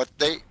 but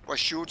they were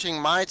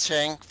shooting my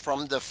tank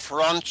from the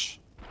front.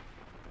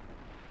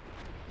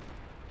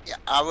 Yeah,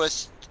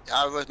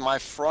 my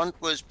front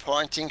was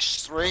pointing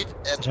straight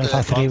at the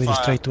Alpha 3 with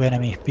gunfire. straight to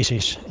enemy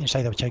pieces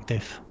inside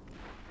objective.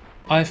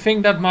 I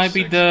think that might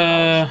be 6,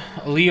 the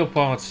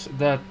Leopards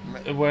that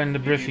were in the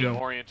You need to briefing.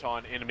 orient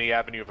on enemy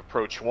avenue of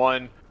approach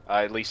 1.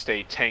 At least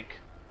a tank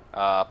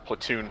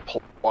platoon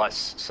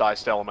plus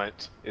sized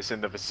element is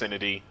in the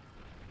vicinity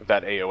of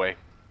that AOA.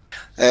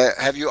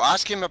 Have you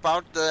asked him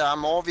about the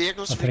more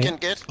vehicles Alpha we 3, can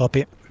get,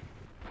 copy.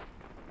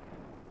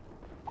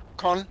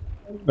 Con?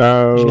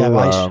 No. Be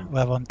advised, we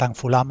have one tank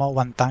full ammo,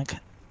 one tank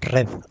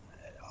red.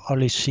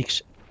 Only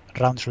 6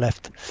 rounds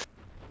left.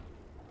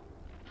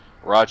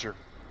 Roger.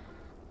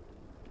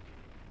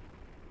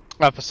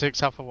 Alpha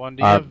 6, Alpha 1,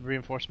 do you have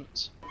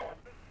reinforcements?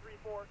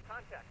 3-4,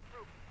 contact,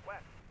 group,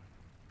 west.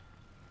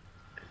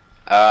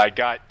 I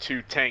got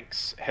 2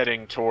 tanks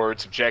heading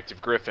towards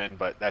Objective Griffin,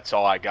 but that's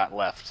all I got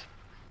left.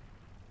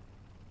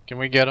 Can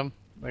we get them?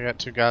 I got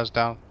 2 guys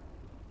down.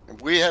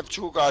 We have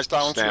 2 guys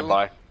down Stand too.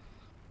 by.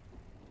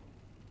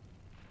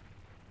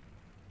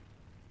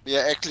 We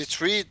are actually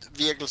 3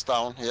 vehicles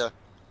down here.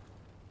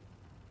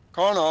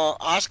 Connor,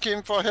 ask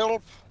him for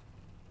help.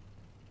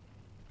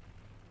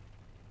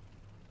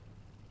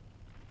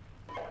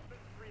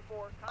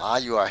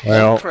 You are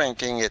hand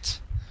cranking it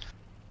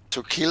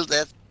to kill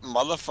that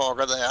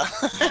motherfucker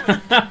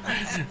there.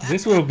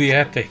 This will be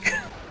epic.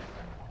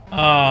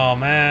 Oh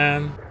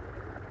man.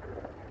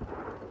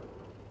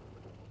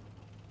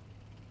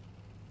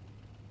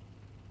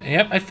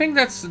 Yep, I think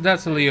that's a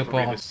 3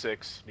 Leopold. to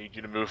 6. Need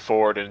you to move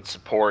forward and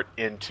support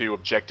into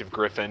Objective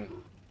Griffin.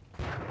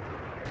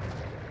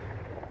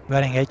 We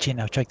are engaging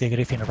objective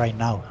Griffin right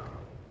now.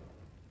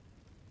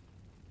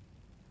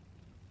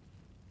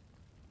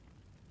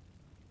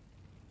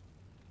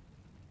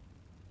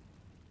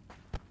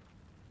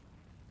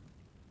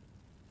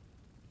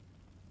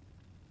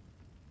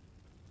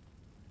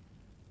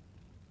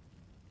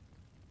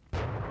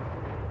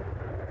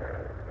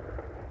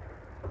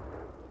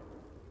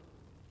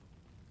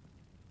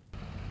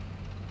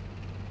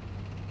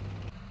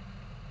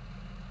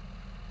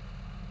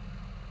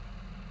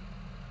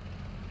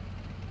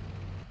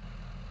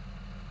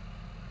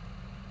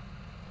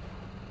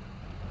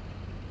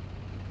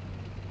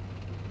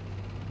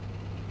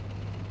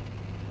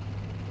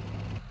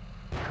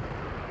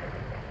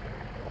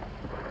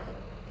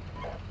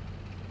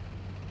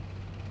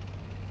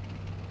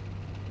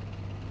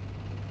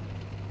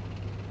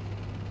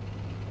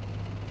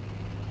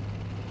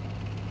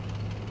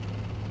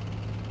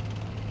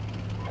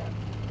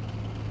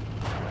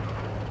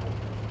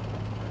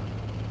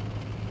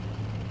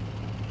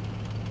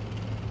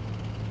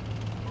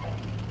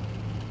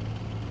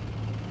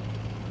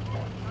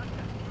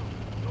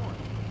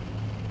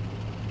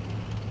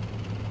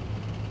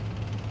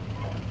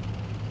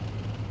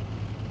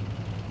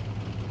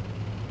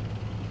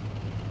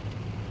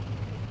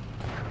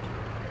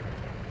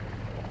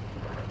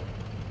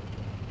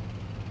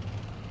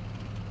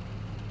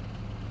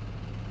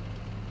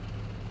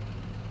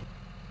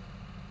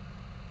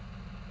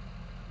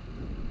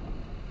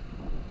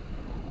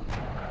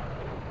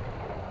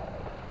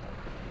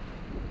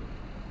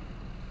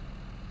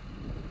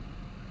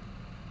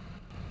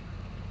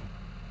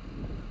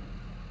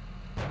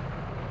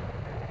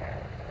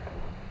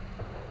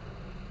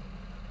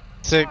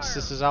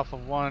 This is Alpha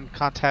 1,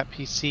 contact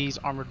PCs,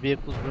 armored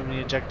vehicles, moving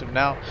the objective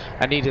now.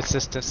 I need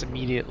assistance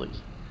immediately.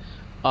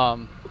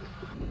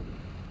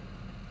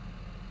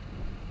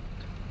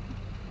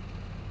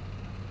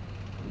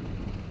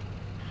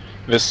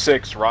 This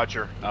 6,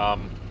 roger.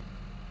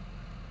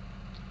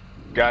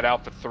 Got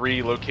Alpha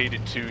 3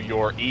 located to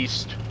your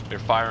east. They're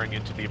firing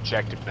into the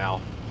objective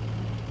now.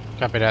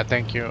 Copy that,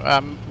 thank you.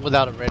 I'm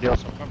without a radio,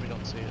 so I probably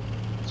don't see it.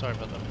 Sorry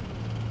about that.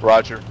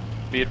 Roger.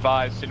 Be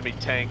advised, enemy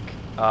tank,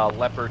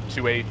 Leopard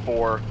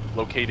 2A4,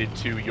 located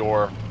to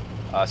your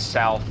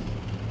south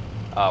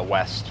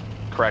west.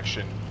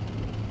 Correction.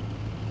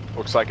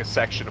 Looks like a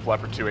section of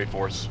Leopard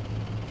 2A4s.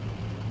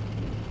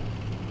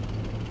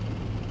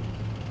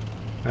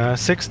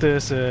 6,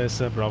 this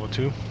is Bravo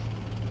 2.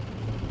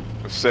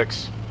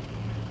 6.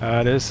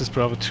 This is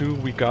Bravo 2.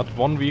 We got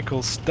one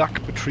vehicle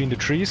stuck between the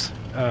trees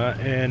at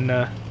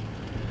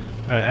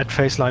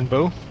Faceline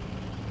Bow.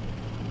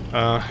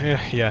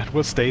 Yeah, it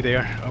will stay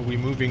there. We're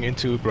moving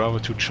into Bravo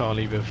 2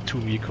 Charlie with 2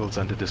 vehicles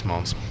and the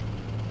dismounts.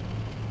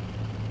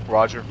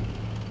 Roger.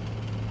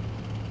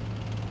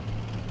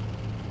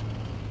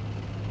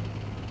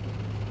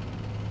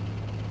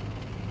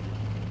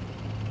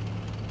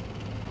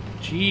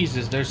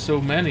 Jesus, there's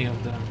so many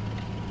of them.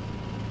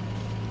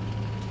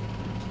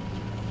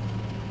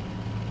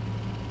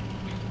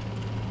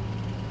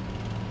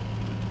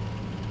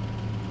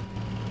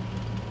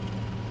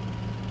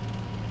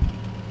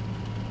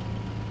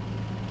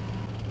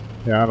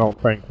 Yeah, I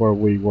don't think where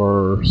we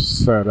were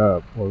set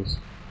up was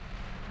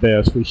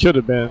best. We should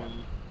have been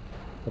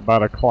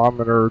about a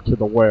kilometer to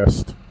the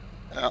west.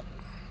 Yeah.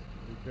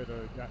 We could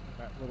have gotten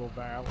that little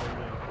valley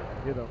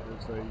and hit them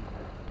as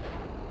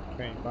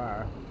they came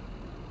by.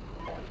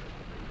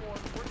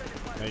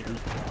 Maybe.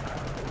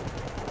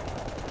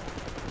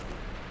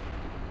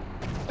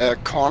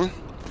 Con,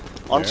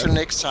 until Yes.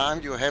 next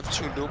time you have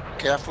to look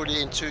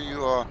carefully into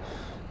your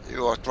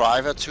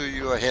driver to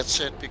your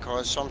headset,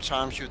 because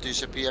sometimes you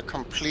disappear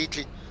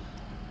completely.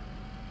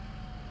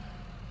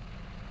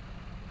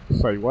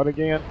 Say what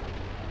again?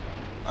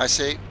 I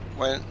say,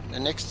 well,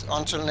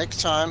 until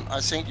next time, I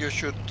think you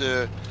should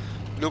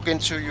look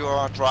into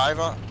your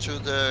driver to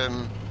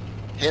the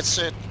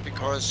headset,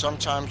 because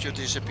sometimes you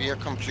disappear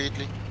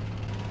completely.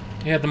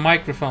 Yeah, the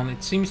microphone.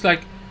 It seems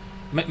like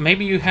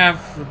maybe you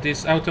have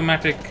this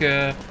automatic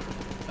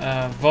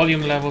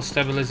volume level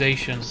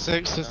stabilization.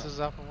 6, this is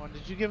Alpha 1.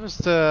 Did you give us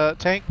the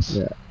tanks?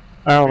 Yeah.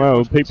 I don't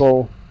know.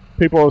 People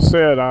have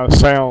said I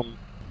sound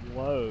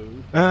low.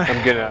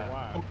 I'm gonna.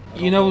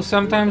 You know,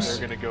 sometimes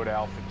They're gonna go to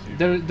Alpha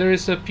 2. there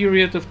is a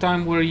period of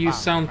time where you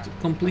sound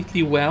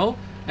completely well,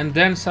 and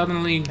then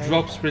suddenly it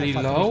drops really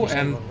low,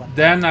 and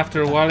then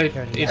after a while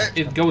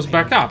it goes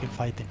back up.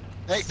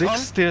 Hey,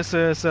 6, this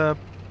is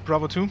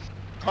Bravo 2.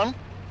 Con,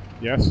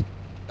 Yes.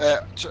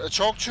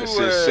 talk to This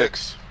is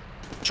 6.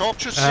 talk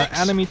to 6.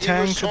 Enemy He was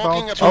tank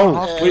talking about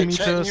about, 2.5 new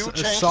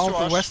kilometers tanks south to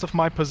and us. west of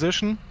my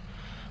position.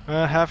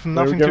 Have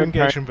nothing to giving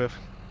engage tank- him with.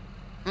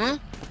 Hmm?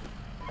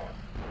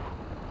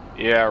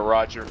 Yeah,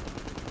 roger.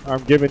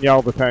 I'm giving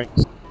y'all the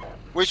tanks.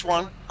 Which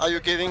one are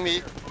you giving me?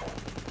 2-1,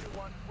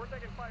 we're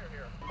taking fire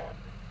here.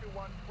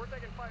 2-1, we're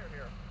taking fire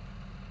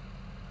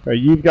here.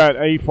 You've got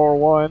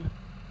A41.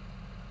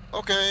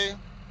 Okay.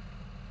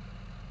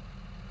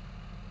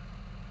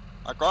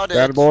 I got it.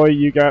 That boy,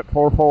 you got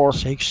 44.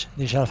 6,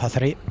 this is Alpha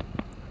 3.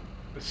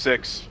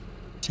 6.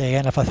 Say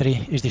again, Alpha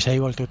 3 is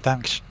disabled to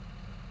tanks.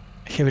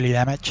 heavily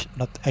damaged,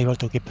 not able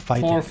to keep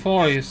fighting.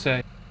 4-4, you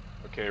say?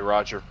 Okay,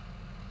 Roger.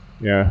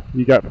 Yeah,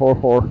 you got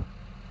 4-4.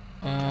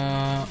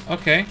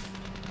 Okay.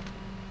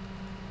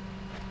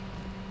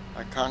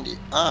 I can't.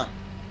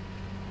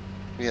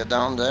 We are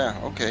down there.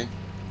 Okay.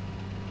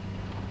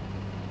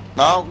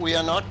 Now we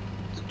are not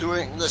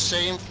doing the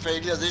same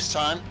failure this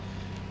time.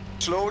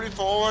 Slowly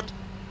forward,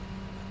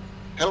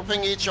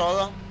 helping each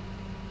other.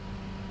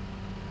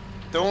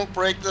 Don't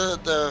break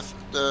the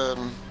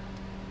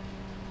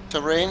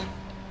terrain.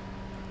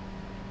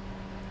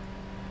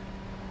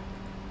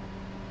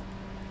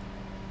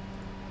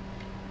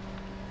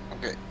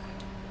 Okay.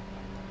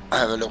 I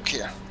have a look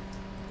here.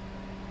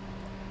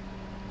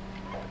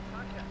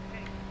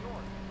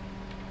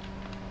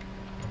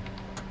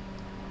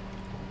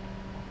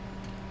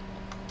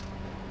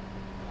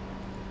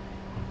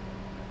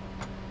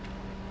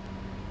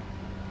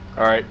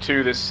 All right,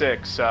 2 to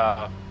 6.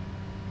 Yeah,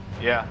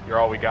 you're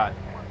all we got.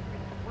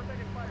 We're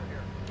taking fire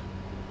here.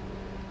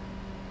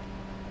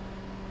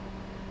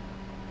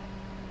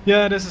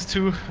 Yeah, this is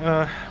 2.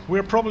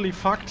 We're probably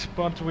fucked,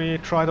 but we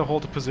try to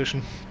hold the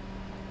position.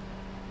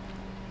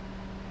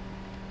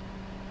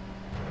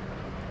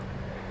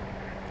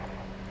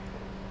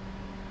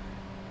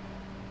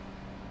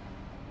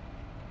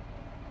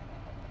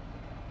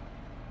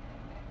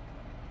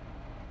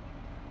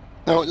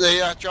 No,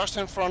 they are just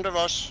in front of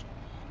us.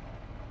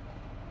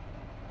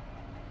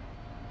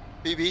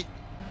 BB,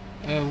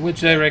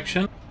 Which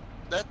direction?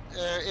 that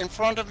in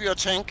front of your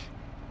tank.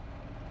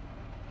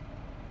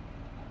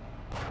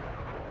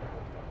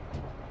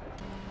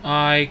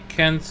 I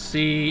can't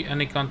see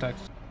any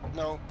contacts.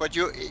 No, but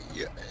you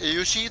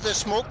see the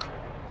smoke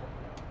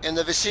in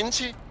the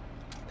vicinity,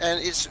 and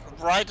it's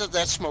right at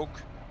that smoke.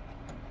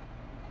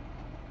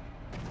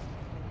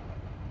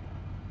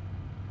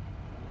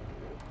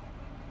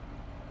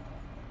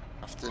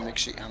 After the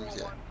mixing,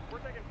 We're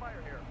taking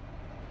fire here.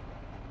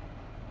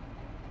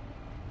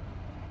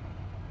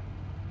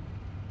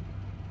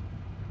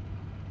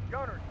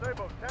 Gunner,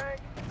 Sabo, tank.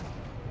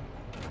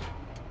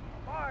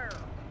 Fire.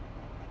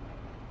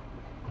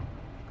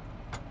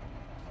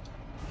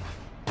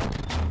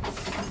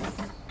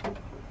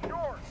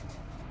 Short.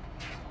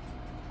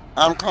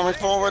 I'm coming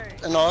forward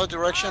another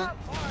direction.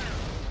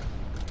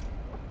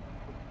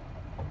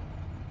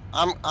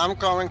 I'm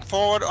going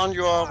forward on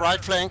your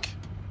right flank.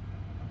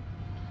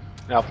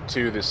 Alpha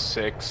 2 to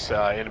 6.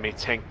 Enemy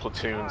tank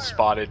platoon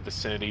spotted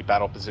vicinity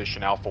battle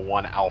position Alpha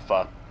 1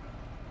 Alpha.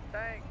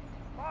 Tank.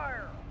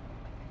 Fire.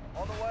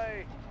 On the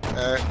way.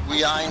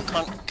 We are in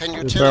can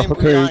you Yes, tell him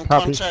Alpha we 2, are in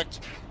copy. contact?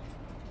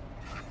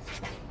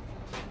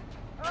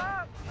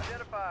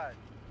 Identified.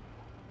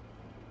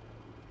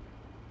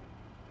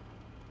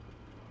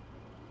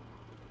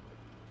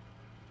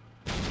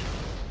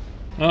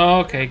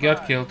 Okay,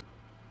 got killed.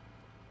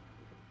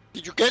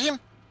 Did you get him?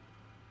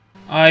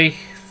 I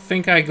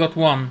think I got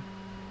one,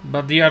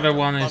 but the other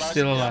one is But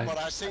still yeah, alive. but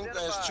I think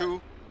there's 2.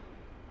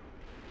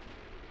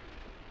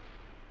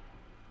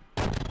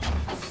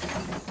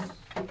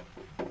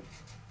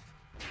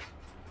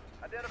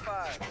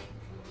 Identified.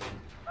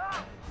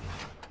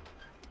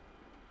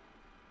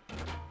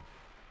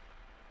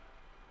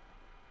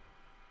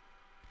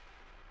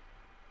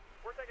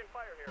 We're taking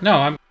fire here.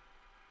 No,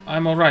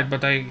 I'm alright,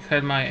 but I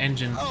had my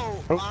engine.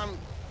 Oh, Oh. I'm...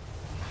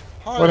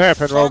 What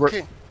happened, Robert?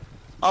 fucking-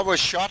 I was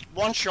shot,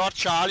 one shot,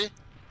 Charlie.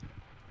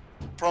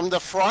 From the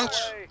front.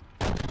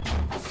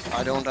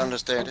 I don't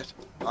understand it.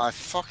 I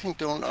fucking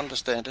don't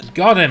understand it.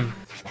 Got him!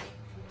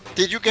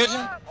 Did you get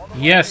him?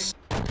 Yes!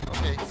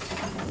 Okay.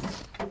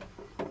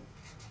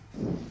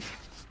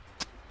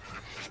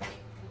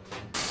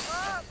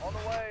 On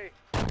the way.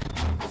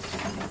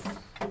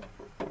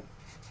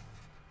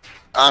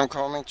 I'm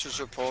coming to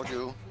support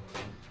you.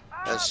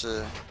 As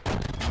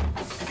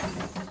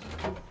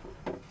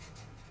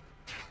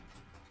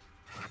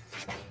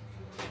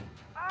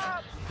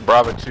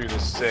Bravo 2 to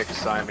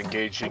 6. I am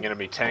engaging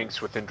enemy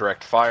tanks with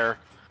indirect fire.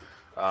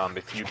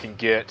 If you can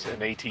get an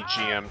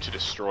ATGM to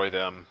destroy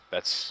them,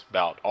 that's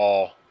about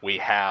all we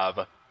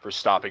have for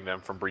stopping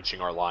them from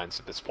breaching our lines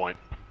at this point.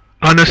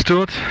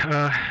 Understood.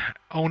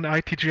 Own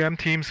ITGM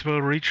teams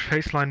will reach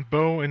Faceline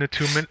Bow in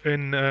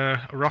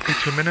roughly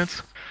 2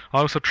 minutes.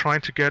 Also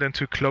trying to get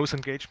into close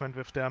engagement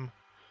with them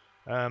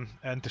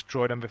and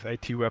destroy them with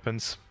AT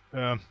weapons.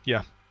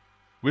 Yeah.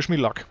 Wish me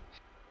luck.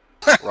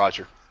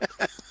 Roger.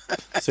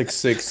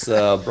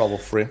 6-6, Bravo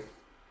 3.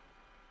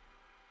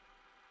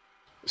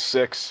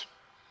 6.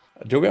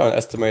 Do we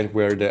estimate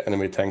where the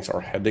enemy tanks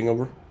are heading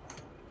over?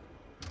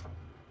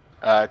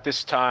 At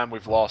this time,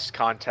 we've lost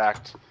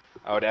contact.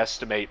 I would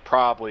estimate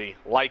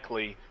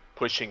likely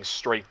pushing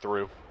straight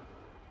through.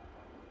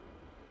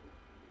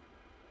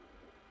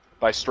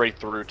 By straight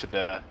through to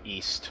the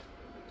east.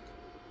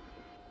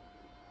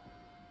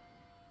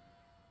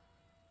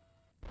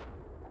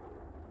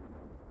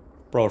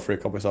 Bravo 3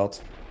 copies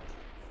out.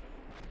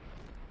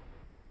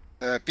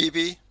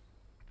 BB,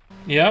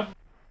 Yep.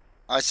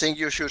 I think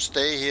you should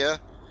stay here.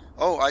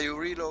 Oh, are you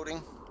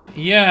reloading?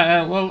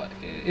 Yeah, well,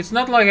 it's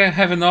not like I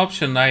have an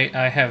option.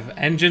 I have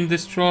engine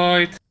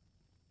destroyed.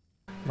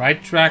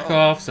 Right track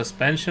off,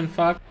 suspension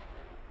fuck,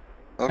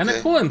 and a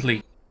Okay. coolant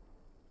leak.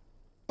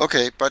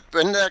 Okay, but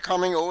when they're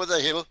coming over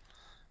the hill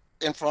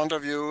in front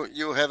of you,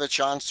 you have a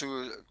chance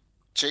to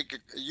take.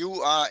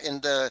 You are in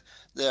the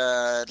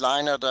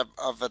line of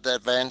the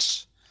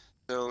advance,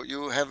 so you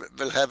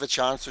will have a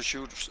chance to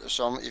shoot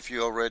some if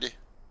you are ready.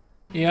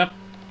 Yep.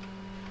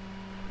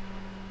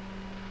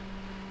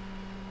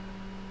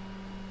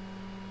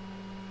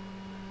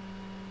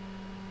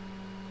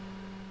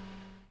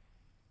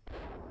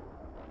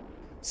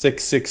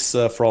 Six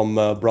from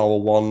Bravo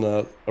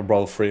 1,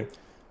 Bravo 3.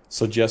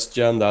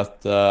 Suggestion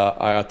that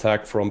I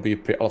attack from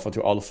BP Alpha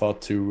to Alpha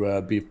to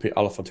BP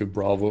Alpha to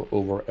Bravo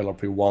over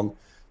LRP 1.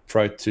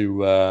 Try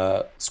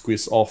to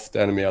squeeze off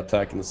the enemy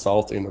attack in the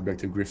south in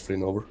objective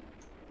Griffin over.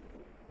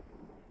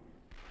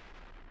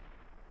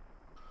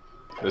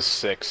 The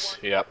 6,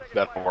 yep,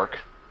 that'll work.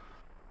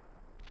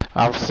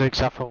 Alpha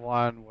 6, Alpha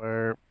 1,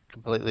 we're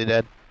completely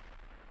dead.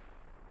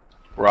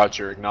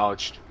 Roger,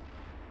 acknowledged.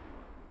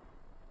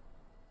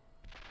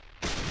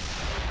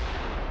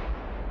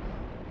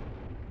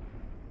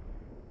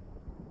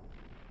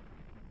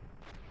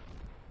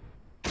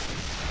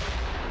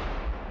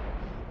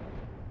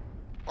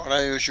 What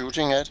are you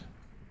shooting at?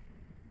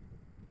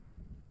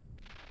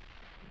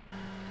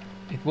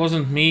 It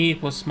wasn't me,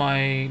 it was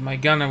my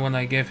gunner when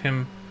I gave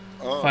him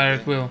fire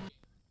at will.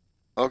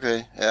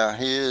 Okay, yeah,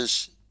 he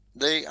is.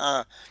 They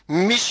are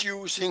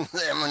misusing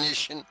the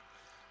ammunition.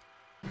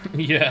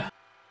 Yeah.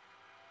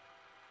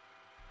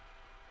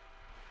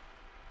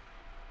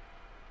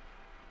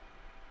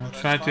 I'll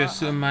try to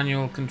assume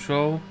manual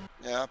control.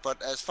 Yeah,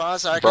 but as far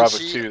as I can Bravo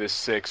see... 2, this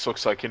 6.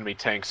 Looks like enemy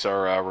tanks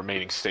are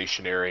remaining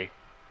stationary.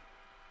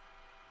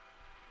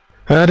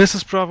 This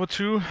is Bravo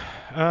 2.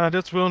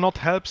 This will not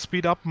help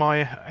speed up my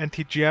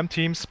anti-GM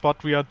teams,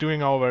 but we are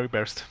doing our very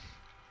best.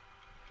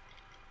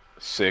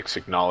 6,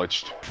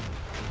 acknowledged.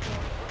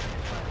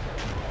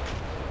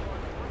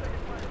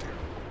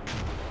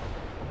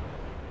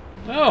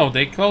 Oh,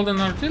 they called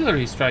an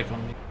artillery strike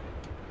on me.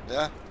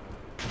 Yeah.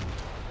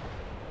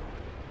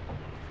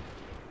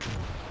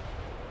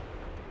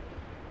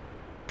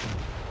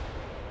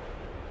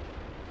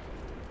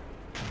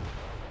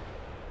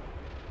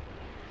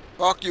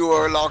 Fuck, you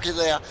were lucky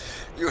there.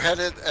 You had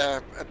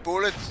a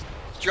bullet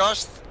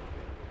just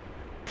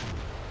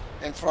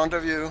in front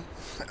of you,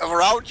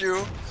 around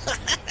you.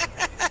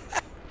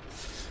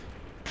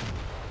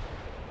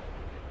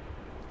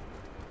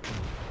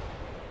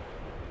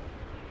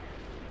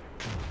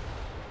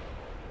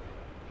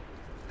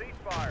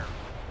 Ceasefire.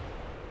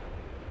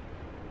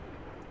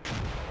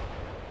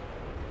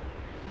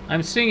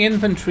 I'm seeing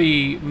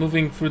infantry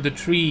moving through the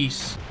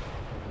trees,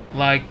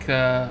 like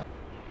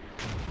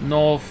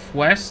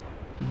northwest,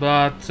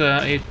 but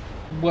it's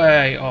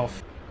way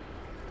off.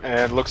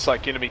 And looks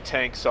like enemy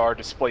tanks are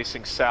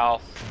displacing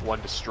south.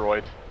 1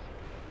 destroyed.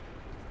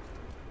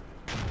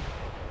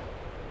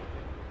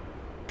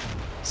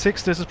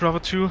 6, this is Bravo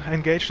 2.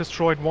 Engage,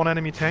 destroyed 1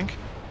 enemy tank.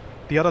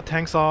 The other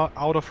tanks are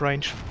out of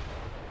range.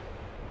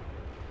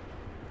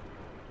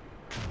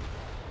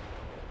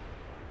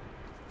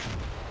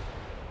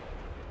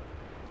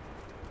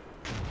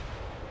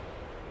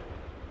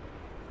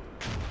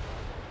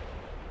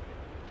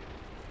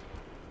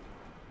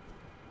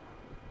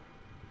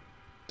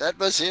 That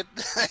was it.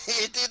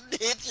 It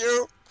didn't hit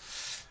you.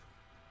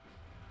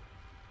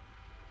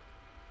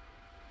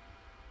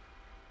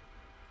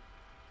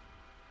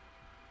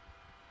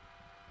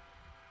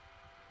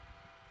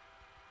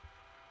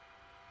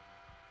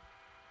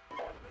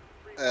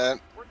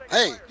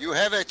 Hey, you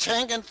have a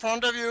tank in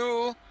front of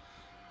you.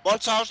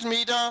 1,000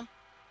 meter.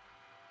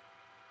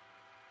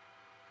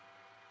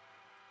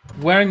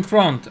 Where in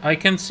front? I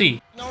can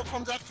see. No,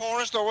 from that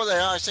forest over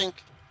there, I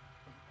think.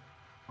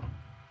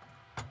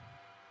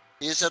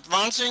 He's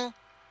advancing.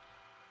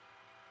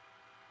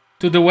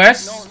 To the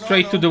west? No,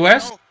 Straight to the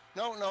west?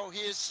 No,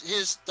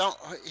 he's down.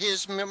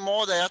 He's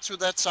more there to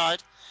that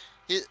side.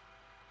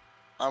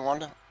 I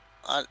wonder.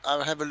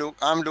 I'll have a look.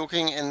 I'm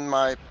looking in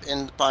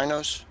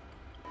binos.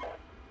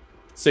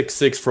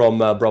 6 from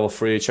Bravo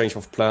 3, change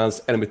of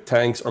plans. Enemy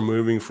tanks are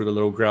moving through the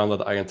low ground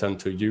that I intend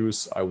to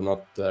use. I will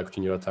not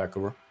continue attack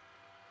over.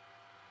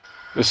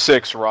 The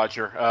 6,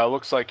 Roger.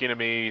 Looks like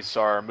enemies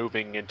are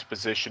moving into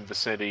position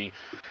vicinity.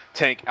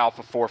 Tank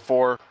Alpha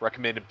 4-4,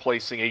 recommended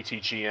placing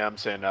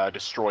ATGMs and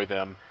destroy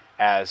them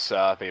as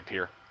they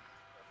appear.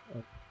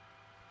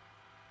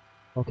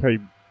 Okay,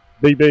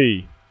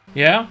 BB.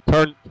 Yeah?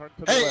 Turn to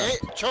the Hey,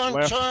 left. turn,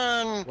 Left.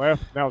 turn.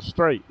 Left. Now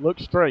straight. Look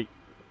straight.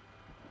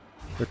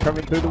 They're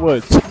coming through the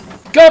woods.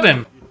 Got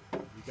him! You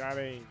got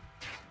aim.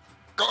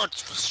 Good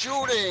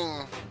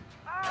shooting.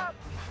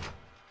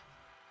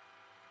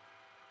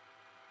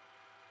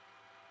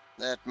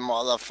 That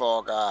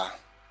motherfucker.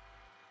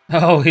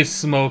 Oh, he's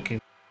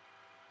smoking.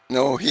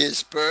 No, he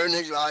is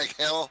burning like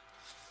hell.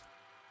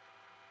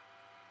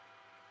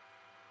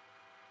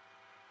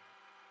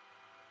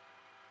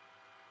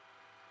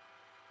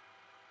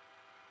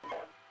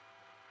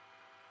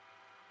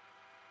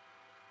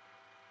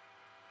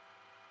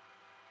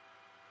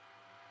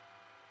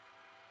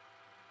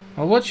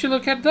 Well, would you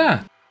look at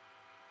that?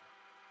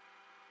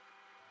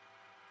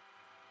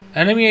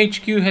 Enemy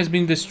HQ has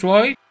been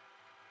destroyed.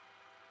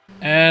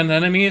 And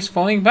enemy is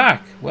falling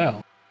back.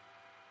 Well.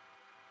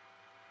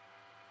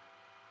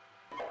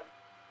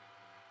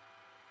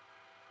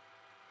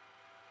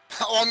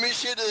 Our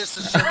mission is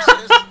a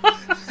success.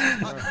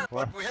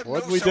 But we have no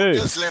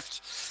soldiers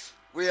left.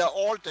 We are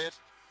all dead.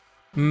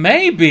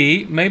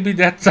 Maybe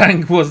that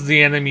tank was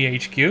the enemy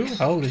HQ.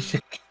 Holy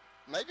shit.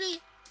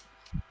 Maybe.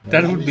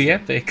 That would be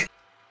epic.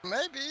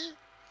 Maybe.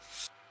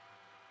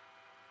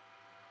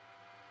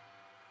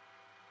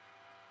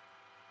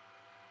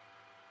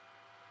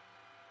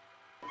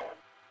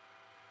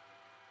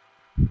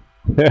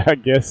 Yeah, I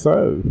guess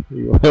so.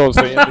 You will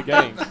see in the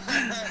game.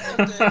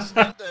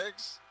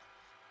 Index.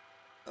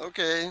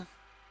 Okay.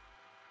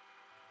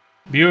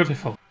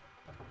 Beautiful.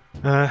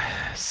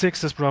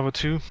 6 is Bravo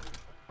 2.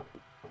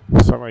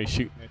 Somebody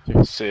shooting at you.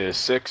 This is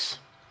 6.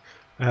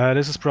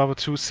 This is Bravo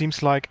 2.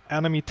 Seems like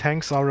enemy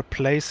tanks are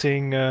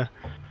replacing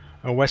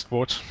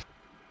westward.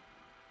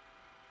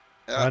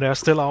 Yeah. They're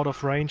still out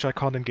of range. I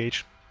can't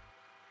engage.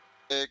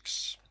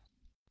 6.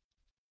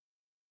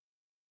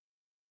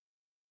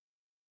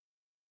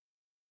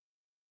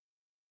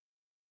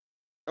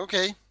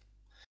 Okay.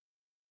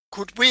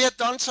 Could we have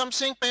done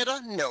something better?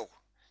 No.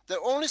 The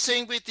only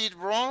thing we did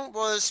wrong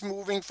was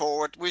moving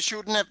forward. We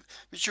should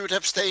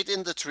have stayed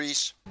in the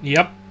trees.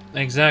 Yep,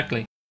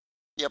 exactly.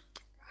 Yep.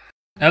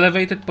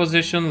 Elevated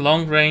position,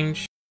 long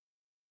range,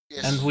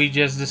 Yes. and we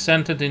just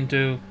descended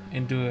into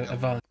a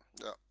valley.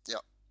 Yeah.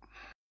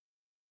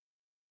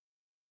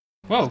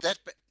 Well,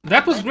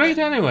 that was great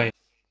anyway.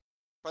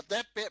 But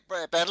that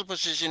battle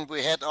position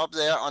we had up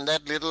there on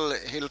that little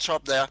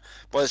hilltop there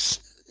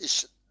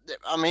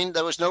I mean,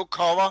 there was no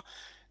cover.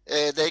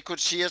 They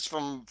could see us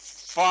from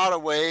far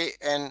away,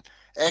 and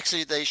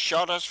actually they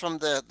shot us from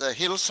the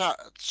hillside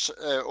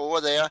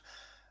over there,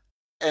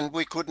 and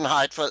we couldn't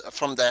hide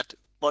from that.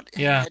 But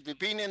had we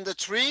been in the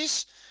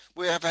trees,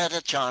 we have had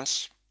a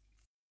chance,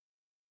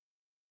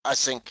 I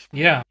think.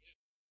 Yeah.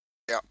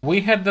 Yeah.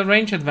 We had the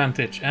range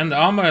advantage and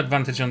armor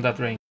advantage on that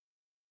range.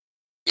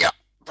 Yeah,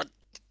 but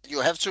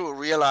you have to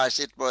realize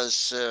it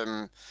was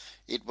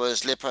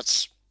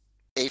Leopard's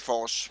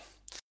A-Force.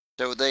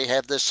 So they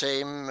have the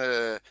same,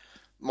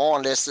 more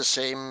or less the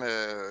same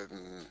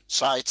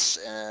sights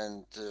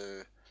and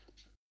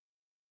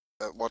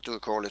what do we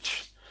call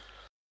it?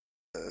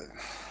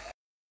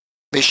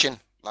 Mission,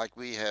 like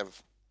we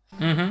have.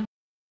 Mm-hmm.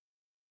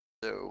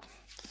 So,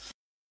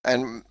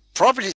 and probably